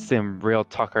Interesting. he did seem real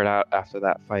tuckered out after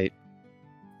that fight.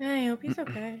 Yeah, I hope he's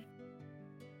okay.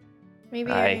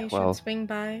 Maybe Aye, I well- should swing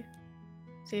by,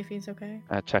 see if he's okay.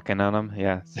 Check in on him,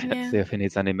 yeah. Yeah. See if he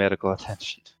needs any medical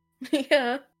attention.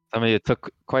 Yeah. Some of you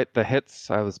took quite the hits.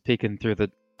 I was peeking through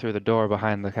the door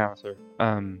behind the counter.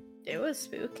 It was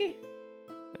spooky.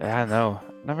 Yeah, no,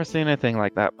 never seen anything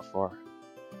like that before.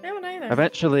 I haven't either.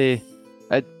 Eventually,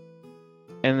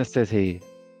 in the city,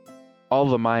 all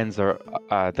the mines are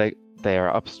they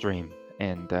are upstream,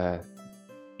 and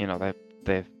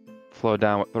they flow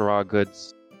down with the raw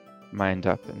goods mined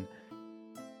up, and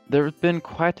there have been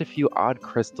quite a few odd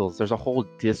crystals. There's a whole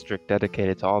district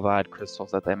dedicated to all the odd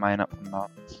crystals that they mine up from the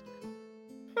mountains.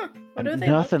 What And do they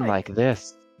nothing look like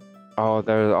this. Oh,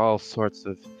 there's all sorts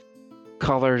of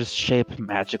colors, shape,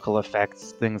 magical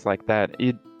effects, things like that.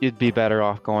 You'd be better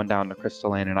off going down to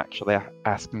Crystal Lane and actually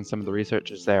asking some of the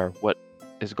researchers there what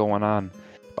is going on.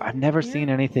 But I've never Yeah. seen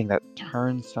anything that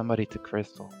turns somebody to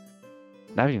crystal.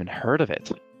 Never even heard of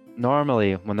it.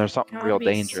 Normally, when there's something Gotta real be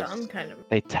dangerous, some kind of.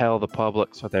 they tell the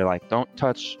public, so they're like, don't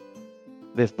touch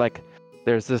this. Like,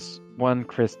 there's this one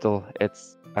crystal,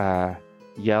 it's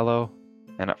yellow,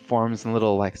 and it forms in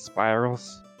little like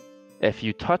spirals. If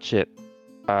you touch it,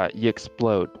 you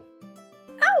explode.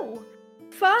 Oh,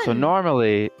 fun. So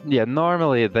normally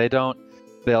they'll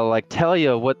like tell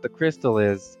you what the crystal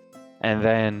is, and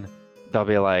then they'll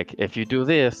be like, if you do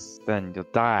this, then you'll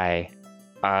die.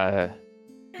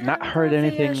 Not heard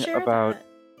anything about.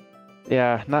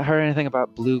 Yeah, not heard anything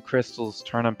about blue crystals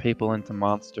turning people into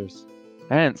monsters.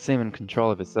 They didn't seem in control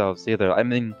of themselves either. I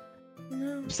mean,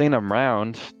 No. I've seen them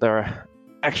around. They're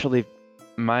actually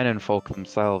mining folk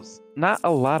themselves. Not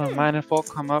a lot of mining folk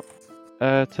come up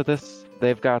to this.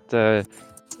 They've got the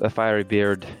Fiery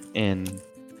Beard in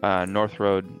North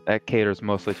Road. That caters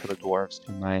mostly to the dwarves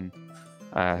who mine.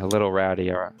 A little rowdy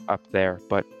are up there,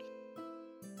 but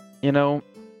they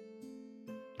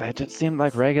just seemed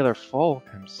like regular folk.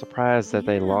 I'm surprised that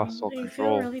they lost all You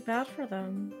control. feel really bad for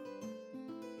them.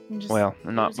 And just Well,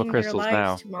 not losing for their crystals lives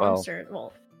now. to Well, monsters.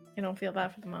 Well, I don't feel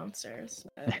bad for the monsters.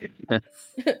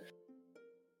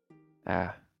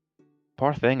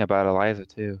 poor thing about Eliza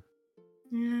too.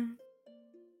 Yeah.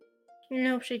 I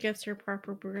hope she gets her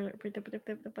proper burial.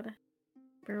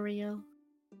 Burial?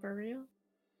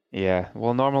 Yeah.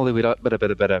 Well, normally we don't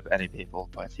bit of any people,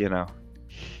 but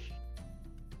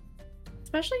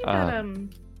Especially that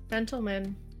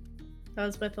gentleman that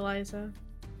was with Eliza.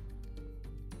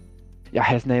 Yeah,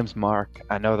 his name's Mark.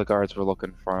 I know the guards were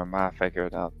looking for him. I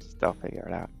figured out. They'll figure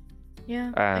it out.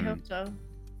 Yeah, I Um, hope so.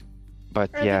 But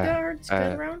Are yeah, the guards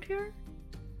good around here?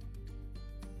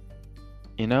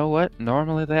 you know what?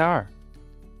 Normally they are.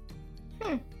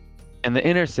 Hmm. In the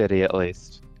inner city, at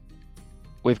least.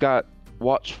 We've got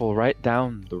Watchful right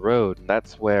down the road.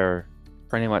 That's where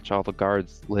pretty much all the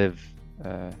guards live.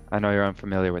 I know you're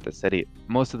unfamiliar with the city.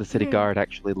 Most of the city Mhm. guard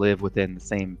actually live within the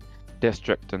same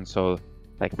district, and so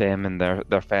like them and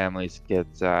their families get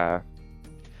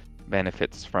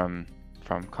benefits from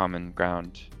common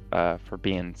ground for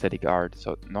being city guard.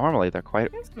 So normally they're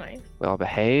quite That's nice. well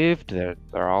behaved.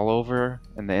 They're all over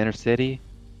in the inner city.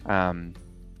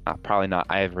 Probably not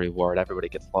Ivory Ward. Everybody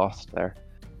gets lost there.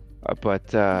 But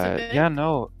big? yeah,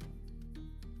 no.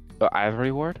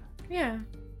 Ivory Ward? Yeah.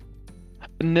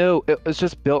 No, it was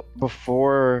just built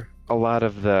before a lot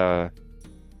of the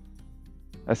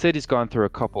city's gone through a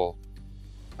couple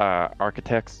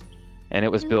architects, and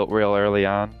it was built real early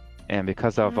on. And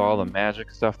because of all the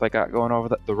magic stuff they got going over,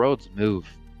 the roads move.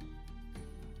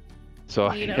 So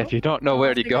if you don't know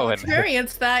where to go,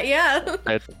 Experience that, yeah.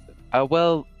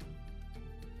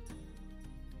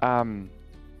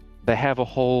 They have a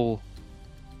whole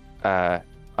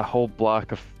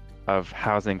block of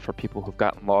housing for people who've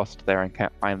gotten lost there and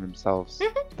can't find themselves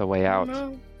the way out.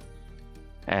 No.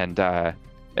 And that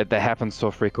happens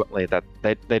so frequently that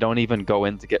they don't even go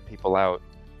in to get people out,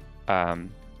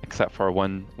 except for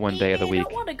one day of the week. I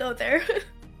don't want to go there.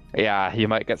 Yeah, you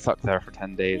might get stuck there for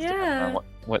 10 days depending Yeah. on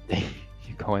what day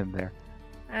you go in there.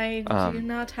 I do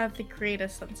not have the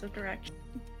greatest sense of direction.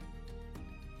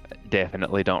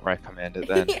 Definitely don't recommend it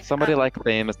then. Yeah. Somebody like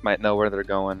Famous might know where they're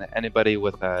going. Anybody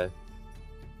with a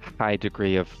high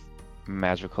degree of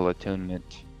magical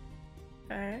attunement.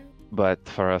 Okay. But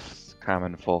for us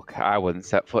common folk, I wouldn't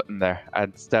set foot in there.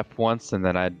 I'd step once and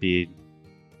then I'd be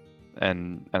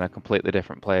in a completely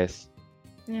different place.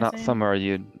 Yeah, Not same. somewhere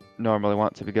you'd normally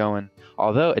want to be going.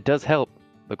 Although it does help.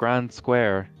 The Grand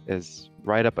Square is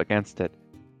right up against it.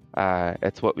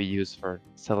 It's what we use for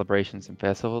celebrations and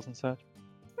festivals and such.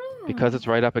 Because it's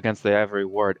right up against the Every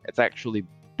Ward, it's actually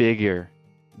bigger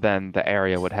than the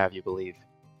area would have you believe.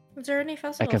 Is there any I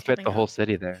festivals can fit coming the whole up?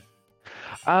 city there.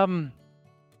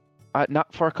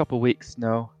 Not for a couple weeks,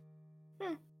 no.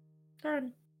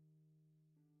 Darn.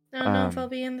 I don't know if I'll Um,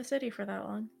 be in the city for that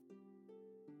long.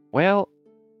 Well,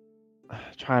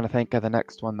 trying to think of the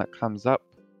next one that comes up.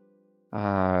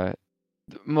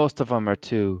 Most of them are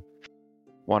to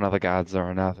one of the gods or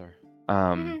another.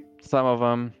 Some of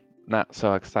them not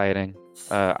so exciting.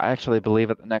 I actually believe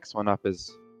that the next one up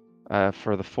is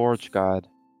for the Forge God.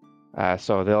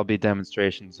 So there'll be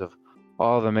demonstrations of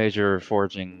all the major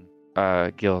forging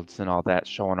guilds and all that,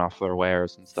 showing off their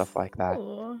wares and stuff like that.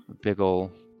 Ooh. Big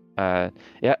ol'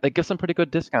 yeah, they give some pretty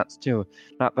good discounts too.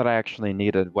 Not that I actually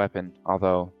need a weapon,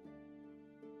 although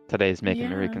today's making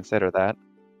me Yeah. reconsider that.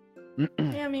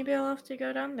 Yeah, maybe I'll have to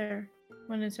go down there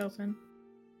when it's open.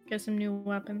 Get some new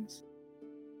weapons.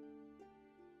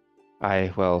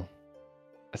 Well,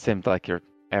 it seemed like your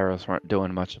arrows weren't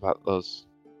doing much about those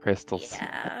crystals.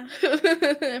 Yeah.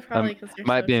 Probably because they're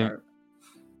might so be sharp.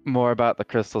 more about the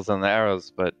crystals than the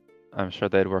arrows, but I'm sure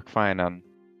they'd work fine on,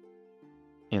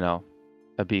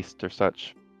 a beast or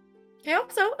such. I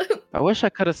hope so. I wish I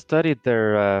could have studied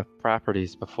their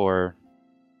properties before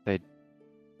they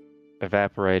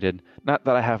evaporated. Not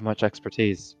that I have much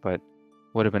expertise, but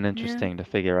would have been interesting to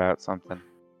figure out something.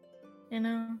 You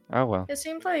know, Oh well. it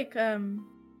seemed like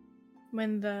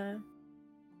when the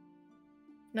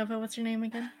Nova, what's her name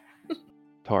again?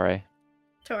 Torre.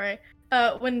 Torre.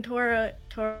 When Torre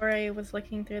was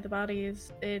looking through the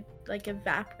bodies, it like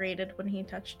evaporated when he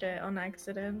touched it on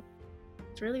accident.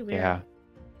 It's really weird. Yeah.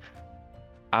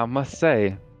 I must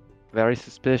say, very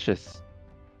suspicious,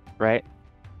 right?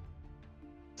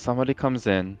 Somebody comes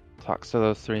in, talks to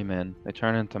those three men, they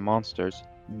turn into monsters,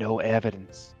 no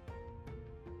evidence.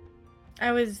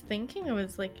 I was thinking it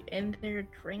was like in their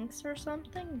drinks or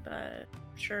something, but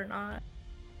sure not.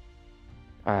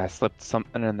 Slipped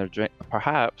something in their drink,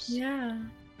 perhaps. Yeah.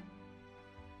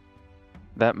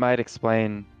 That might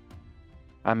explain.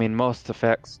 I mean, most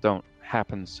effects don't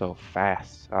happen so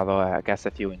fast. Although I guess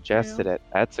if you ingested it,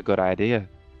 that's a good idea.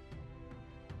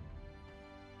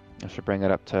 I should bring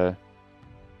it up to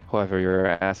whoever you're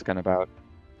asking about.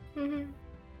 Mm-hmm.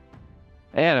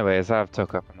 Anyways, I've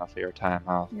took up enough of your time.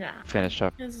 I'll Yeah. finish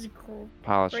up This is cool.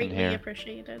 polishing Greatly here.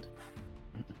 appreciated.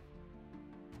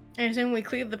 I assume we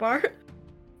cleared the bar.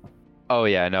 Oh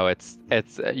yeah, no, it's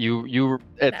you.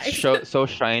 It's Nice. so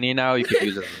shiny now. You could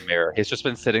use it as a mirror. He's just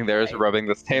been sitting there, Right. rubbing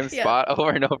the same Yeah. spot over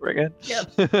and over again.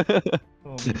 Yep.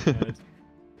 Oh my god.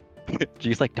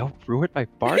 G's like, don't ruin my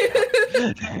bar.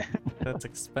 That's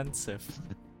expensive.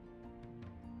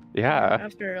 Yeah.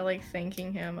 After like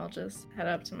thanking him, I'll just head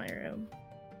up to my room.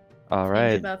 All Think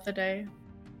right. about the day.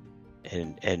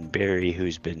 And Barry,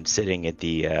 who's been sitting at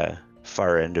the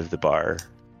far end of the bar,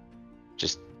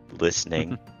 just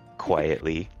listening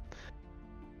quietly.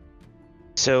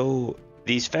 So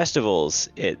these festivals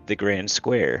at the Grand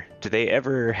Square, do they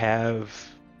ever have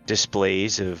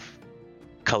displays of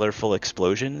colorful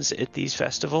explosions at these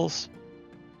festivals?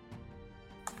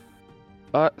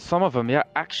 Some of them, yeah.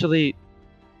 Actually,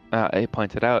 I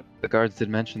pointed out, the guards did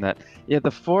mention that. Yeah,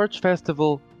 the Forge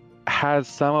Festival has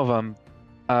some of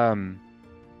them.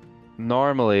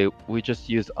 Normally, we just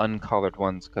use uncolored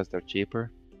ones because they're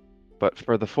cheaper. But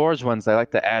for the Forge ones, I like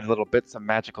to add little bits of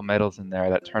magical metals in there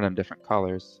that turn them different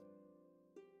colors.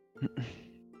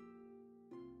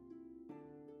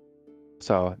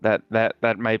 So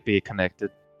that might be connected.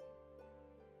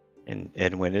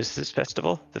 And when is this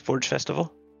festival? The Forge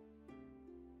Festival?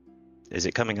 Is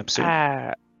it coming up soon?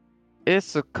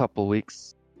 It's a couple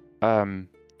weeks.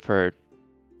 For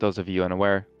those of you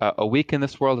unaware, a week in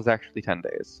this world is actually 10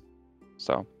 days.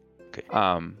 So, Okay.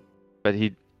 but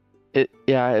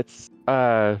it's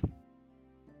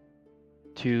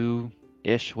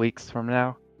 2-ish weeks from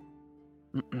now.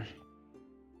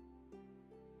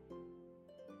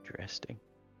 Interesting.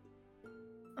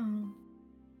 Oh.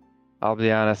 I'll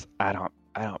be honest, I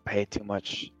don't pay too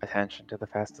much attention to the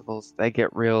festivals. They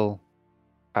get real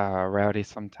rowdy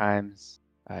sometimes,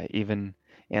 even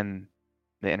in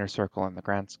the inner circle and the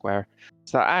Grand Square.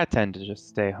 So I tend to just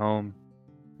stay home,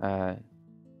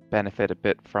 benefit a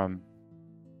bit from,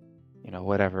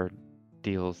 whatever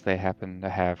deals they happen to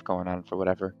have going on for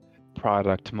whatever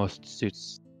product most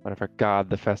suits whatever god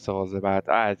the festival is about.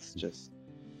 It's just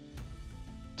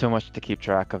too much to keep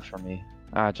track of for me.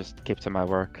 I just keep to my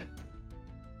work.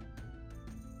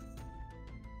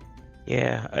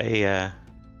 Yeah, I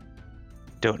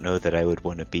don't know that I would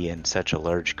want to be in such a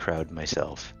large crowd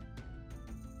myself.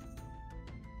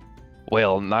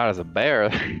 Well, not as a bear.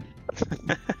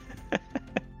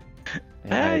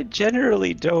 I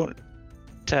generally don't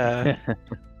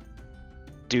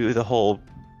do the whole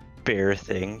bear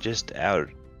thing just out.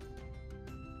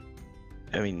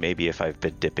 I mean, maybe if I've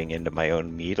been dipping into my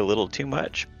own meat a little too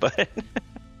much, but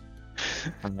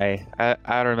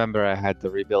I remember I had to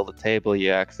rebuild a table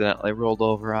you accidentally rolled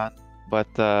over on, but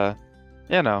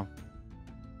you know,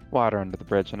 water under the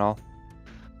bridge and all.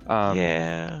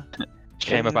 yeah.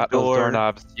 Shame about those Indoor-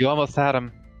 doorknobs. You almost had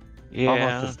them. Yeah.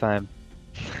 Almost this time.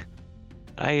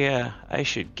 I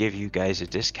should give you guys a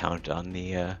discount on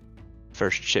the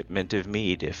first shipment of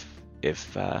mead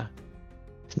if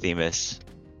Themis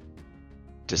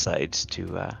decides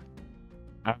to.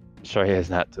 I'm sure he is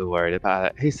not too worried about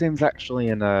it. He seems actually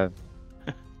in a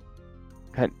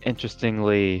kind of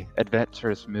interestingly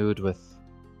adventurous mood with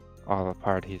all the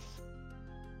parties.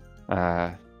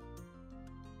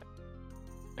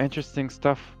 Interesting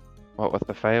stuff. What with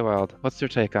the Feywild? What's your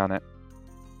take on it?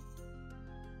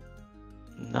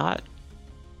 Not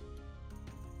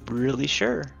really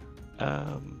sure.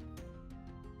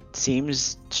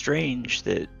 Seems strange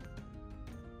that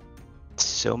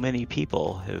so many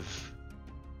people have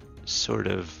sort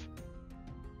of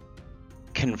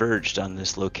converged on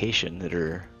this location that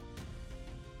are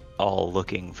all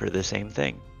looking for the same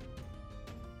thing.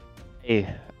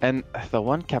 Hey, and the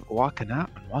one kept walking out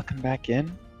and walking back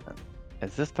in.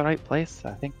 Is this the right place?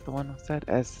 I think the one said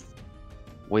as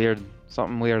weird.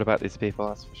 Something weird about these people,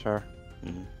 that's for sure.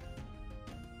 Mhm.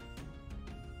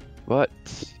 But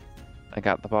I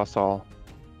got the boss all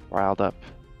riled up.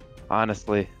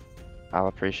 Honestly, I'll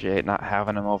appreciate not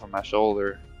having him over my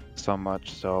shoulder so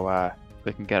much, so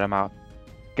we can get him out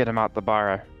the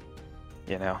bar.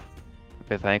 You know,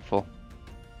 be thankful.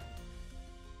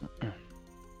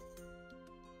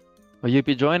 Will you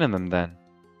be joining them then?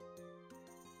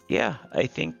 Yeah, I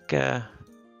think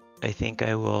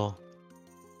I will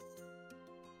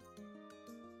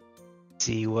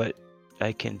see what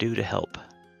I can do to help.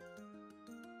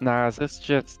 Now, is this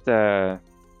just, oh,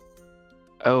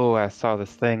 I saw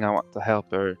this thing, I want to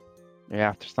help, or you're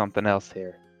after something else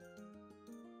here?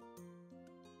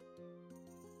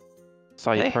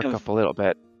 Saw you I perk have- up a little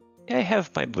bit. I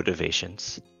have my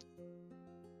motivations.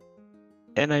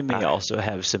 And I may also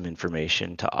have some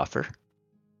information to offer.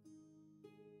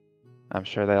 I'm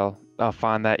sure they'll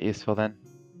find that useful then.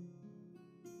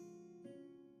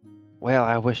 Well,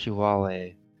 I wish you all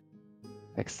a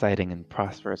exciting and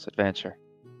prosperous adventure.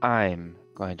 I'm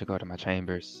going to go to my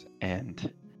chambers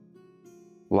and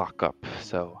lock up,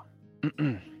 so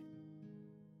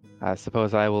I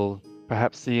suppose I will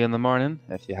perhaps see you in the morning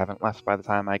if you haven't left by the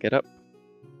time I get up.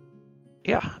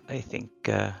 Yeah, I think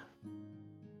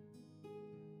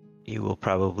you will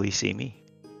probably see me.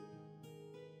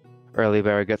 Early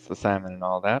Bear gets the salmon and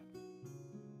all that.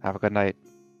 Have a good night.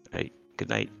 Right. Good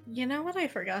night. You know what I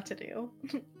forgot to do?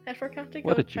 I forgot to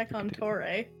What go did you check on forget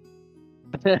Torre.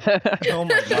 Oh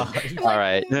my god. All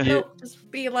right. Nope, just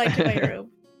be like to my room.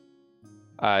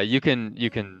 You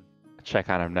can check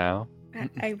on him now.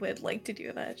 I would like to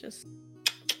do that. Just.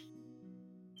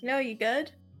 No, you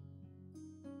good?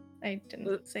 I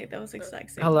didn't say those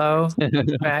exact same. Hello,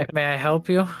 words. may I help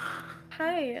you?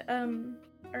 Hi.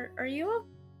 Are you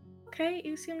okay?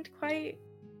 You seemed quite.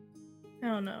 I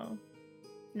don't know.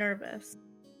 Nervous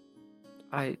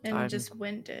and I'm just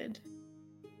winded.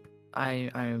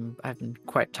 I've been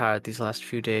quite tired these last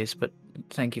few days, but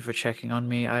thank you for checking on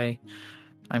me.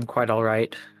 I'm quite all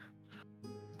right.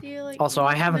 Do you like? Also,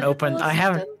 I need haven't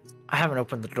medical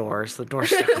opened the doors. The door's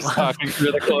still closed. Talking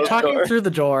through the closed Talking door. through the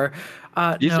door.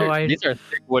 These No, are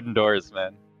thick wooden doors,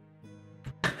 man.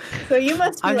 So you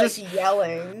must be I'm like just-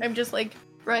 yelling. I'm just like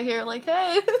right here, like,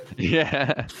 hey.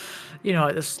 Yeah. You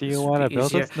know, this. Do you this would want to be build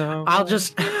easier. us now? I'll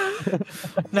just.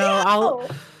 No,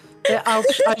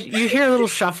 you hear a little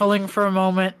shuffling for a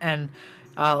moment, and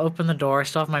I'll open the door. I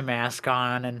still have my mask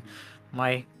on and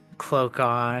my cloak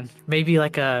on. Maybe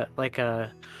like a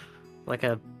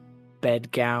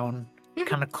bed gown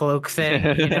kind of cloak thing.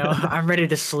 You know, I'm ready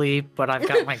to sleep, but I've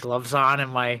got my gloves on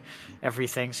and my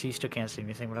everything, so you still can't see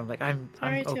anything. But I'm like, I'm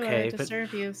Sorry okay, to but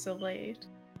disturb you so late.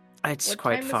 it's What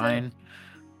quite time is it? fine.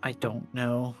 I don't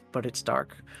know, but it's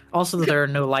dark. Also, there are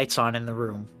no lights on in the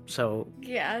room, so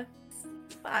Yeah,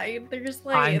 it's fine. There's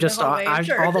light I'm in just the hallway.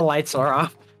 all the lights are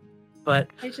off. But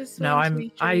I just No, wanted to I'm-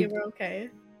 make sure you were okay.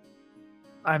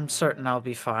 I'm certain I'll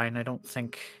be fine. I don't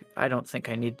think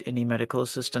I need any medical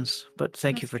assistance, but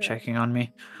thank you That's for good. checking on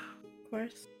me. Of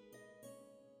course.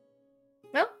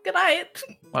 Well, good night.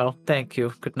 Well, thank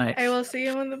you. Good night. I will see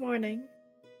you in the morning.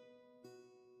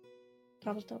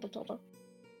 Toddle.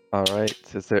 All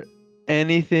right. Is there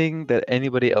anything that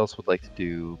anybody else would like to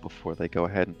do before they go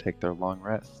ahead and take their long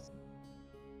rest?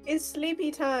 It's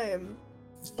sleepy time.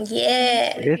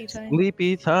 Yeah. Sleepy It's time.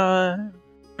 sleepy time.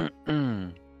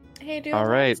 Mm-mm. Hey, do All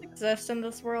alarms right. exist in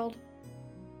this world?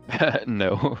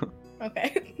 No.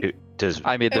 Okay. Does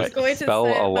I mean, I was the going to spell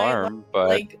say my alarm, but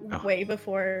Like Oh. way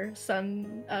before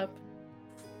sun up.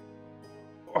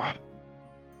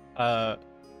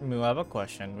 Moo, I have a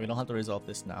question. We don't have to resolve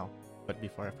this now, but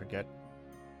before I forget,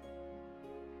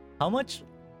 how much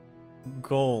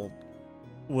gold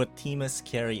would Timus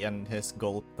carry in his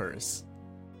gold purse?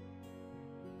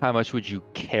 how much would you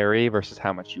carry versus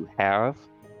how much you have?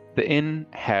 The inn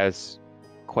has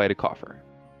quite a coffer.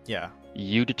 Yeah.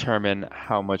 You determine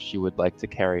how much you would like to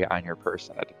carry on your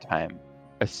person at a time.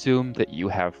 Assume that you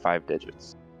have 5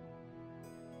 digits.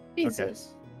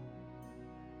 Jesus.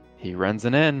 He runs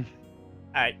an inn.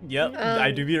 Yep,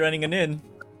 I do be running an inn.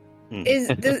 Is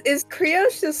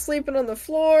Krios just sleeping on the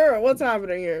floor, or what's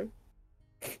happening here?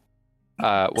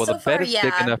 Well, So the bed far, is big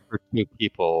yeah. enough for 2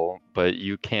 people, but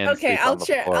you can Okay, sleep on the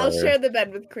floor. I'll share the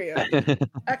bed with Krios.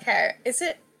 Okay. Is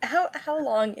it how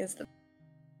long is the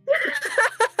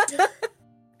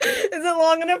Is it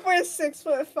long enough for a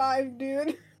 6'5"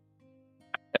 dude?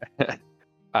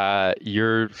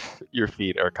 Your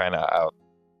feet are kind of out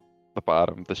the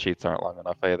bottom. The sheets aren't long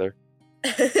enough either.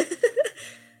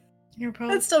 You're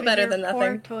That's still better than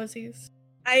poor nothing. toesies.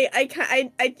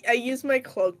 I use my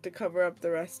cloak to cover up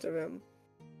the rest of him.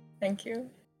 Thank you.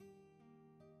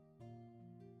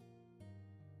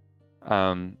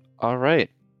 All right.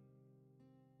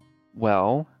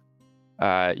 Well,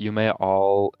 you may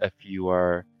all, if you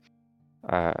are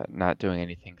not doing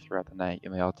anything throughout the night, you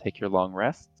may all take your long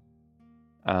rests.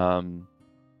 And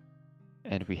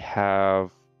we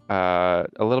have a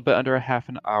little bit under a half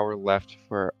an hour left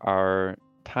for our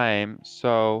time,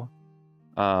 so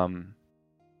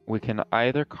we can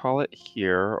either call it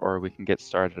here or we can get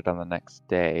started on the next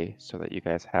day so that you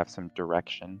guys have some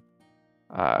direction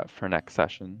for next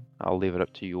session. I'll leave it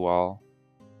up to you all.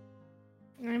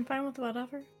 I'm fine with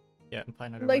whatever. Yeah, I'm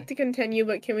fine. I'd like to continue,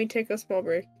 but can we take a small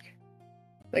break?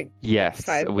 Yes,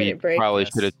 5-minute we break? probably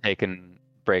Yes. should have taken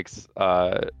breaks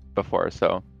before,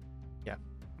 so Yeah.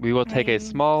 we will take a I'm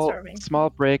starving. small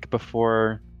break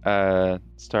before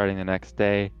starting the next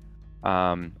day.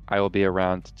 I will be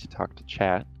around to talk to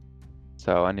chat,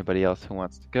 so anybody else who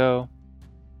wants to go,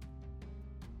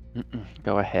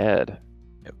 go ahead.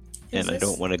 And I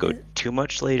don't want to go too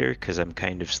much later because I'm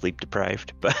kind of sleep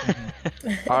deprived. But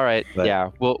All right, But-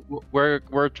 yeah,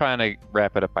 we're trying to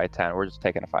wrap it up by 10. We're just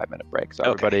taking a 5-minute break, so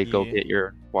Okay. everybody go Yeah. get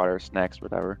your water, snacks,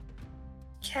 whatever.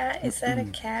 Cat? Is that a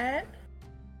cat?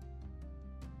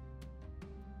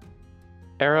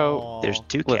 Arrow, there's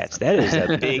 2 Listen. cats. That is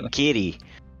a big kitty.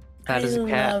 That is a I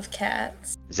cat. love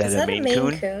cats. Is that Is a that Maine a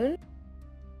Maine Coon?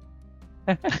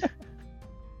 Coon?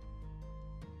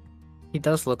 He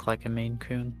does look like a Maine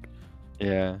Coon.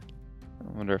 yeah.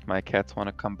 I wonder if my cats want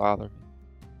to come bother me.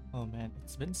 Oh man,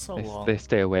 it's been so They, long. they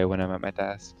stay away when I'm at my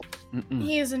desk. Mm-mm.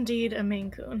 He is indeed a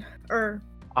Maine Coon. Or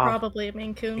Ah, probably a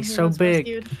Maine Coon. he's who so was big.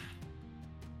 rescued.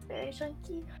 Very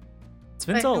chunky. It's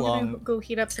been so I'm gonna long. go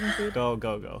heat up some food. Go.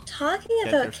 Talking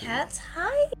Get your about food. cats,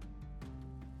 hi.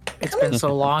 it's been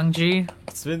so long, G.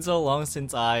 It's been so long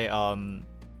since I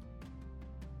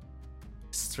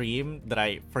streamed that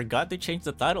I forgot to change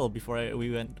the title before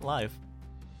we went live.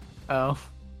 Oh,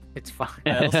 it's fine.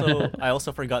 I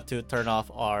also forgot to turn off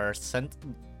our sentry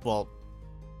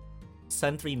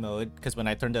mode because when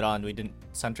I turned it on,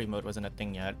 sentry mode wasn't a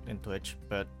thing yet in Twitch.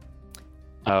 But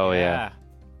Oh yeah.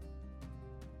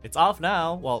 it's off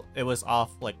now. Well, it was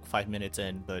off like 5 minutes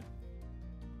in, but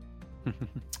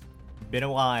been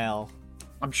a while.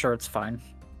 I'm sure it's fine.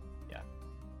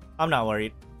 I'm not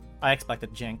worried. I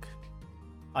expected jank.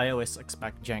 I always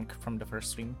expect jank from the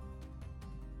first stream.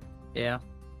 Yeah.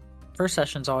 First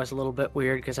session's always a little bit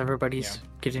weird because everybody's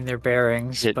getting their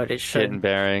bearings, but it Getting should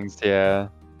bearings, yeah.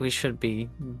 we should be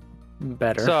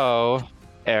better. So,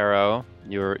 Arrow,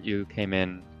 you came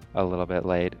in a little bit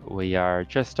late. We are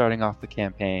just starting off the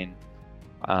campaign.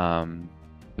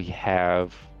 We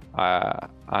have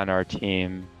on our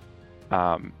team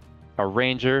a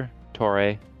ranger,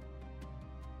 Torre.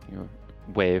 You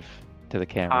wave to the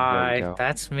camera. There we Hi, go.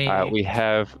 that's me. We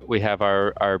have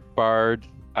our bard,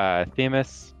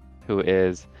 Themis, who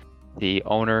is the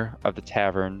owner of the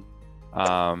tavern.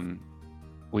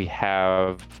 We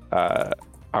have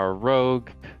our rogue,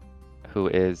 who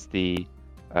is the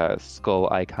skull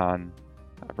icon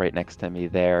right next to me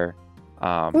there.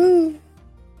 Woo!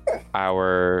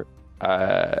 Our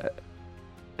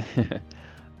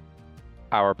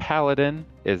our paladin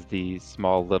is the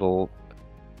small little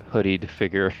hoodied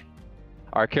figure.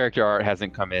 Our character art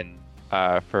hasn't come in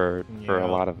for Yeah. a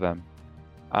lot of them.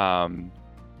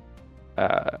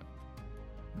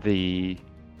 The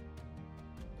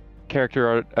character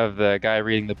art of the guy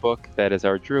reading the book, that is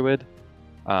our druid.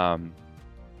 I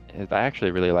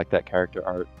actually really like that character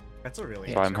art, That's a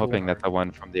really. so I'm it's hoping cool that the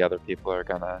one from the other people are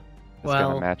gonna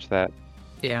Well- match that.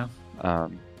 Yeah.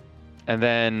 And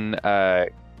then our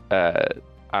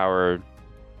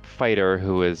fighter,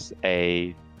 who is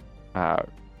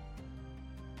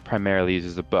primarily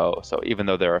uses a bow. So even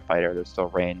though they're a fighter, they're still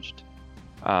ranged.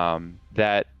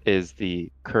 That is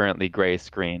the currently gray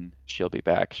screen. She'll be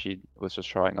back. She was just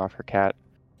showing off her cat.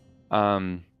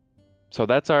 So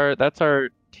that's our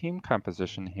team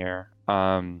composition here.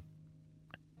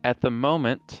 At the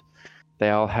moment, they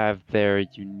all have their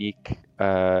unique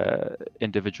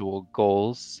individual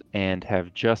goals and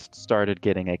have just started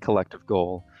getting a collective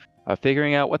goal of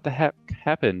figuring out what the heck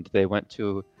happened. They went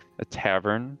to a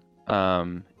tavern,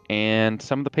 and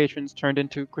some of the patrons turned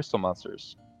into crystal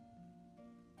monsters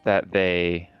that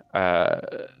they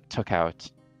took out.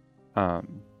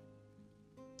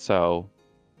 So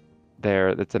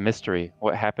it's a mystery.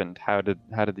 What happened? How did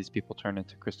these people turn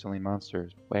into crystalline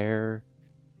monsters? Where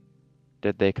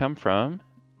did they come from?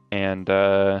 And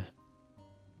that's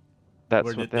Where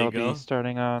what did they they'll go? be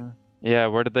starting on. Yeah,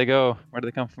 where did they go? Where did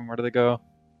they come from? Where did they go?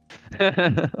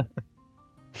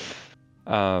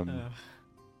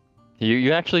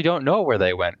 You actually don't know where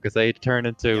they went because they turned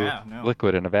into Yeah, no.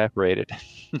 liquid and evaporated.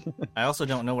 I also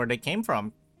don't know where they came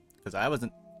from because I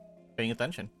wasn't paying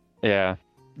attention. Yeah,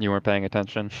 you weren't paying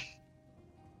attention.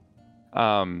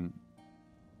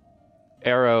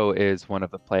 Arrow is one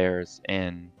of the players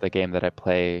in the game that I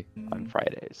play on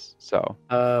Fridays. So,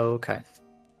 Oh, okay.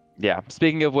 yeah.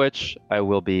 Speaking of which, I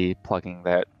will be plugging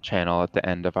that channel at the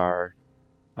end of our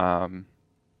the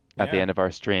Yeah. end of our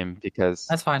stream because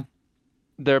That's fine.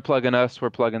 they're plugging us, we're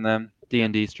plugging them.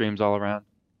 D&D streams all around.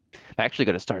 I'm actually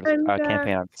going to start And, a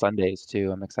campaign on Sundays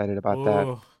too. I'm excited about that.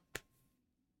 Ooh,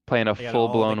 Playing a they got all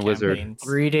the full-blown wizard. campaigns.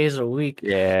 3 days a week.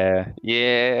 Yeah,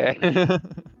 yeah.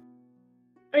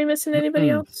 Are you missing anybody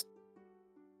Mm-mm.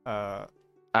 else?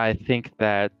 I think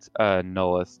that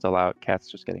Nola's still out. Kat's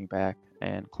just getting back,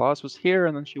 and Claus was here,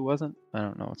 and then she wasn't. I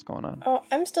don't know what's going on. Oh,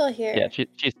 I'm still here. Yeah, she's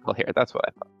still here. That's what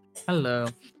I thought. Hello.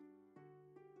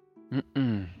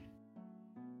 Mm-mm.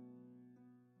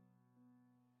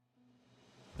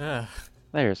 Ugh.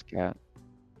 There's Kat.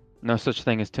 No such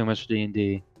thing as too much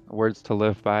D&D. Words to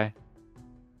live by.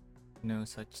 No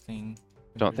such thing.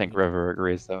 Don't think River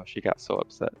agrees though. She got so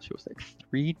upset. She was like,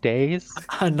 3 days?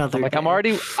 Another I'm like, day.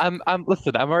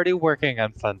 listen, I'm already working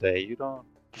on Sunday. You don't.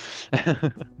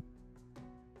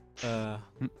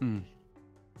 Mm-mm.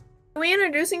 Are we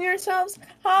introducing ourselves?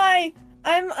 Hi,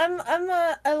 I'm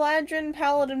a Eladrin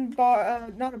Paladin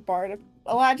Bard, not a Bard,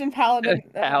 Eladrin Paladin.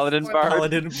 Paladin sword- Bard.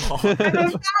 Paladin I'm Ball. a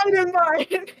Paladin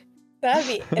Bard. That'd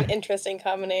be an interesting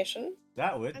combination.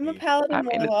 That would I'm a be. Paladin I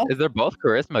mean, Warlock. they're both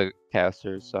charisma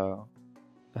casters, so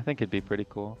I think it'd be pretty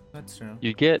cool. That's true.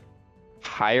 You get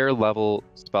higher level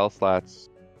spell slots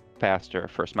faster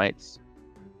for smites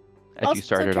if Also, you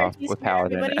started off Turkey's with here.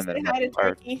 Paladin Everybody and say then hi to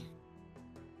Bard. Turkey.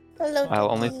 Hello. I'll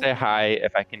only Turkey. say hi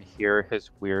if I can hear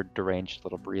his weird, deranged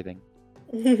little breathing.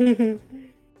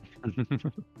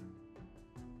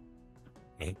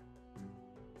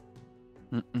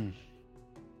 Mm-mm.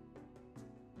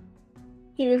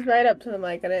 He was right up to the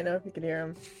mic. I didn't know if you could hear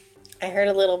him. I heard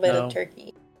a little bit No. of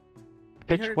turkey.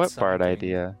 Pitch heard what Bard something.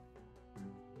 idea?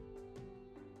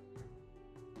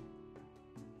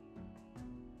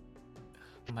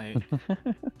 My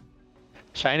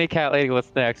Shiny Cat Lady,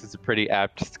 what's next? Is a pretty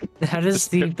apt. That is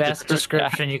the best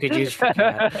description you could use for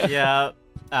Cat. yeah,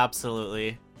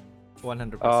 absolutely,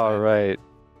 100%. All right.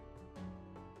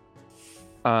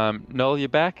 Noel, you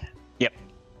back? Yep.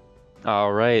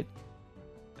 All right.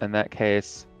 In that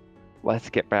case, let's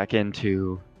get back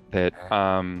into that.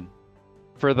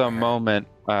 For the moment,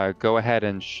 go ahead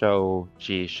and show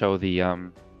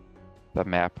the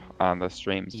map on the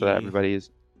stream so that Yeah. everybody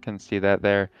can see that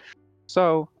there.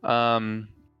 So, yeah,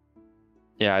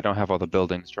 I don't have all the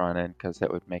buildings drawn in because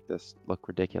that would make this look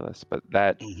ridiculous. But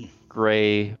that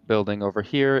gray building over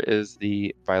here is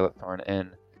the Violet Thorn Inn.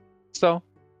 So,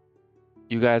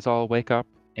 you guys all wake up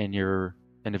in your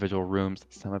individual rooms.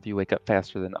 Some of you wake up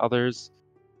faster than others.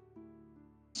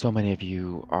 So many of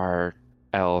you are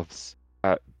elves.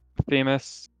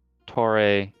 Themis,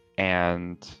 Torre,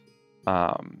 and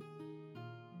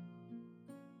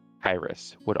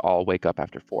Iris would all wake up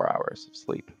after 4 hours of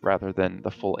sleep rather than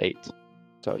the full 8.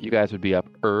 So you guys would be up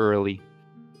early.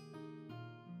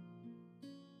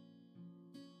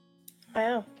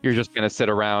 Wow. You're just gonna sit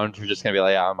around. You're just gonna be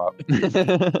like, yeah, I'm up.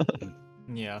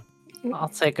 Yeah. I'll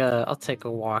take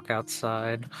a walk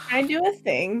outside. Can I do a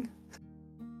thing?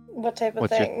 What type of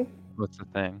What's your- thing? What's the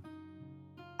thing?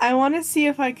 I want to see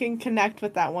if I can connect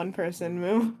with that one person,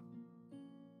 Moo.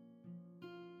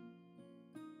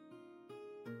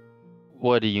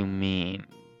 What do you mean?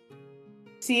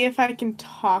 See if I can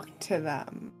talk to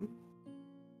them.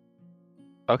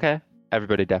 Okay,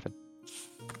 everybody, Devin.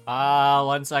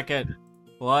 1 second.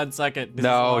 1 second. This is a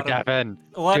No, lot of- Devin.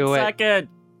 1 do it. second.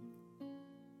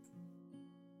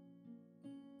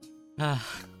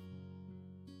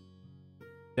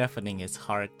 Deafening is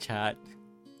hard, chat.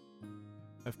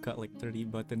 I've got like 30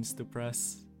 buttons to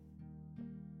press.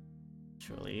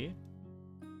 Actually,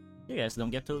 you guys don't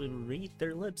get to read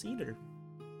their lips either.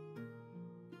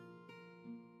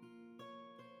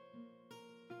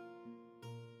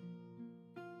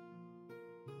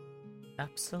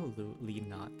 Absolutely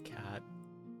not, cat.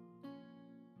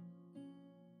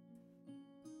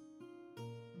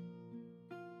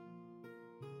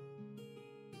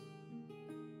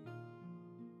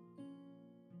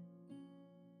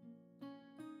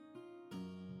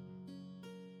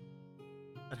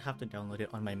 I'd have to download it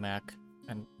on my Mac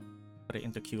and put it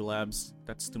into QLabs.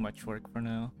 That's too much work for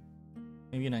now.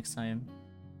 Maybe next time.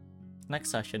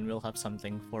 Next session we'll have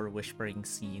something for whispering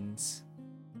scenes.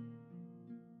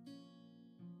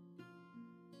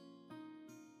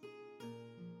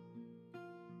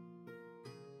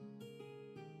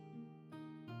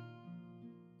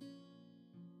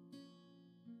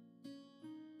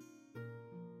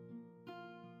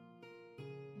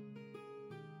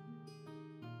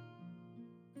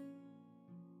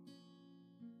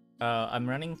 I'm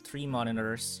running 3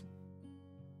 monitors.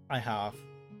 I have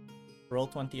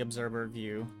Roll20 Observer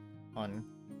View on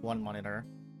 1 monitor.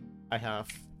 I have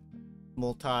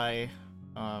multi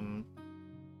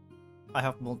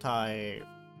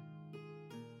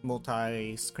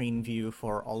screen view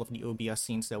for all of the OBS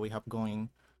scenes that we have going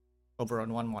over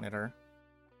on 1 monitor.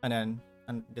 And then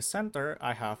in the center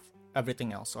I have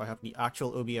everything else. So I have the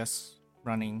actual OBS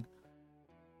running.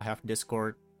 I have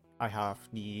Discord. I have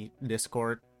the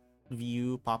Discord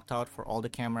view popped out for all the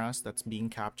cameras that's being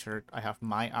captured. I have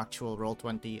my actual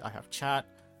Roll20. I have chat.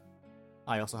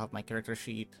 I also have my character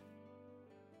sheet.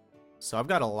 So I've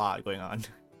got a lot going on.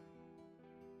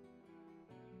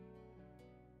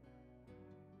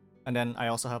 And then I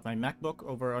also have my MacBook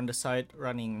over on the side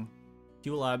running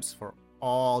QLabs for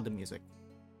all the music.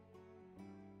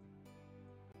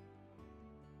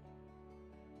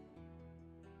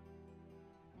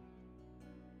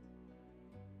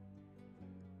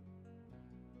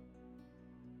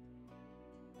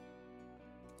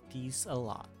 Peace a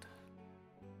lot.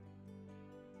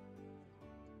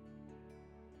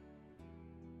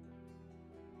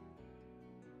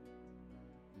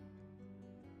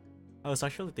 I was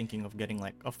actually thinking of getting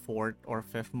like a 4th or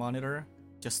 5th monitor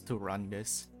just to run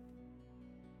this.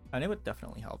 And it would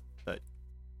definitely help, but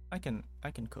I can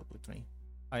cope with 3.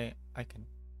 I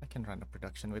can run a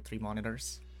production with 3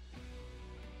 monitors.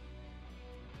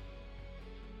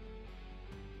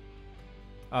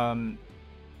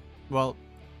 Well,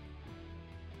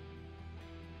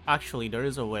 actually there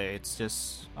is a way. It's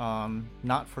just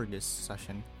not for this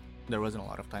session. There wasn't a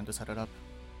lot of time to set it up.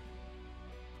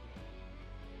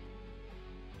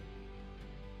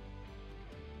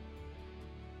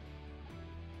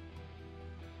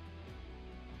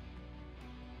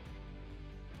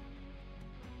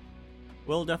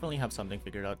 We'll definitely have something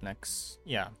figured out next.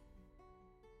 Yeah.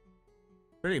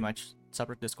 Pretty much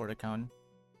separate Discord account.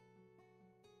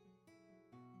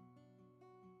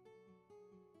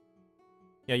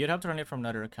 Yeah, you'd have to run it from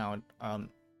another account. I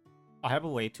have a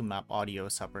way to map audio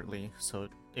separately, so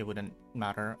it wouldn't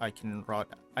matter. I can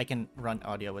run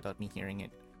audio without me hearing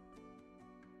it.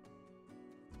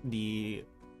 The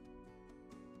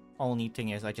only thing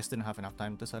is I just didn't have enough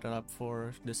time to set it up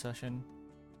for this session.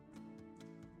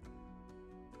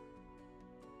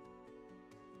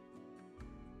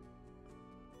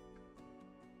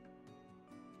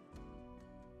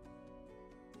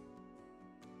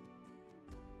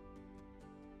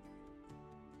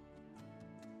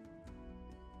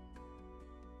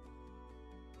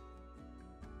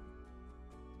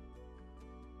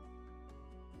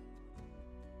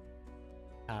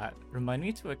 Remind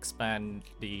me to expand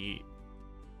the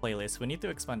playlist. We need to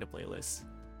expand the playlist.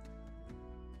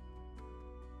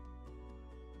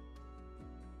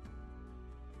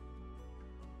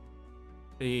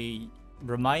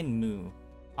 Remind Moo.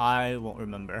 I won't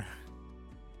remember.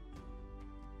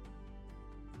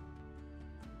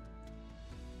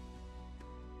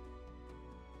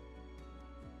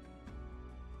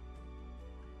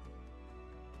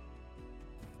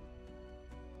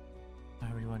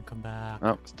 Everyone come back.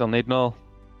 Oh, still need null.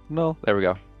 Null. There we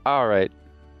go. All right.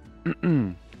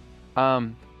 Who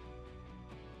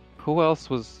else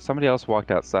was? Somebody else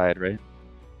walked outside, right?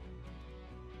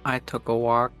 I took a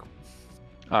walk.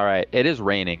 All right. It is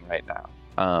raining right now.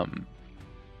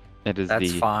 It is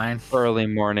That's the fine. early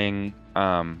morning.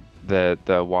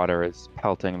 The water is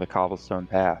pelting the cobblestone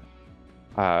path.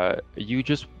 You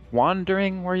just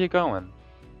wandering? Where are you going?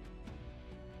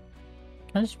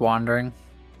 I'm just wandering.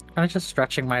 I'm just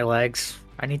stretching my legs.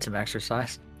 I need some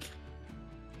exercise.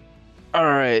 All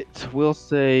right. We'll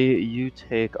say you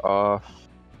take off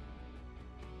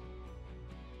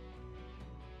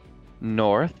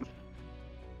north,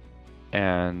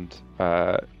 and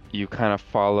you kind of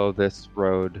follow this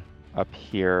road up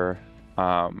here,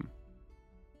 going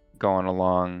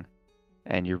along,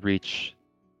 and you reach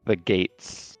the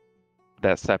gates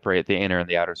that separate the inner and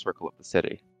the outer circle of the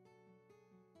city.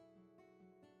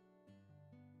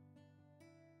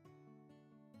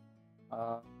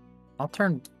 I'll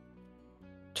turn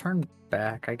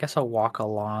back. I guess I'll walk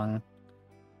along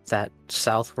that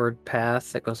southward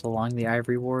path that goes along the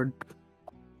Ivory Ward.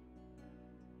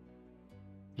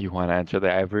 You want to enter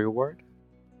the Ivory Ward?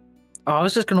 Oh, I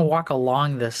was just gonna walk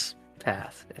along this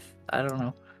path. I don't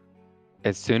know.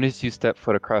 As soon as you step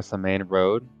foot across the main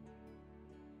road,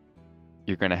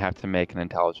 you're going to have to make an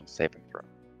intelligence saving throw.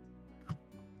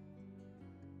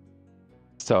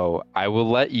 So I will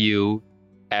let you,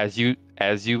 as you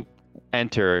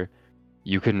enter,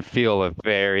 you can feel a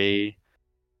very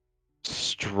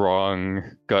strong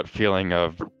gut feeling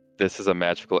of this is a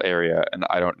magical area and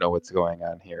I don't know what's going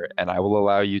on here. And I will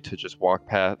allow you to just walk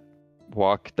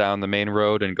down the main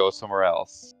road and go somewhere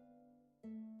else.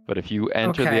 But if you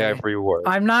enter the Ivory Ward,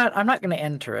 I'm not gonna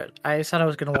enter it. I said I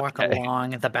was gonna walk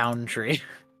along the boundary.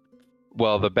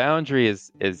 well, the boundary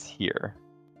is here.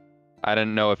 I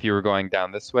didn't know if you were going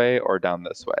down this way or down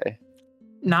this way.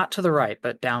 Not to the right,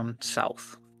 but down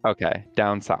south. Okay,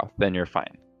 down south. Then you're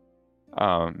fine.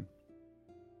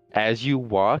 As you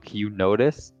walk, you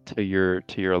notice to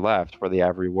your left where the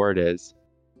Ivory Ward is.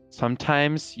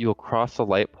 Sometimes you'll cross a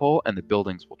light pole and the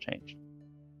buildings will change.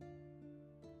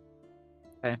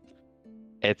 Okay.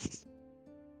 It's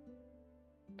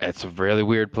a really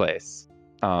weird place.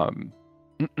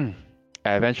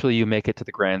 Eventually you make it to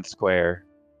the Grand Square.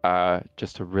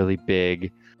 Just a really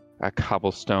big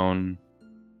cobblestone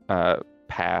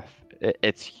path.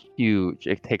 It's huge.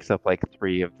 It takes up like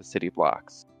 3 of the city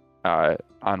blocks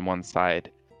on one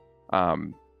side.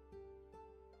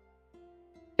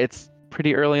 It's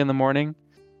pretty early in the morning.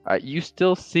 You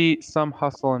still see some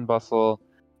hustle and bustle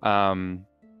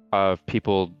of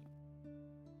people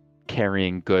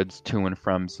carrying goods to and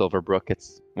from Silverbrook.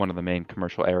 It's one of the main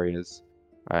commercial areas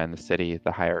in the city,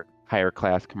 the higher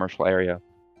class commercial area.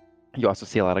 You also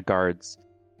see a lot of guards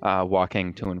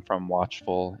walking to and from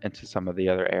Watchful into some of the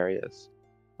other areas.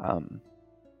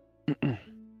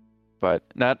 But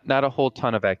not a whole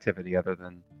ton of activity other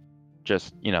than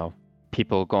just,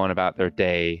 people going about their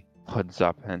day, hoods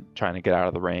up and trying to get out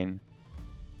of the rain.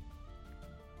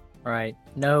 Right.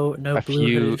 No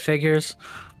blue-hooded figures.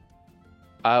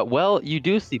 Well, you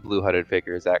do see blue-hooded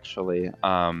figures actually,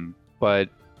 but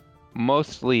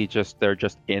mostly they're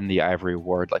just in the Ivory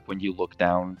Ward. Like when you look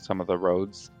down some of the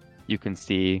roads, you can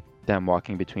see them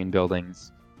walking between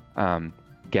buildings.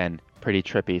 Again, pretty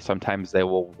trippy. Sometimes they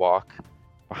will walk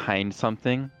behind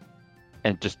something,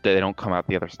 and they don't come out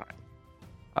the other side.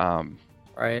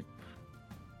 Right.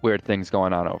 Weird things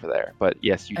going on over there. But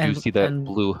yes, you do see the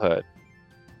blue hood.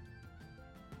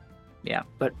 Yeah,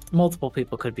 but multiple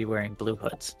people could be wearing blue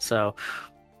hoods, so...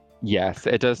 Yes,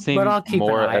 it does seem but I'll keep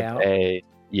more an eye of out.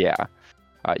 Yeah.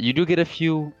 You do get a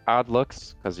few odd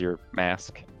looks because of your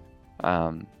mask.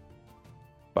 But...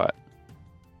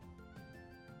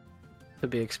 To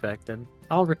be expected.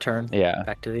 I'll return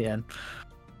back to the inn.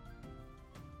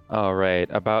 All right,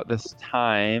 about this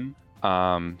time,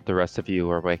 the rest of you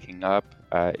are waking up.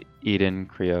 Eden,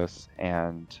 Krios,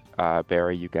 and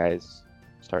Barry, you guys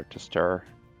start to stir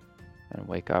and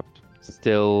wake up.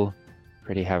 Still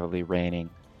pretty heavily raining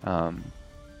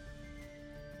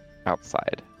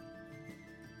outside.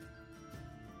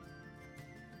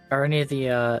 Are any of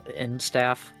the inn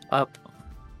staff up?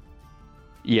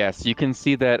 Yes, you can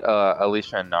see that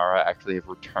Alicia and Nara actually have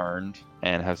returned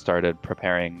and have started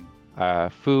preparing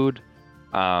food.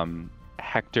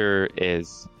 Hector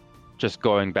is just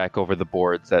going back over the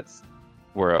boards that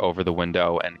were over the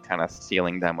window and kind of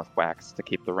sealing them with wax to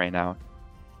keep the rain out.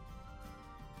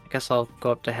 I guess I'll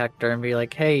go up to Hector and be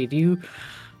like, "Hey, do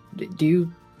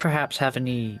you perhaps have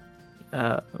any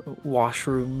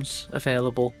washrooms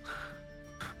available?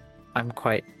 I'm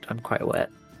quite wet,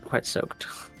 quite soaked,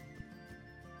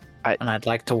 and I'd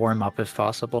like to warm up if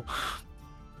possible."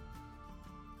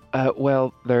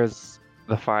 Well, there's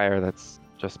the fire that's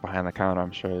just behind the counter.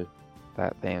 I'm sure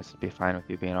that seems to be fine with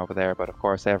you being over there. But of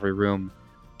course, every room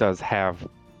does have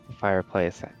a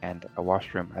fireplace and a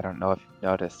washroom. I don't know if you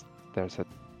noticed. There's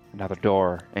another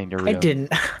door in your room.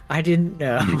 I didn't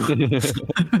know.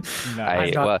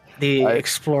 I'm not the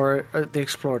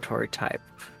exploratory type.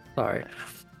 Sorry.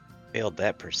 Failed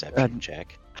that perception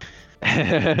check.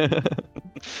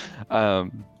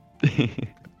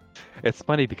 It's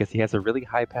funny because he has a really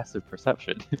high passive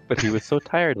perception, but he was so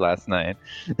tired last night.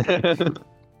 I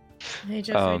just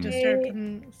started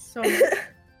putting so much.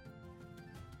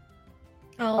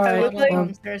 All right, well,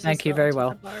 thank you very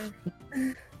well.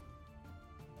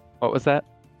 What was that?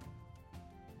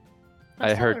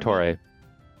 I heard Torre.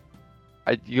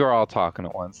 You're all talking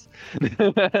at once.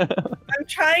 I'm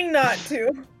trying not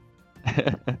to.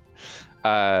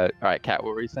 All right, Kat,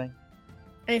 what were you saying?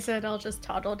 I said I'll just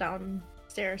toddle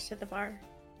downstairs to the bar.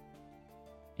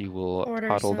 You will Order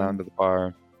toddle down some. to the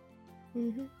bar.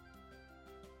 Mm-hmm.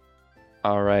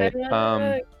 All right. I'm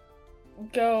gonna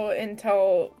go and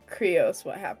tell Krios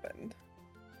what happened.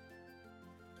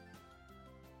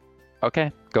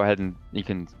 Okay, go ahead and you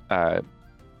can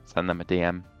send them a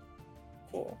DM.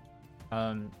 Cool.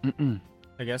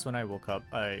 I guess when I woke up,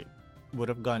 I would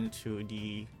have gone to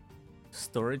the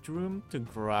storage room to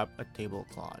grab a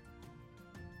tablecloth.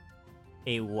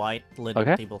 A white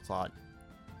linen tablecloth.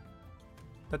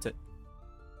 That's it.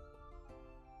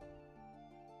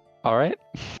 All right.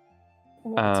 It's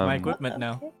my equipment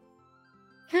now.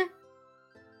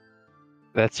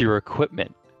 That's your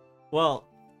equipment. Well,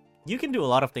 you can do a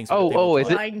lot of things with a Oh, tablecloth. is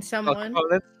it? Find someone.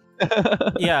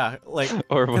 Yeah, like,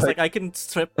 Or because what? like I can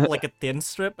strip like a thin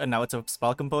strip, and now it's a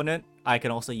spell component. I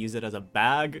can also use it as a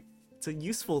bag. It's a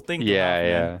useful thing. To Yeah, have,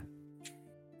 yeah. man.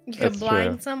 You That's could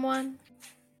blind true. someone.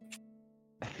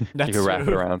 That's You can wrap it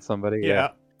true. around somebody. Yeah.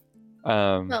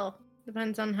 Well,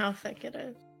 depends on how thick it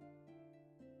is.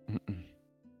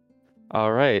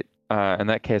 All right. In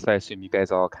that case, I assume you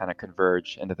guys all kind of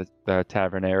converge into the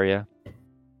tavern area.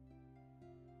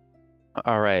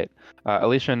 All right.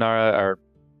 Alicia and Nara are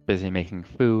busy making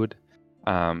food.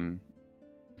 You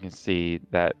can see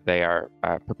that they are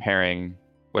preparing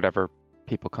whatever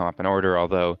people come up and order,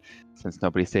 although since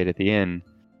nobody stayed at the inn,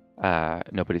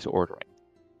 nobody's ordering.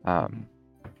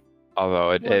 Although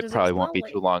What it does it probably won't be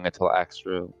smell too like? long until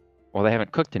extra. Well, they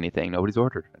haven't cooked anything. Nobody's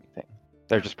ordered anything.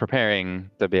 They're just preparing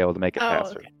to be able to make it Oh,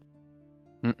 faster.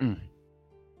 okay.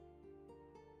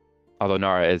 Although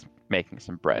Nara is making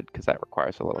some bread because that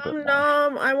requires a little bit more.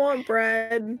 I want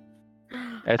bread.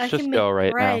 It's I just can go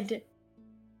make right now. bread.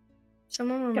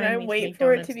 Someone Can remind I me to wait make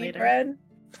for it donuts to be later. bread?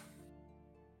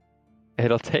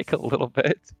 It'll take a little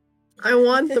bit. I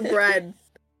want the bread.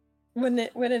 When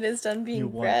it is done You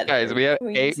being want- bread, Guys, we have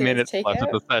can 8 say minutes it's left of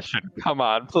takeout? the session. Come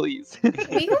on, please. We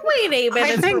can wait 8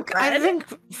 minutes for bread. I think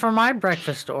for my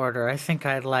breakfast order, I think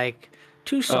I'd like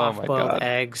 2 Oh my soft-boiled God.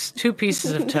 eggs, 2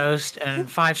 pieces of toast, and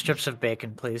 5 strips of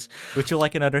bacon, please. Would you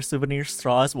like another souvenir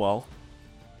straw as well?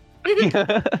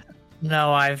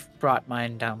 No, I've brought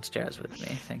mine downstairs with me.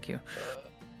 Thank you.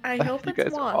 I hope You it's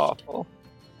guys are washed. awful.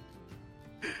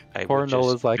 I Poor would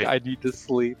Nola's just- like, Ba- I need to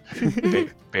sleep.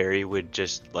 Barry would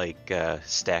just like a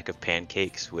stack of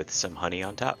pancakes with some honey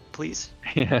on top, please.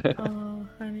 You Oh,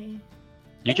 honey.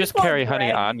 just want carry honey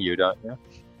bread. on you, don't you?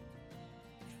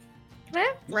 Can I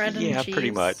have bread and Yeah, cheese? pretty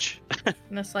much.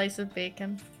 And a slice of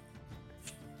bacon.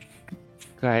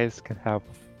 Guys can have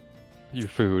your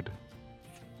food.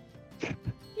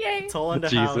 Yay! It's all in the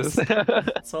Jesus. house.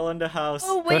 It's all in the house.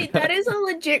 Oh wait, that is a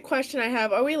legit question I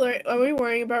have. Are we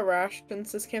worrying about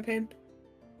rations this campaign?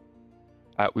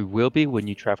 We will be when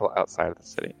you travel outside of the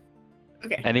city.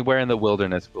 Okay. Anywhere in the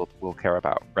wilderness, we'll care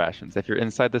about rations. If you're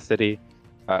inside the city,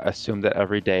 assume that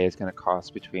every day is going to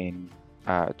cost between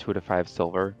 2 to 5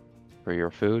 silver for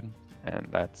your food, and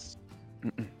that's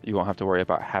you won't have to worry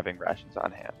about having rations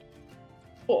on hand.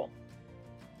 Cool.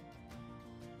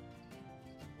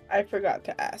 I forgot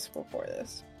to ask before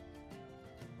this.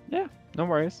 No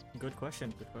worries. Good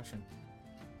question. Good question.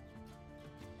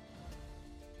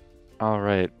 All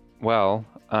right. Well,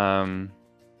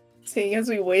 Seeing as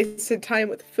we wasted time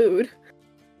with food.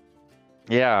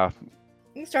 yeah.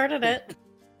 You started it.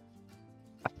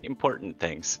 Important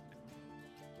things.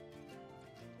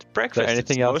 breakfast. there anything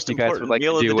it's the else most you guys would important like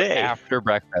meal to of the do day. after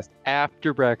breakfast?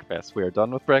 After breakfast, we are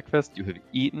done with breakfast. You have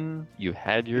eaten. You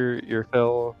had your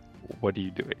fill. What are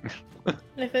you doing?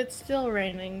 If it's still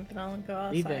raining, then I'll go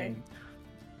outside. Leaving.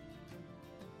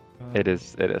 It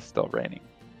is still raining.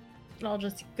 I'll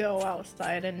just go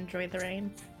outside and enjoy the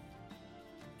rain.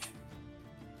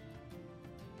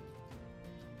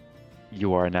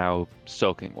 You are now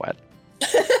soaking wet.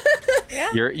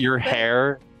 Yeah. Your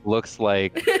hair looks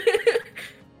like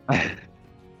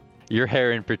your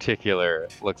hair in particular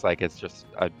looks like it's just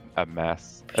a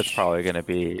mess. It's probably gonna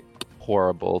be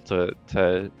horrible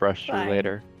to brush through Fine.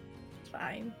 later. It's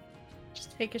fine.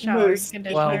 Just take a shower Most and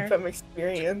well- conditioner. from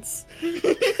experience.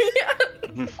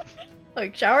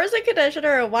 Look, showers and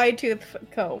conditioner, a wide tooth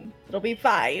comb. It'll be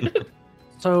fine.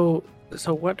 So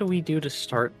what do we do to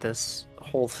start this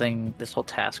whole thing, this whole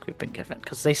task we've been given?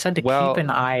 Because they said to Well- keep an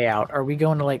eye out. Are we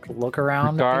going to like look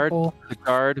around at Guard- people? The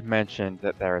guard mentioned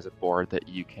that there is a board that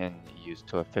you can use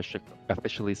to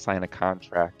officially sign a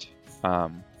contract.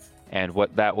 And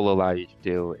what that will allow you to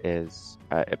do is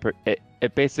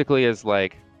it basically is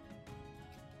like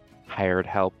hired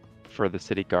help for the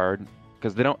city guard,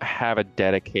 because they don't have a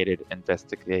dedicated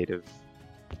investigative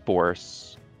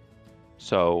force.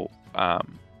 So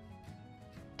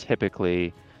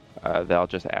typically they'll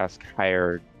just ask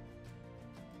hired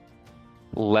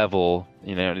level.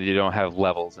 You don't have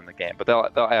levels in the game, but they'll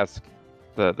ask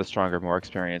the stronger, more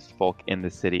experienced folk in the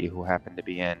city who happen to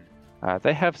be in.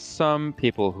 They have some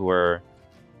people who are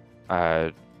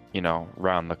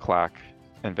round the clock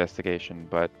investigation,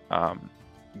 but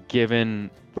given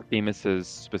Themis's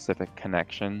specific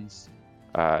connections,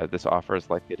 this offer is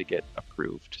likely to get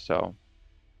approved. So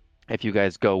if you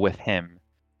guys go with him,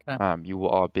 Okay. you will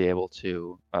all be able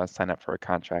to sign up for a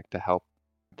contract to help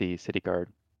the city guard.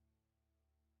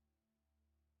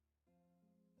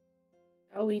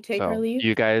 Oh, we take So our leave.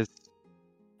 you guys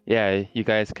can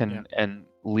Yeah. and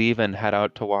leave and head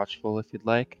out to Watchful if you'd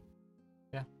like.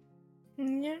 Yeah.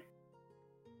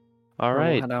 All We'll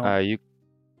right. head out.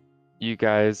 You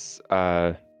guys,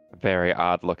 very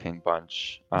odd looking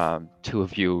bunch. Two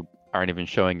of you aren't even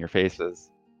showing your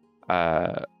faces.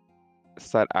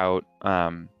 Set out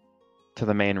to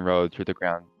the main road through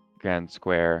the Grand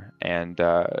Square and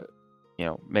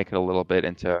make it a little bit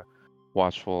into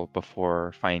Watchful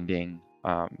before finding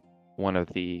one of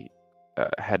the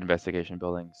head investigation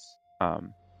buildings.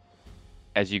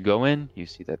 As you go in, you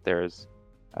see that there's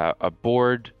a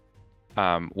board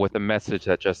with a message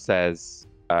that just says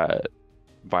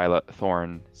Violet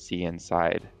Thorn, see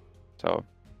inside. So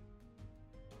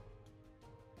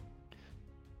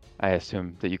I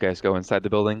assume that you guys go inside the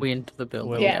building. We into the building.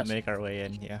 We'll Yeah. make our way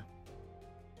in, yeah.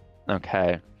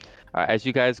 Okay. As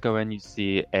you guys go in, you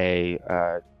see a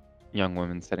young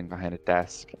woman sitting behind a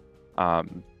desk.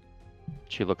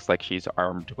 She looks like she's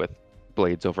armed with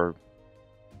blades over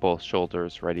both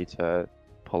shoulders, ready to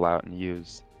pull out and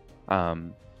use.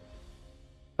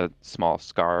 A small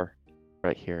scar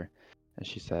right here. And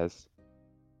she says,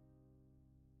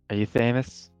 "Are you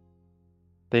Themis?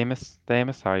 Themis?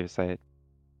 How do you say it?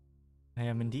 I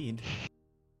am indeed.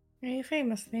 Are you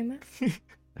famous, famous?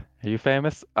 Are you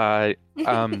famous?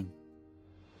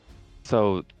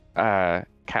 So,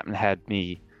 Captain had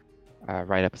me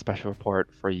write up a special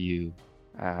report for you.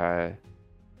 I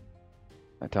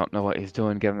don't know what he's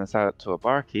doing giving this out to a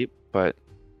barkeep, but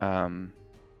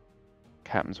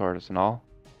Captain's orders and all.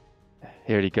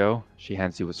 Here you go." She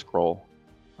hands you a scroll.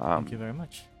 Thank you very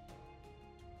much.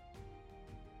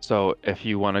 So if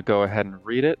you want to go ahead and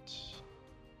read it,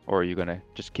 or are you going to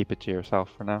just keep it to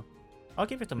yourself for now? I'll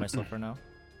give it to myself for now.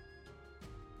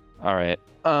 All right.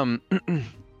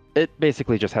 It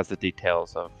basically just has the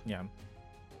details of Yeah.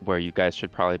 where you guys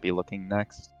should probably be looking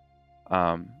next.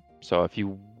 So if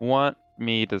you want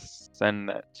me to send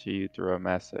that to you through a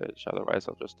message, otherwise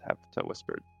I'll just have to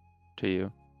whisper it to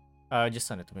you. Just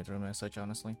send it to me through a message,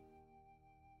 honestly.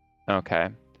 Okay.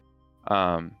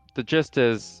 The gist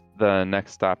is the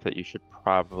next stop that you should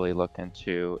probably look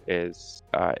into is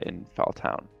in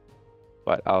Felltown,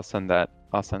 but I'll send that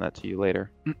to you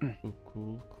later.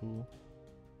 Cool.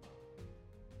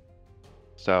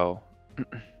 So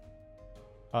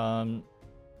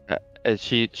as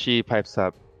she pipes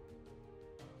up,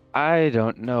 "I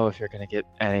don't know if you're gonna get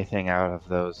anything out of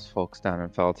those folks down in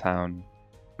Felltown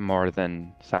more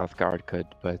than Southgard could,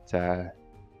 but I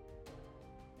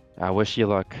wish you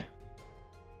luck."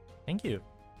 Thank you.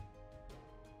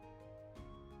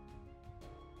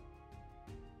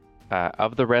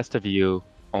 Of the rest of you,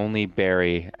 only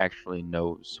Barry actually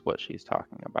knows what she's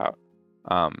talking about.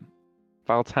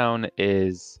 Felltown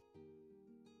is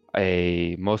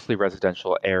a mostly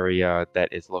residential area that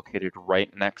is located right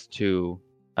next to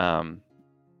the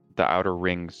Outer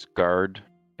Rings guard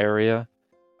area,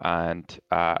 and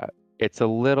it's a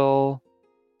little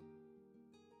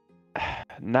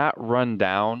not run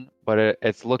down, but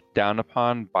it's looked down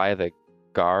upon by the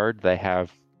guard. They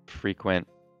have frequent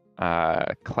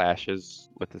clashes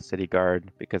with the city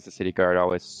guard because the city guard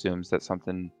always assumes that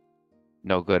something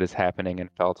no good is happening in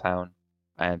Felltown,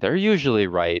 and they're usually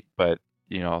right, but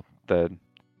the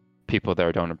people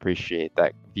there don't appreciate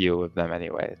that view of them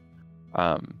anyway.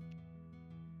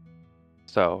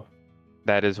 So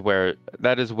that is where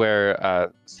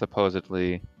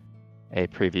supposedly a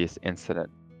previous incident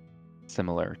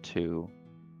similar to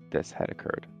this had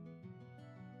occurred.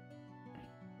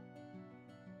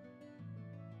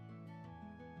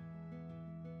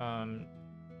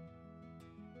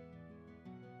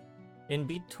 In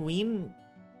between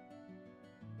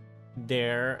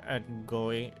there and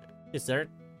going, is there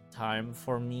time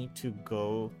for me to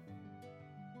go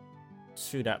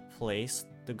to that place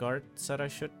the guard said I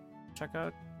should check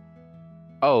out?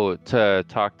 Oh, to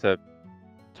talk to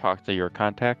your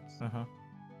contacts? Uh-huh.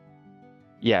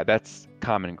 Yeah, that's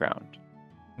common ground.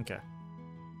 Okay.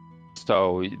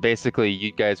 So basically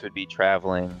you guys would be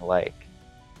traveling like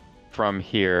from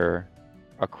here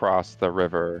across the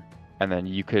river, and then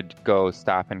you could go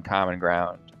stop in common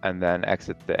ground and then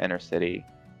exit the inner city.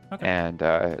 Okay. And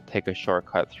take a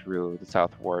shortcut through the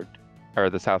South Ward, or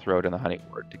the South Road and the Honey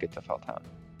Ward to get to Felltown.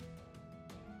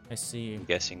 I see. I'm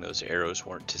guessing those arrows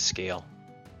weren't to scale.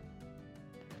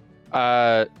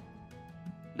 Not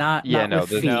Yeah, no, with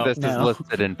this, feet, this no. is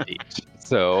listed in feet.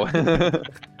 So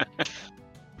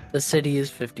The city is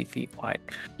 50 feet wide.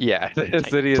 yeah, the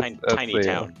city is Tiny let's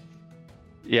see. town.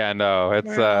 Yeah, no, it's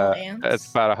We're all ants. it's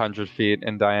about 100 feet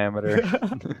in diameter.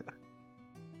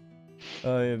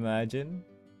 Oh, imagine.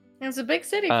 It's a big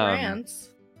city for ants.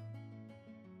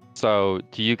 So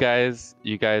do you guys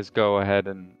go ahead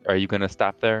and are you gonna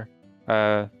stop there,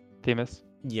 Themis?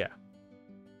 Yeah.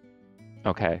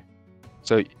 Okay.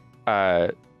 So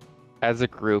as a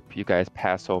group, you guys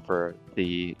pass over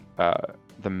the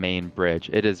main bridge.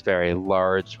 It is very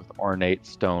large with ornate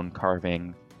stone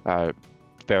carving,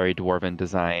 very dwarven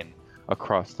design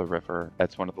across the river.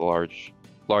 That's one of the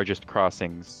largest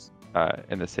crossings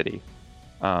in the city.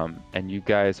 And you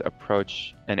guys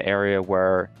approach an area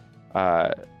where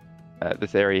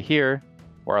this area here,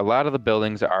 where a lot of the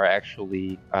buildings are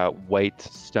actually white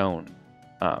stone,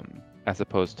 as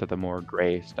opposed to the more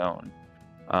gray stone.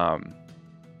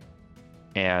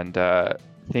 And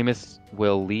Themis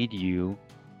will lead you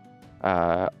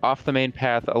off the main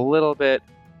path a little bit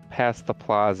past the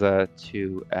plaza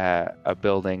to a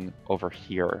building over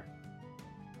here.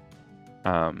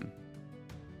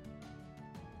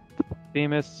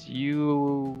 Themis,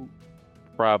 you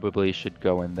probably should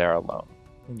go in there alone.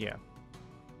 Yeah.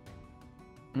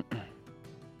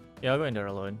 Yeah, I'll go in there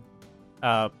alone.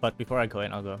 But before I go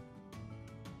in, I'll go.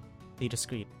 Be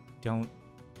discreet. Don't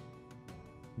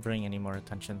bring any more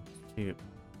attention to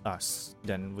us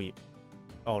than we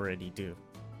already do.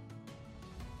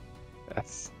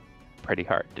 That's pretty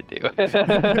hard to do.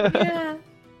 Yeah.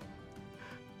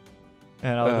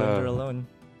 And I'll go in there alone.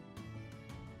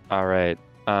 All right.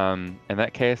 In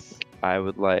that case, I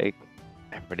would like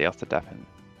everybody else to deafen.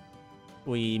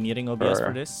 We meeting OBS Sure.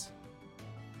 for this?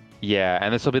 Yeah,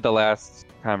 and this will be the last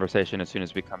conversation. As soon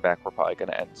as we come back, we're probably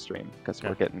gonna end the stream because Okay.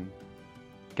 we're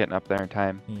getting up there in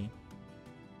time. Yeah.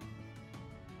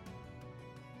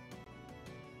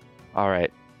 All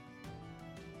right.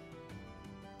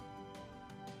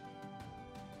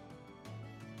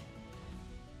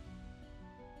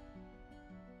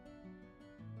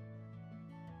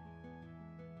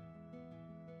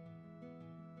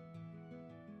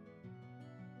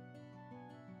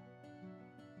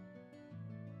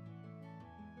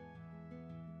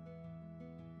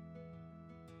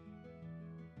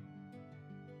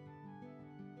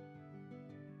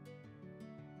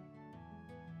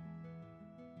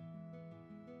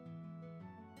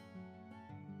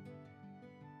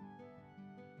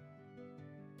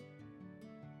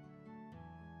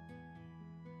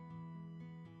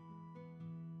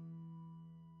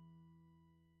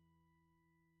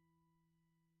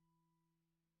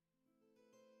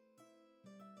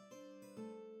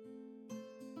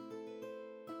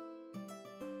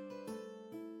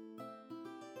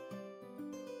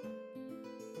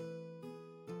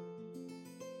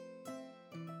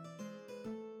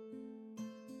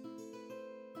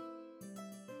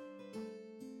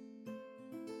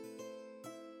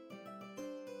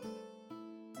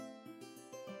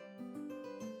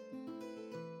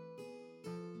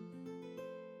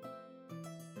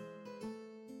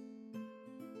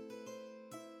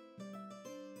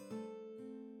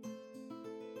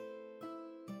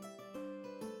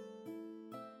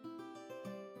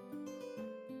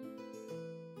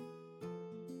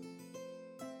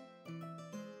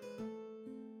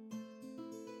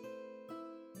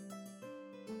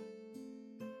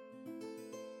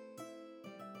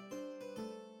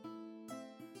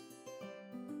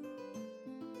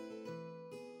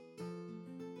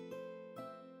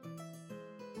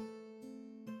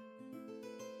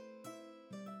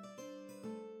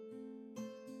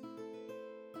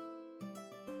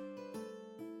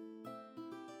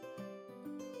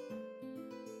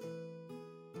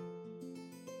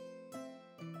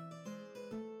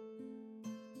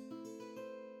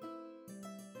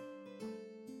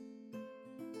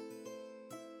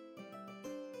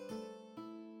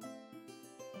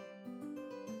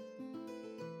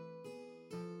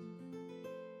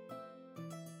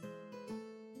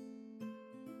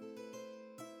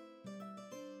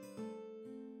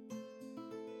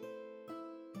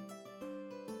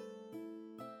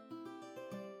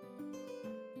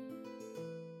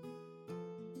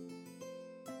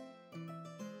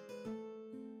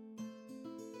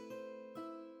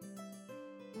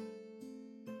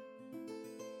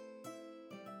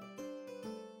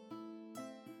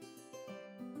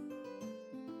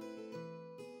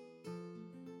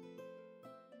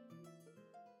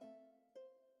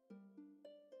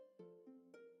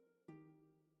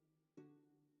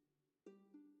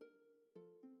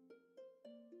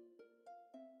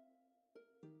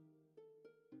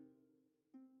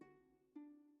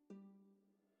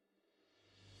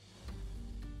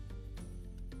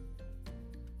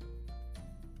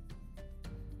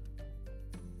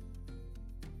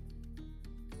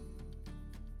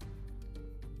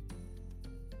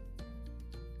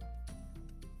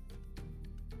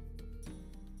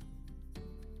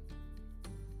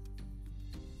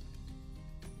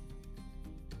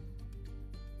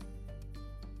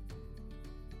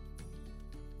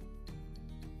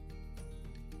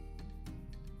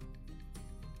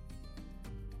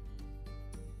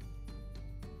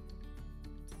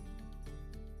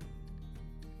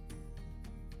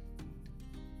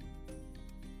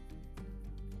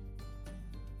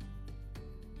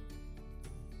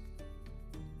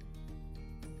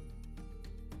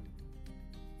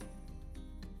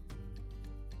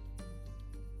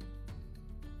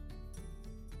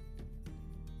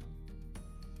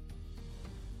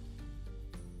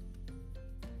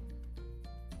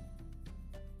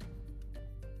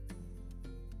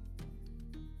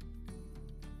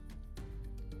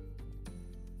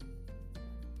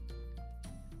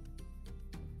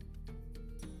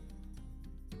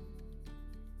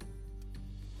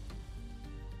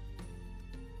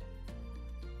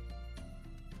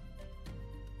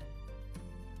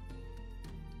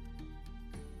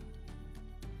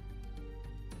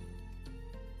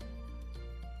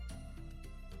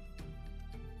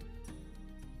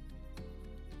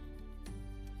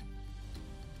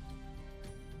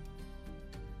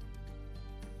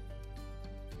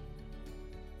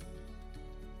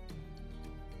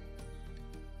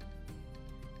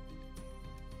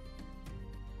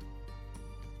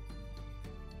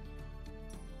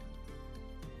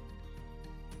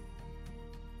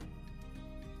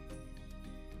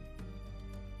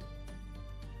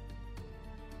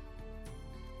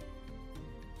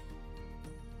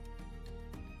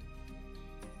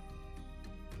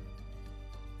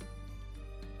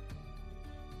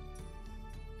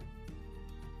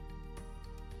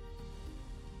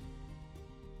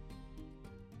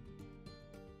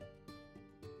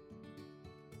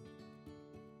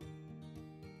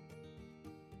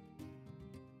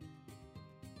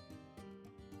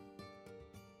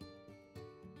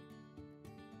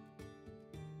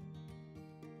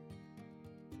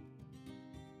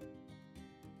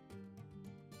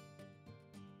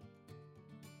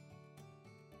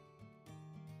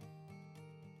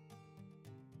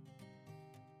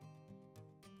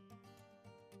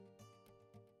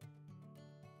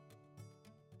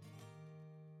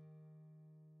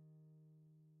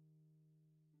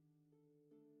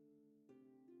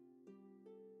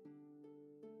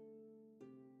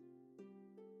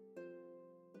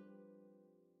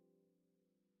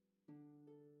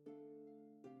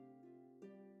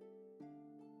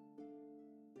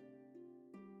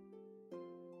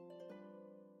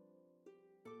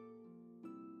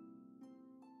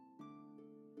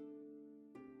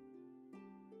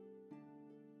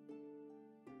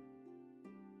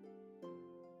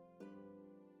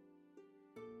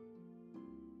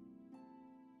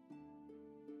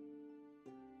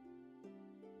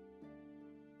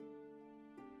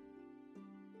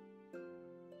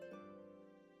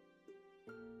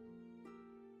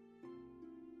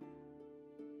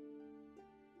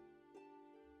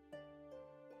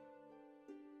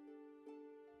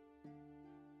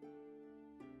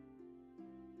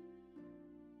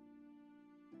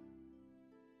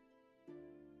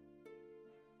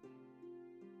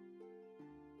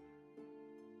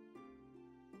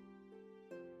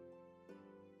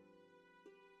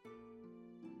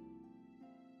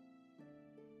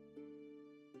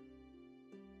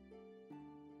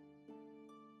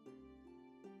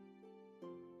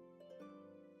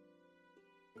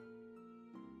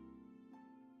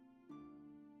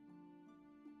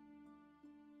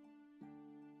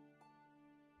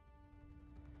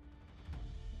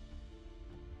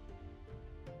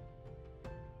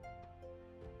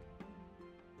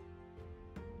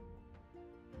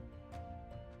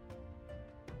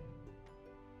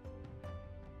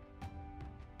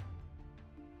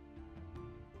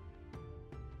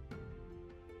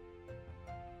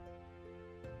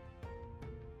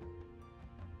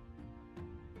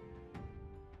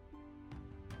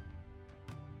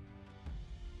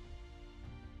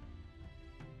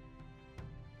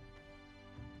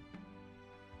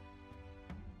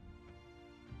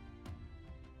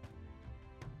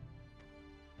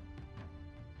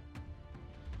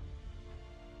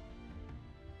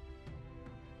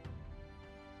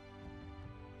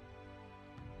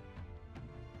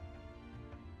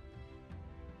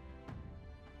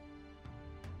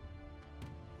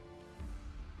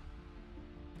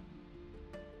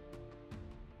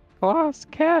 Claws,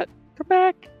 cat, come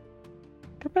back.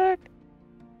 Come back.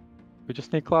 We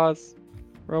just need claws.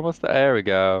 We're almost there. There we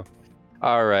go.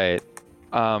 All right.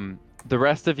 The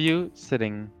rest of you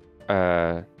sitting,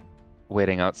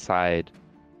 waiting outside.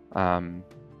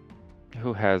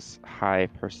 Who has high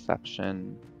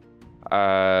perception?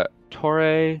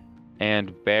 Torre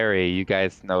and Barry, you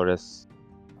guys notice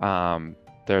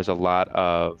there's a lot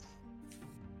of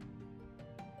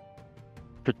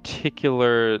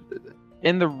particular...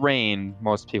 In the rain,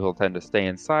 most people tend to stay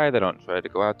inside. They don't try to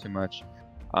go out too much.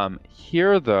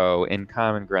 Here, though, in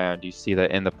Common Ground, you see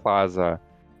that in the plaza,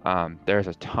 there's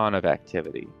a ton of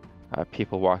activity.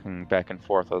 People walking back and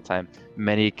forth all the time.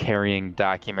 Many carrying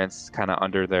documents kind of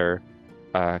under their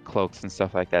cloaks and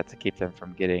stuff like that to keep them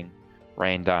from getting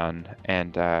rained on.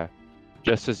 And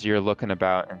just as you're looking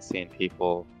about and seeing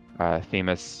people,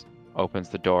 Themis opens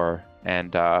the door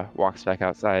and walks back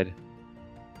outside.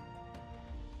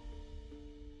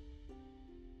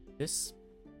 This is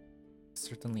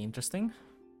certainly interesting.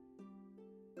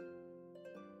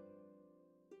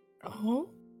 Oh?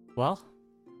 Well,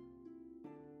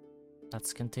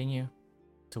 let's continue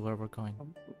to where we're going.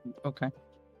 Okay.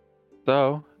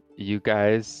 So, you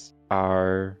guys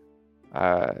are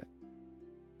have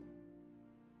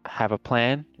a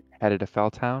plan, headed to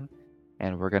Felltown,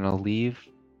 and we're gonna leave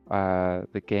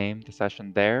the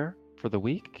session there for the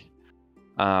week.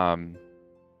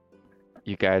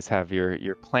 You guys have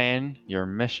your plan, your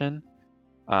mission.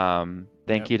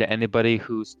 Thank you to anybody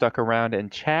who stuck around in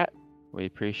chat. We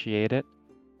appreciate it.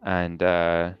 And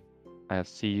I'll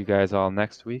see you guys all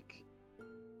next week.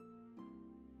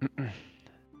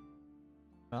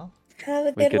 Well, Have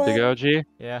a We good good one. to go, G?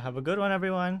 yeah, have a good one,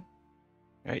 everyone.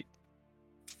 Right.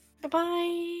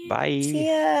 Bye-bye. Bye. See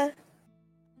ya.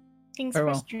 Thanks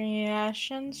Farewell. for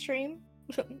stream. Stream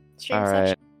All session.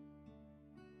 right.